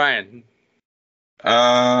 Brian.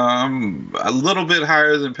 A little bit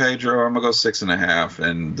higher than Pedro. I'm gonna go 6.5.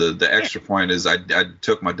 And the extra point is I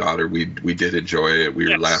took my daughter. We did enjoy it. We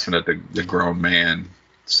were laughing at the grown man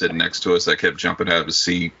sitting next to us that kept jumping out of his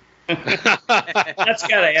seat. That's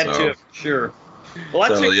gotta add to it for sure.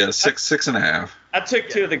 Well, 6.5. I took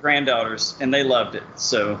 2 of the granddaughters and they loved it.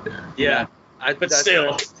 So yeah.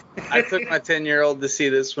 Still. I took my 10-year-old to see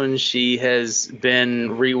this one. She has been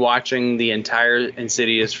rewatching the entire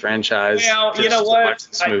Insidious franchise. Well, you know what?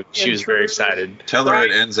 She was very excited. Tell her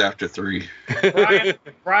it ends after 3.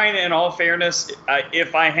 Brian, in all fairness,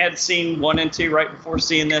 if I had seen 1 and 2 right before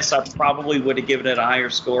seeing this, I probably would have given it a higher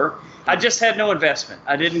score. I just had no investment.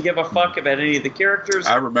 I didn't give a fuck about any of the characters.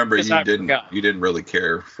 I remember you didn't really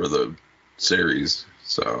care for the series,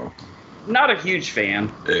 so. Not a huge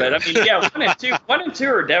fan, but I mean, 1 and 2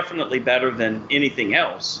 are definitely better than anything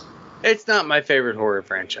else. It's not my favorite horror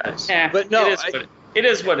franchise, but no, it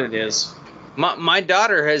is what it is. My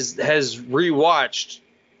daughter has rewatched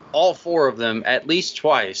all 4 of them at least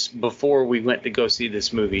twice before we went to go see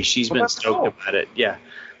this movie. She's been stoked about it. Yeah,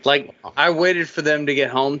 like I waited for them to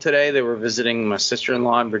get home today. They were visiting my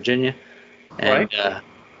sister-in-law in Virginia, and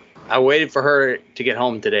I waited for her to get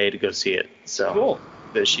home today to go see it. So cool.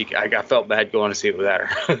 I felt bad going to see it without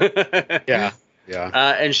her. Yeah.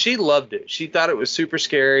 And she loved it. She thought it was super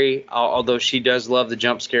scary, although she does love the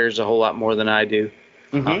jump scares a whole lot more than I do.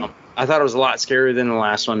 Mm-hmm. I thought it was a lot scarier than the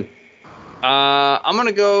last one. I'm going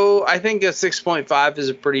to go, I think a 6.5 is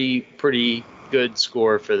a pretty good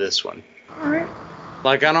score for this one. All right.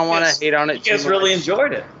 Like, I don't want to hate on it too much. You guys really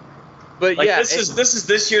enjoyed it. But like, this is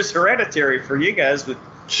this year's Hereditary for you guys with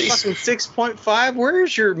fucking 6.5.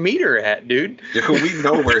 Where's your meter at, dude? Yeah, we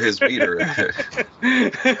know where his meter at.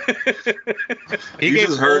 You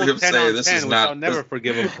just heard him say this is not. I'll never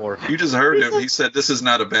forgive him for. You just heard him. He said this is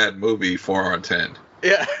not a bad movie. 4 on 10.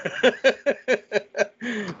 Yeah.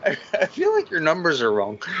 I feel like your numbers are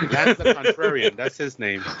wrong. That's the contrarian. That's his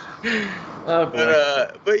name.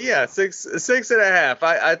 But yeah, 6.5.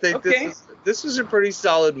 I think this is a pretty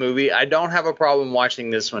solid movie. I don't have a problem watching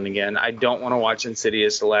this one again. I don't want to watch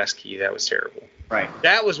Insidious: The Last Key. That was terrible. Right.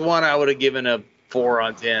 That was one I would have given a 4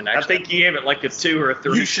 on 10. Actually, I think you gave it like a 2 or a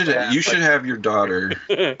 3. You should have your daughter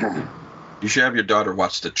You should have your daughter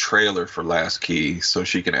watch the trailer for Last Key so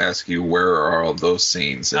she can ask you where are all those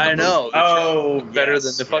scenes. I know. Oh, better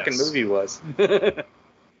than the fucking movie was.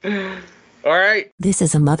 All right. This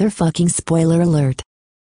is a motherfucking spoiler alert.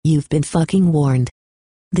 You've been fucking warned.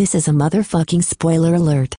 This is a motherfucking spoiler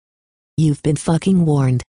alert. You've been fucking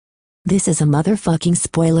warned. This is a motherfucking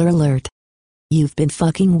spoiler alert. You've been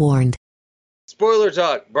fucking warned. Spoiler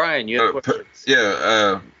talk. Brian, you have questions.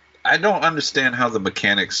 I don't understand how the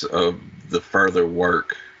mechanics of the Further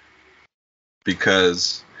work,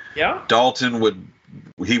 because Dalton would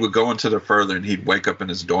go into the Further and he'd wake up in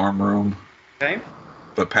his dorm room. Okay.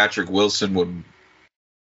 But Patrick Wilson would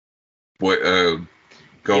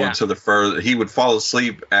go into the Further. He would fall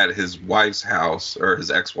asleep at his wife's house or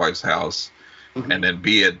his ex-wife's house, and then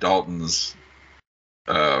be at Dalton's.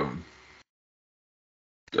 Kind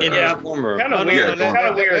of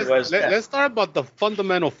weird. Let's start about the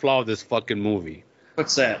fundamental flaw of this fucking movie.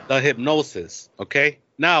 What's that? The hypnosis. Okay.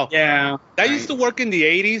 Now, that used to work in the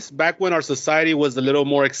 80s, back when our society was a little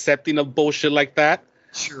more accepting of bullshit like that.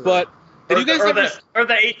 Sure. But did you guys ever? Or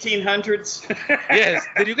the 1800s? Yes.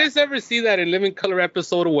 Did you guys ever see that in Living Color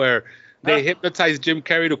episode where they hypnotized Jim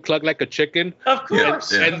Carrey to cluck like a chicken? Of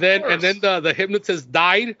course. And then the hypnotist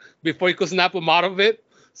died before he could snap him out of it.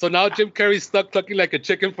 So now Jim Carrey's stuck clucking like a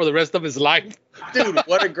chicken for the rest of his life. Dude,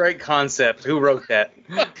 what a great concept. Who wrote that?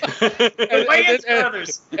 And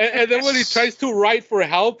then when he tries to write for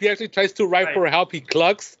help, he actually tries to write for help. He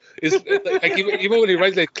clucks. Like even when he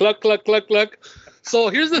writes like cluck, cluck, cluck, cluck. So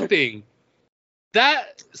here's the thing.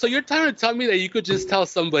 So you're trying to tell me that you could just tell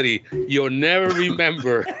somebody you'll never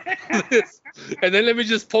remember this, and then let me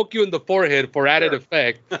just poke you in the forehead for added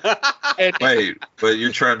effect. Wait, but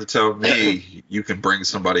you're trying to tell me you can bring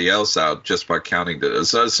somebody else out just by counting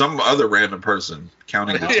some other random person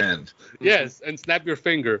counting to 10. Yes, and snap your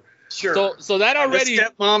finger. Sure. So that already.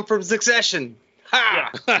 The stepmom from Succession.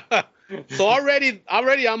 Ha! Yeah. So already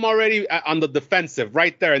I'm already on the defensive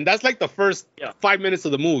right there, and that's like the first 5 minutes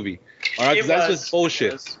of the movie. All right, 'cause that's just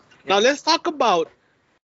bullshit. Now let's talk about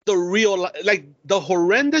the real, like the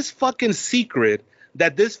horrendous fucking secret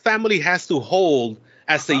that this family has to hold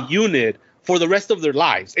as a unit for the rest of their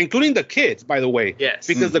lives, including the kids, by the way. Yes.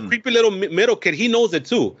 Because the creepy little middle kid, he knows it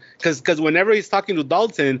too. Because whenever he's talking to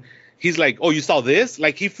Dalton, he's like, "Oh, you saw this?"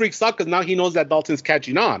 Like he freaks out because now he knows that Dalton's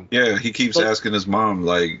catching on. Yeah, he keeps asking his mom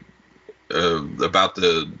like about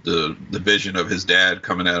the vision of his dad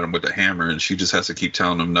coming at him with the hammer, and she just has to keep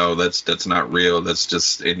telling him, "No, that's not real. That's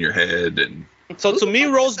just in your head." And so to me,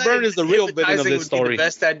 Rose Byrne is the real villain of this story. The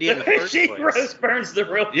best idea in the first place. Rose Byrne's the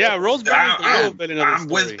real. Yeah, Rose Byrne is the real villain of this story. I'm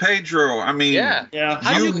with Pedro. I mean,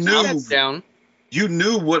 you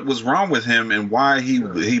knew what was wrong with him and why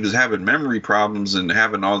he was having memory problems and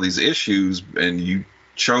having all these issues, and you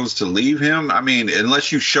chose to leave him. I mean,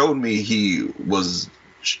 unless you showed me he was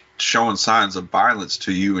showing signs of violence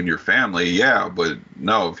to you and your family, but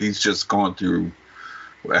no, if he's just going through,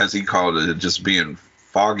 as he called it, just being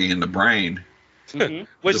foggy in the brain. Mm-hmm.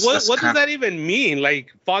 What does that even mean?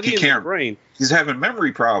 Like foggy in the brain? He's having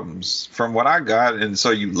memory problems from what I got, and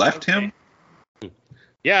so you left him?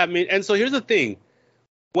 Yeah, I mean, and so here's the thing.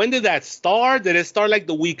 When did that start? Did it start like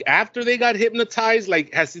the week after they got hypnotized?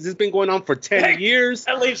 Like, has this been going on for 10 years?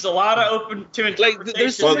 That leaves a lot of open to interpretation. Like,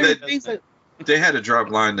 there's so many things that... They had a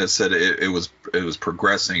drop line that said it was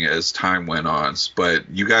progressing as time went on, but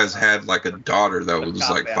you guys had like a daughter that was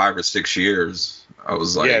like 5 or 6 years. I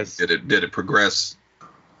was like, did it progress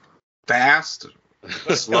fast,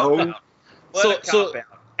 slow? So,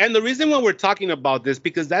 and the reason why we're talking about this,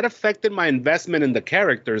 because that affected my investment in the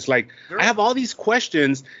characters. Like, I have all these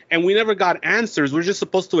questions, and we never got answers. We're just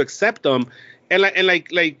supposed to accept them. And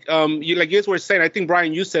you guys were saying, I think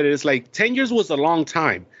Brian, you said it. It's like 10 years was a long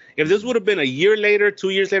time. If this would have been a year later, 2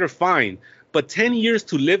 years later, fine. But 10 years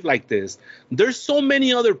to live like this, there's so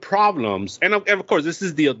many other problems. And of course, this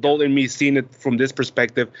is the adult in me seeing it from this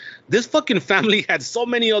perspective. This fucking family had so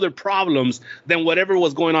many other problems than whatever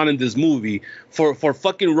was going on in this movie for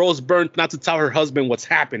fucking Rose Byrne not to tell her husband what's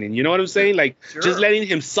happening. You know what I'm saying? Like, just letting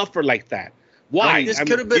him suffer like that. Why? This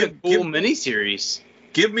could have been a cool miniseries.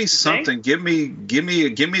 Give me something. Give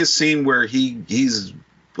me a scene where he's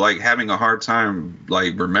like having a hard time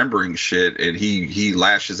like remembering shit, and he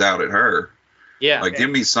lashes out at her. Yeah. Like, give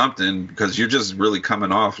me something, because you're just really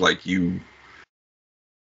coming off like you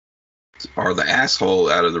are the asshole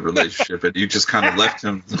out of the relationship, and you just kind of left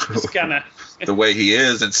him the way he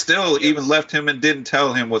is, and still even left him and didn't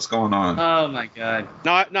tell him what's going on. Oh my God.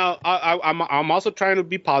 Now I'm also trying to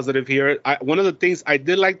be positive here. One of the things I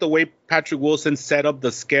did like the way Patrick Wilson set up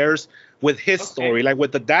the scares with his story, like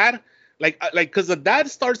with the dad. because the dad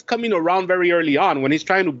starts coming around very early on when he's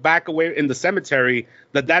trying to back away in the cemetery.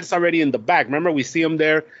 The dad's already in the back. Remember, we see him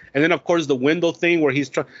there, and then of course the window thing where he's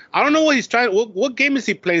trying. I don't know what he's trying. What game is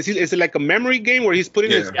he playing? Is it like a memory game where he's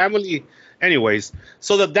putting his family? Anyways,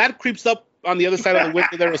 so the dad creeps up on the other side of the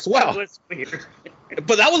window there as well. That was weird.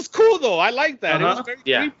 But that was cool though. I like that. It Uh-huh. was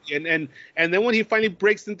very creepy. And then when he finally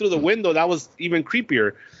breaks in through the window, that was even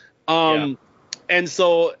creepier. And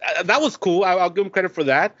so that was cool. I'll give him credit for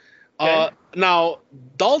that. Okay. Now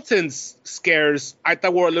Dalton's scares I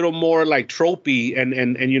thought were a little more like tropey and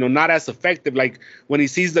not as effective. Like when he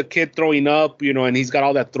sees the kid throwing up, and he's got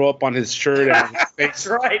all that throw up on his shirt and on his face, That's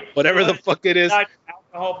right. whatever the fuck it is. Not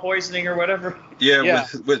alcohol poisoning or whatever. Yeah.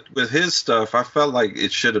 With his stuff, I felt like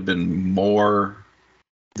it should have been more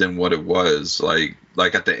than what it was. Like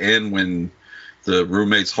at the end when the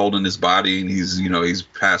roommate's holding his body and he's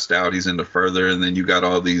passed out, he's into further, and then you got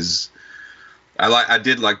all these. I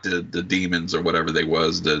did like the demons or whatever they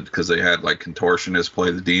was, because they had like contortionists play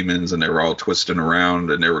the demons and they were all twisting around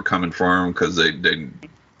and they were coming for him because they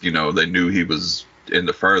knew he was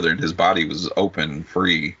into further and his body was open,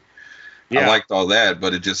 free. I liked all that,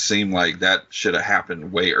 but it just seemed like that should have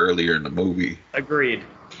happened way earlier in the movie. Agreed.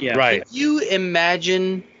 Yeah. Right. Can you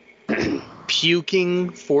imagine puking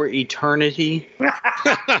for eternity?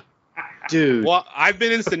 Dude. Well, I've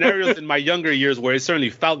been in scenarios in my younger years where it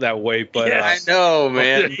certainly felt that way, but I know,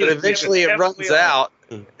 man. But eventually it runs out.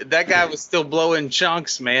 That guy was still blowing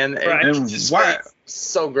chunks, man. Right. And And just why-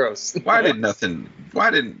 so gross. Why didn't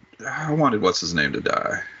I wanted what's his name to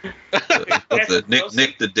die?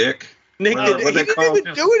 Nick the Dick. Nick, Wow. he What they didn't call even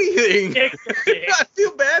him? do anything. Nick the Dick. I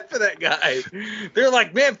feel bad for that guy. They're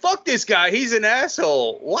like, man, fuck this guy. He's an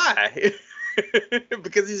asshole. Why?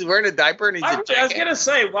 Because he's wearing a diaper and he's a I was jackass. gonna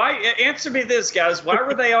say, why? Answer me this, guys. Why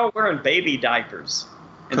were they all wearing baby diapers?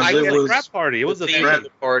 Because I it was a was frat party. It was a theme thing. of the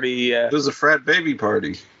party, yeah. it was a frat baby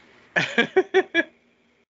party.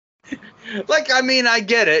 Like, I mean, I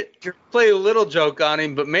get it. Play a little joke on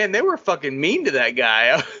him, but man, they were fucking mean to that guy.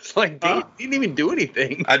 I was like, dude, he didn't even do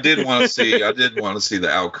anything. I did want to see the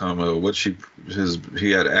outcome of what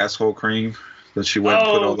he had asshole cream that she went and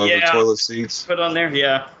put all over the toilet seats. Put on there,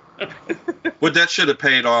 yeah. But that should have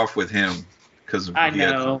paid off with him because I he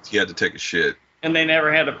know. had to take a shit. And they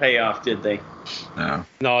never had a payoff, did they? No.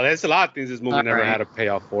 No, there's a lot of things this movie never Right. had a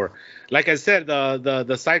payoff for. Like I said,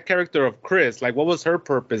 the side character of Chris, like what was her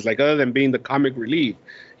purpose? Like other than being the comic relief,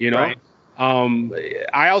 Right.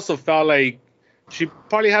 I also felt like she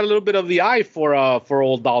probably had a little bit of the eye for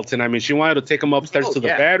old Dalton. I mean, she wanted to take him upstairs to the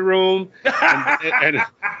bedroom,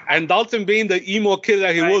 and Dalton being the emo kid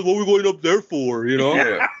that he was, what are we going up there for?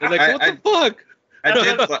 Yeah. It's like, what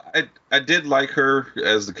the fuck? I did like her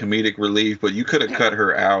as the comedic relief, but you could have cut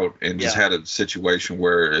her out and just Yeah. had a situation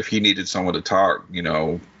where if he needed someone to talk,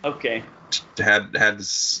 Okay. had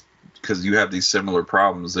this, because you have these similar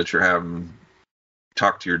problems that you're having,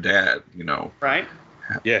 talk to your dad, Right.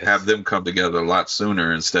 Yes. have them come together a lot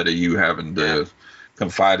sooner instead of you having to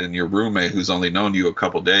confide in your roommate who's only known you a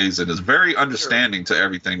couple days and is very understanding to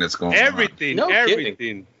everything that's going on. Everything, No kidding.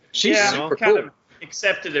 everything. She's Yeah, super kind cool. of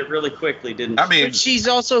accepted it really quickly, didn't I she? mean, But she's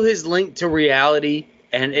also his link to reality,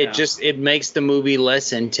 and Yeah. it makes the movie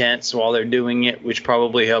less intense while they're doing it, which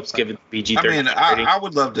probably helps give it the PG-13 I mean, rating. I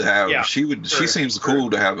would love to have. Yeah, She sure, seems sure. cool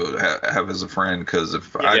to have as a friend, because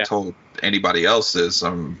if I Yeah. told anybody else this,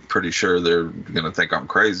 I'm pretty sure they're gonna think I'm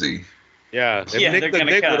crazy. Yeah. If Yeah, Nick they're the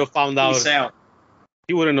gonna Dick kinda would have found Peace out, out.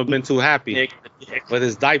 he wouldn't have been too happy Nick the Dick. with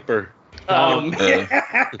his diaper.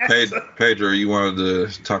 Pedro, you wanted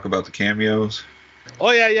to talk about the cameos?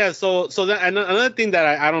 Oh yeah. So another thing that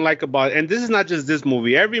I don't like about, and this is not just this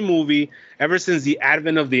movie, every movie ever since the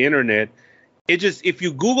advent of the internet, it just, if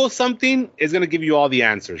you Google something, it's gonna give you all the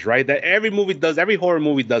answers, right? That every horror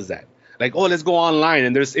movie does that. Like, oh, let's go online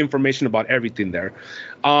and there's information about everything there.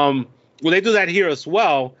 Well, they do that here as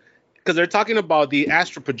well, because they're talking about the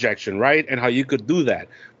astral projection, right? And how you could do that.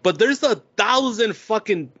 But there's 1,000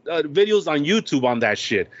 fucking videos on YouTube on that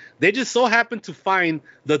shit. They just so happen to find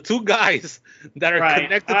the two guys that are Right,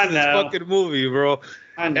 connected I to this know. fucking movie, bro.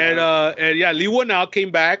 I know. And yeah, Lee Whannell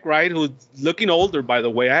came back, right? Who's looking older, by the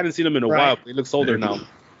way. I hadn't seen him in a Right. while, but he looks older now.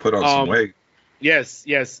 Put on some weight.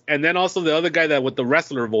 Yes. And then also the other guy that with the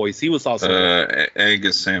wrestler voice, he was also.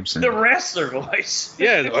 Angus Sampson. The wrestler voice.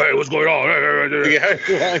 Yeah. Hey, what's going on?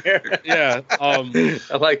 Yeah.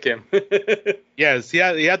 I like him. Yes. He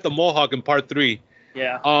had the mohawk in part 3.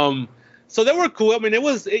 Yeah. So they were cool. I mean, it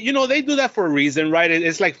was, they do that for a reason, right?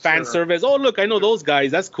 It's like fan Sure. service. Oh, look, I know those guys.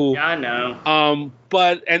 That's cool. Yeah, I know.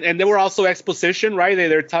 But and they were also exposition, right?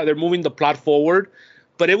 They're moving the plot forward.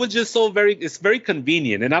 but it was just it's very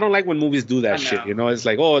convenient, and I don't like when movies do that shit. You know, it's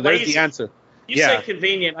like, oh, there's Lazy. the answer. You say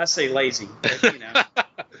convenient, I say lazy. But, you know.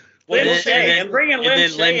 Lynn Shay, and bringing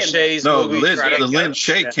Lynn Shay's no, movie. the Lynn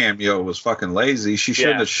Shay cameo was fucking lazy. She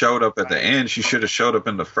shouldn't have showed up at the end. She should have showed up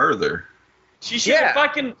in the further. She should have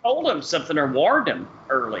fucking told him something or warned him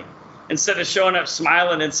early. Instead of showing up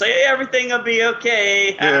smiling and say, hey, everything will be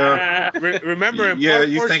okay. Yeah. Remember, in part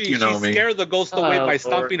four, she scared the ghost away by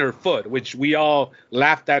stomping her foot, which we all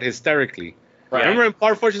laughed at hysterically. Right. Remember in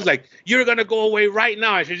part 4, she's like, you're going to go away right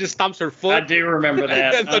now. And she just stomps her foot. I do remember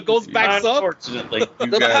that. And the ghost backs up. Unfortunately. You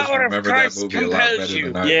guys remember that movie a lot better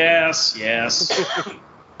than I do. Yes.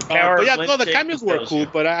 But yeah, no, the cameos were cool,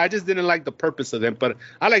 but I just didn't like the purpose of them. But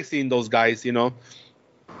I like seeing those guys, you know.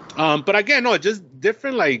 But again, no, just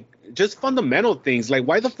different, like, just fundamental things. Like,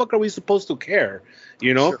 why the fuck are we supposed to care?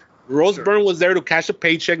 You know? Sure. Rose Byrne was there to cash a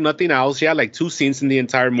paycheck, nothing else. She had like 2 scenes in the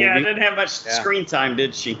entire movie. Yeah, didn't have much screen time,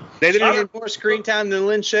 did she? They didn't have more screen time than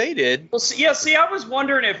Lynn Shay did. Well, see, I was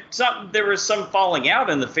wondering if there was some falling out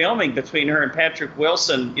in the filming between her and Patrick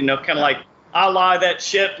Wilson, you know, kind of like a la that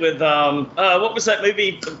shit with, what was that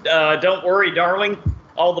movie, Don't Worry, Darling?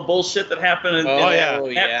 All the bullshit that happened in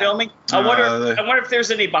that filming. I wonder if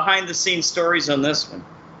there's any behind-the-scenes stories on this one.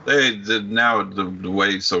 Now the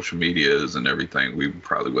way social media is and everything, we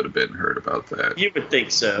probably would have been heard about that. You would think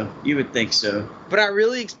so. But I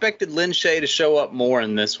really expected Lynn Shay to show up more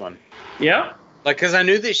in this one. Yeah. Like, because I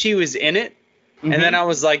knew that she was in it, and then I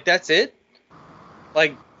was like, that's it?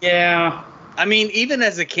 Like, yeah. I mean, even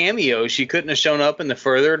as a cameo, she couldn't have shown up in the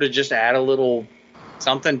further to just add a little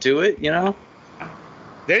something to it, you know?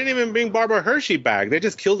 They didn't even bring Barbara Hershey back. They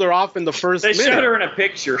just killed her off in the first minute. They showed her in a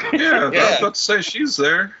picture. I was about to say she's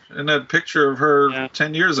there in that picture of her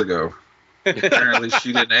 10 years ago. Apparently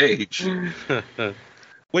she didn't age.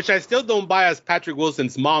 Which I still don't buy as Patrick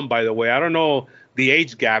Wilson's mom, by the way. I don't know the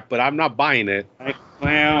age gap, but I'm not buying it.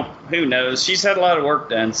 Well, who knows? She's had a lot of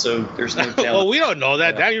work done, so there's no telling. Well, we don't know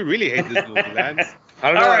that. Damn, you really hate this movie, man.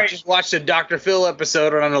 I don't know. I just watched a Dr. Phil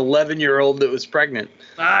episode on an 11-year-old that was pregnant.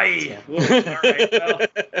 Aye. Well, all right.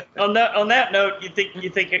 Well, on that note, you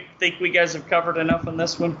think we guys have covered enough on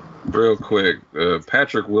this one? Real quick,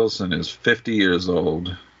 Patrick Wilson is 50 years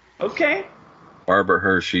old. Okay. Barbara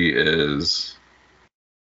Hershey is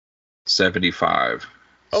 75.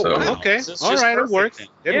 Oh, wow. Okay. So all right, it works.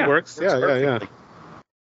 It works. Yeah.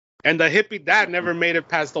 And the hippie dad never made it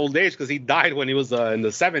past old age because he died when he was in the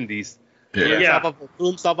 70s. Yeah. Threw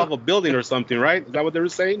himself off a building or something, right? Is that what they were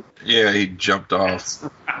saying? Yeah, he jumped off.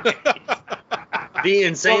 The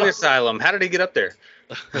insane asylum. How did he get up there?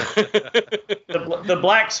 The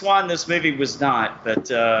Black Swan this movie was not, but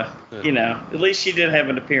you know, at least she did have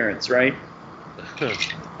an appearance, right?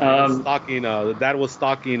 The dad was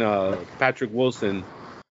stalking Patrick Wilson.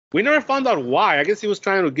 We never found out why. I guess he was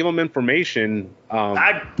trying to give him information.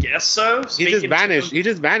 I guess so. He just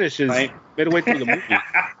vanishes midway through the movie.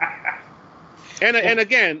 And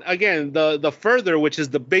again, the further, which is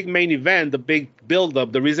the big main event, the big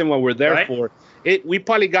build-up, the reason why we're there for it, we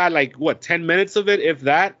probably got like 10 minutes of it, if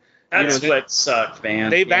that. That's what sucked, man.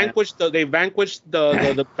 They vanquished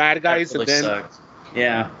the bad guys, really and then sucked.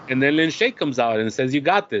 Yeah. And then Lynn Shay comes out and says, "You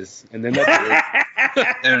got this." And then that's it.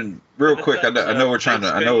 And real quick, I know we're trying to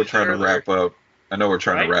wrap up.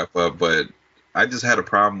 To wrap up, but I just had a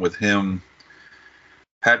problem with him,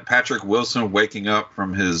 Patrick Wilson, waking up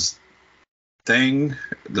from his thing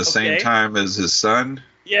the same time as his son.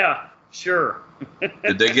 Yeah, sure.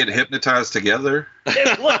 Did they get hypnotized together?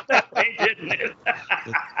 It looked that way, didn't it?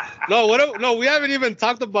 No, we haven't even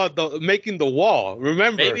talked about making the wall.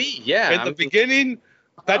 Remember? Maybe, yeah. At the beginning,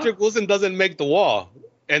 Patrick Wilson doesn't make the wall,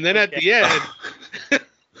 and then at the end,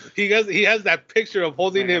 he has that picture of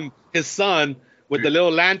holding his son with the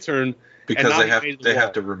little lantern. Because they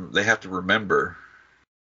have to remember.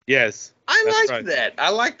 Yes. I liked that. I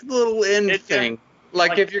liked the little end thing.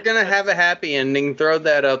 Like, if you're going to have a happy ending, throw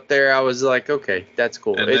that up there. I was like, okay, that's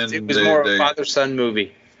cool. It was more of a father-son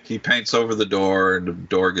movie. He paints over the door, and the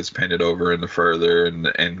door gets painted over in the further, and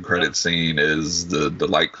the end credit scene is the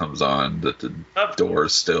light comes on, that the door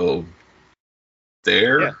is still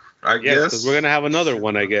there, I guess. Because we're going to have another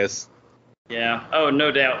one, I guess. Yeah. Oh,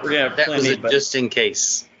 no doubt. We're going to have plenty. That was just in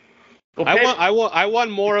case. Well, I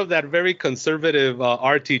want more of that very conservative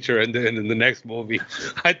art teacher in the next movie.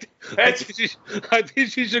 I think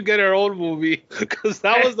she should get her own movie, because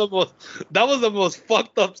that was the most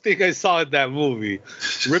fucked up thing I saw in that movie,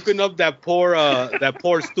 ripping up that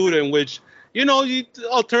poor student, which, you know,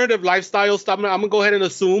 alternative lifestyle stuff. I'm gonna go ahead and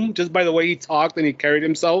assume, just by the way he talked and he carried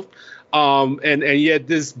himself, and yet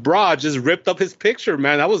this broad just ripped up his picture,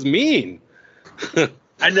 man. That was mean.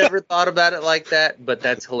 I never thought about it like that, but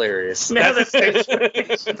that's hilarious.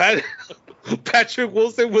 Patrick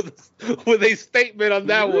Wilson with a statement on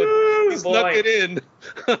that one. He snuck it in.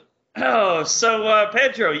 Oh, so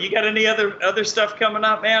Pedro, you got any other stuff coming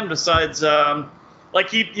up, man? Besides,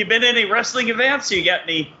 like you been in any wrestling events? You got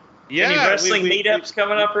any wrestling meetups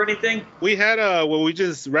coming up or anything? We had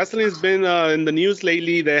wrestling's been in the news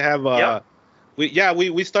lately. They have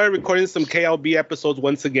we started recording some KLB episodes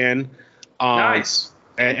once again. Nice.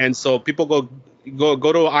 And so people go to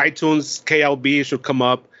iTunes, KLB should come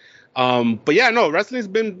up. But yeah, no, wrestling's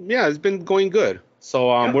been it's been going good.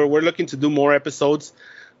 So we're looking to do more episodes.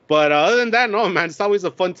 But other than that, no, man, it's always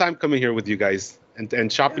a fun time coming here with you guys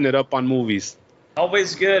and chopping it up on movies.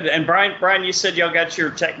 Always good. And Brian, you said y'all got your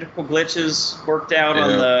technical glitches worked out on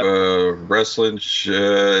the wrestling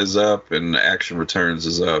is up and Action Returns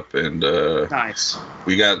is up, and nice.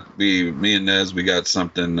 Me and Nez, we got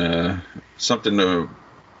something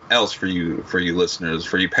else for you listeners,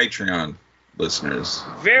 for you Patreon listeners.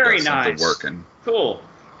 Very nice. Working. Cool.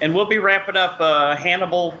 And we'll be wrapping up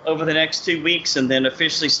Hannibal over the next 2 weeks, and then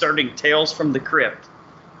officially starting Tales from the Crypt.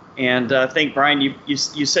 And I think, Brian, you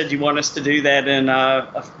said you want us to do that in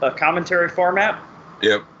a commentary format?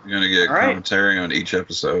 Yep, you're going to get commentary on each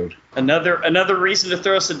episode. Another reason to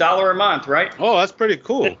throw us $1 a month, right? Oh, that's pretty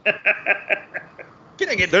cool.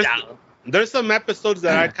 Gonna get $1. There's some episodes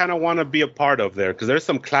that I kind of want to be a part of there, because there's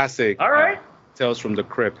some classic Tales from the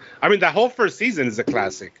Crypt. I mean, that whole first season is a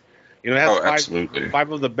classic. You know, it has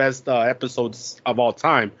five of the best episodes of all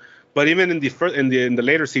time. But even in the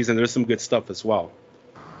later season, there's some good stuff as well.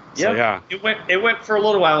 So, yeah. It went for a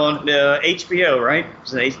little while on HBO, right? It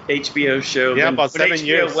was an HBO show. Yeah, about 7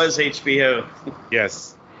 years. HBO was HBO.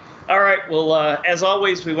 Yes. All right. Well, as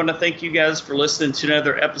always, we want to thank you guys for listening to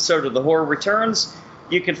another episode of The Horror Returns.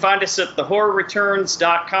 You can find us at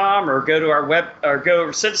thehorrorreturns.com or go to our web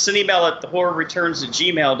or send us an email at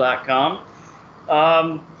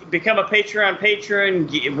thehorrorreturns@gmail.com. Become a Patreon patron,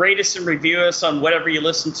 rate us and review us on whatever you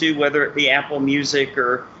listen to, whether it be Apple Music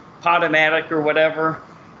or Podomatic or whatever.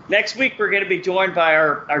 Next week, we're going to be joined by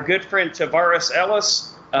our good friend Tavares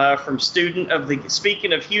Ellis from Speaking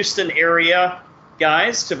of Houston area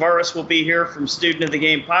guys. Tavares will be here from Student of the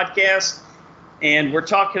Game podcast. And we're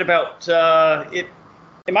talking about,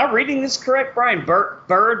 am I reading this correct, Brian?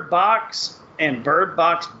 Bird Box and Bird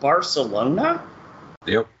Box Barcelona?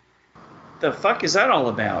 Yep. The fuck is that all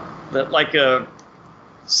about? Like a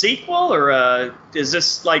sequel, or is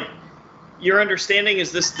this like your understanding?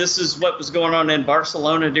 Is this is what was going on in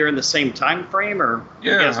Barcelona during the same time frame, or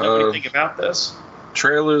you guys know anything about this?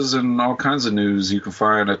 Trailers and all kinds of news you can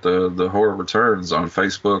find at the Horror Returns on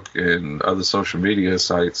Facebook and other social media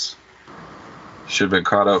sites. Should have been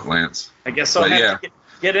caught up, Lance. I guess I'll have to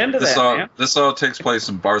get into man. This all takes place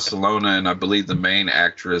in Barcelona, and I believe the main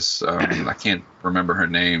actress, I can't remember her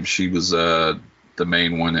name. She was the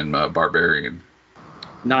main one in Barbarian.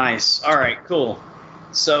 Nice. All right, cool.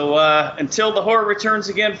 So until the Horror Returns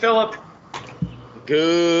again, Philip. Good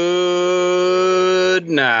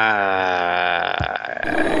night.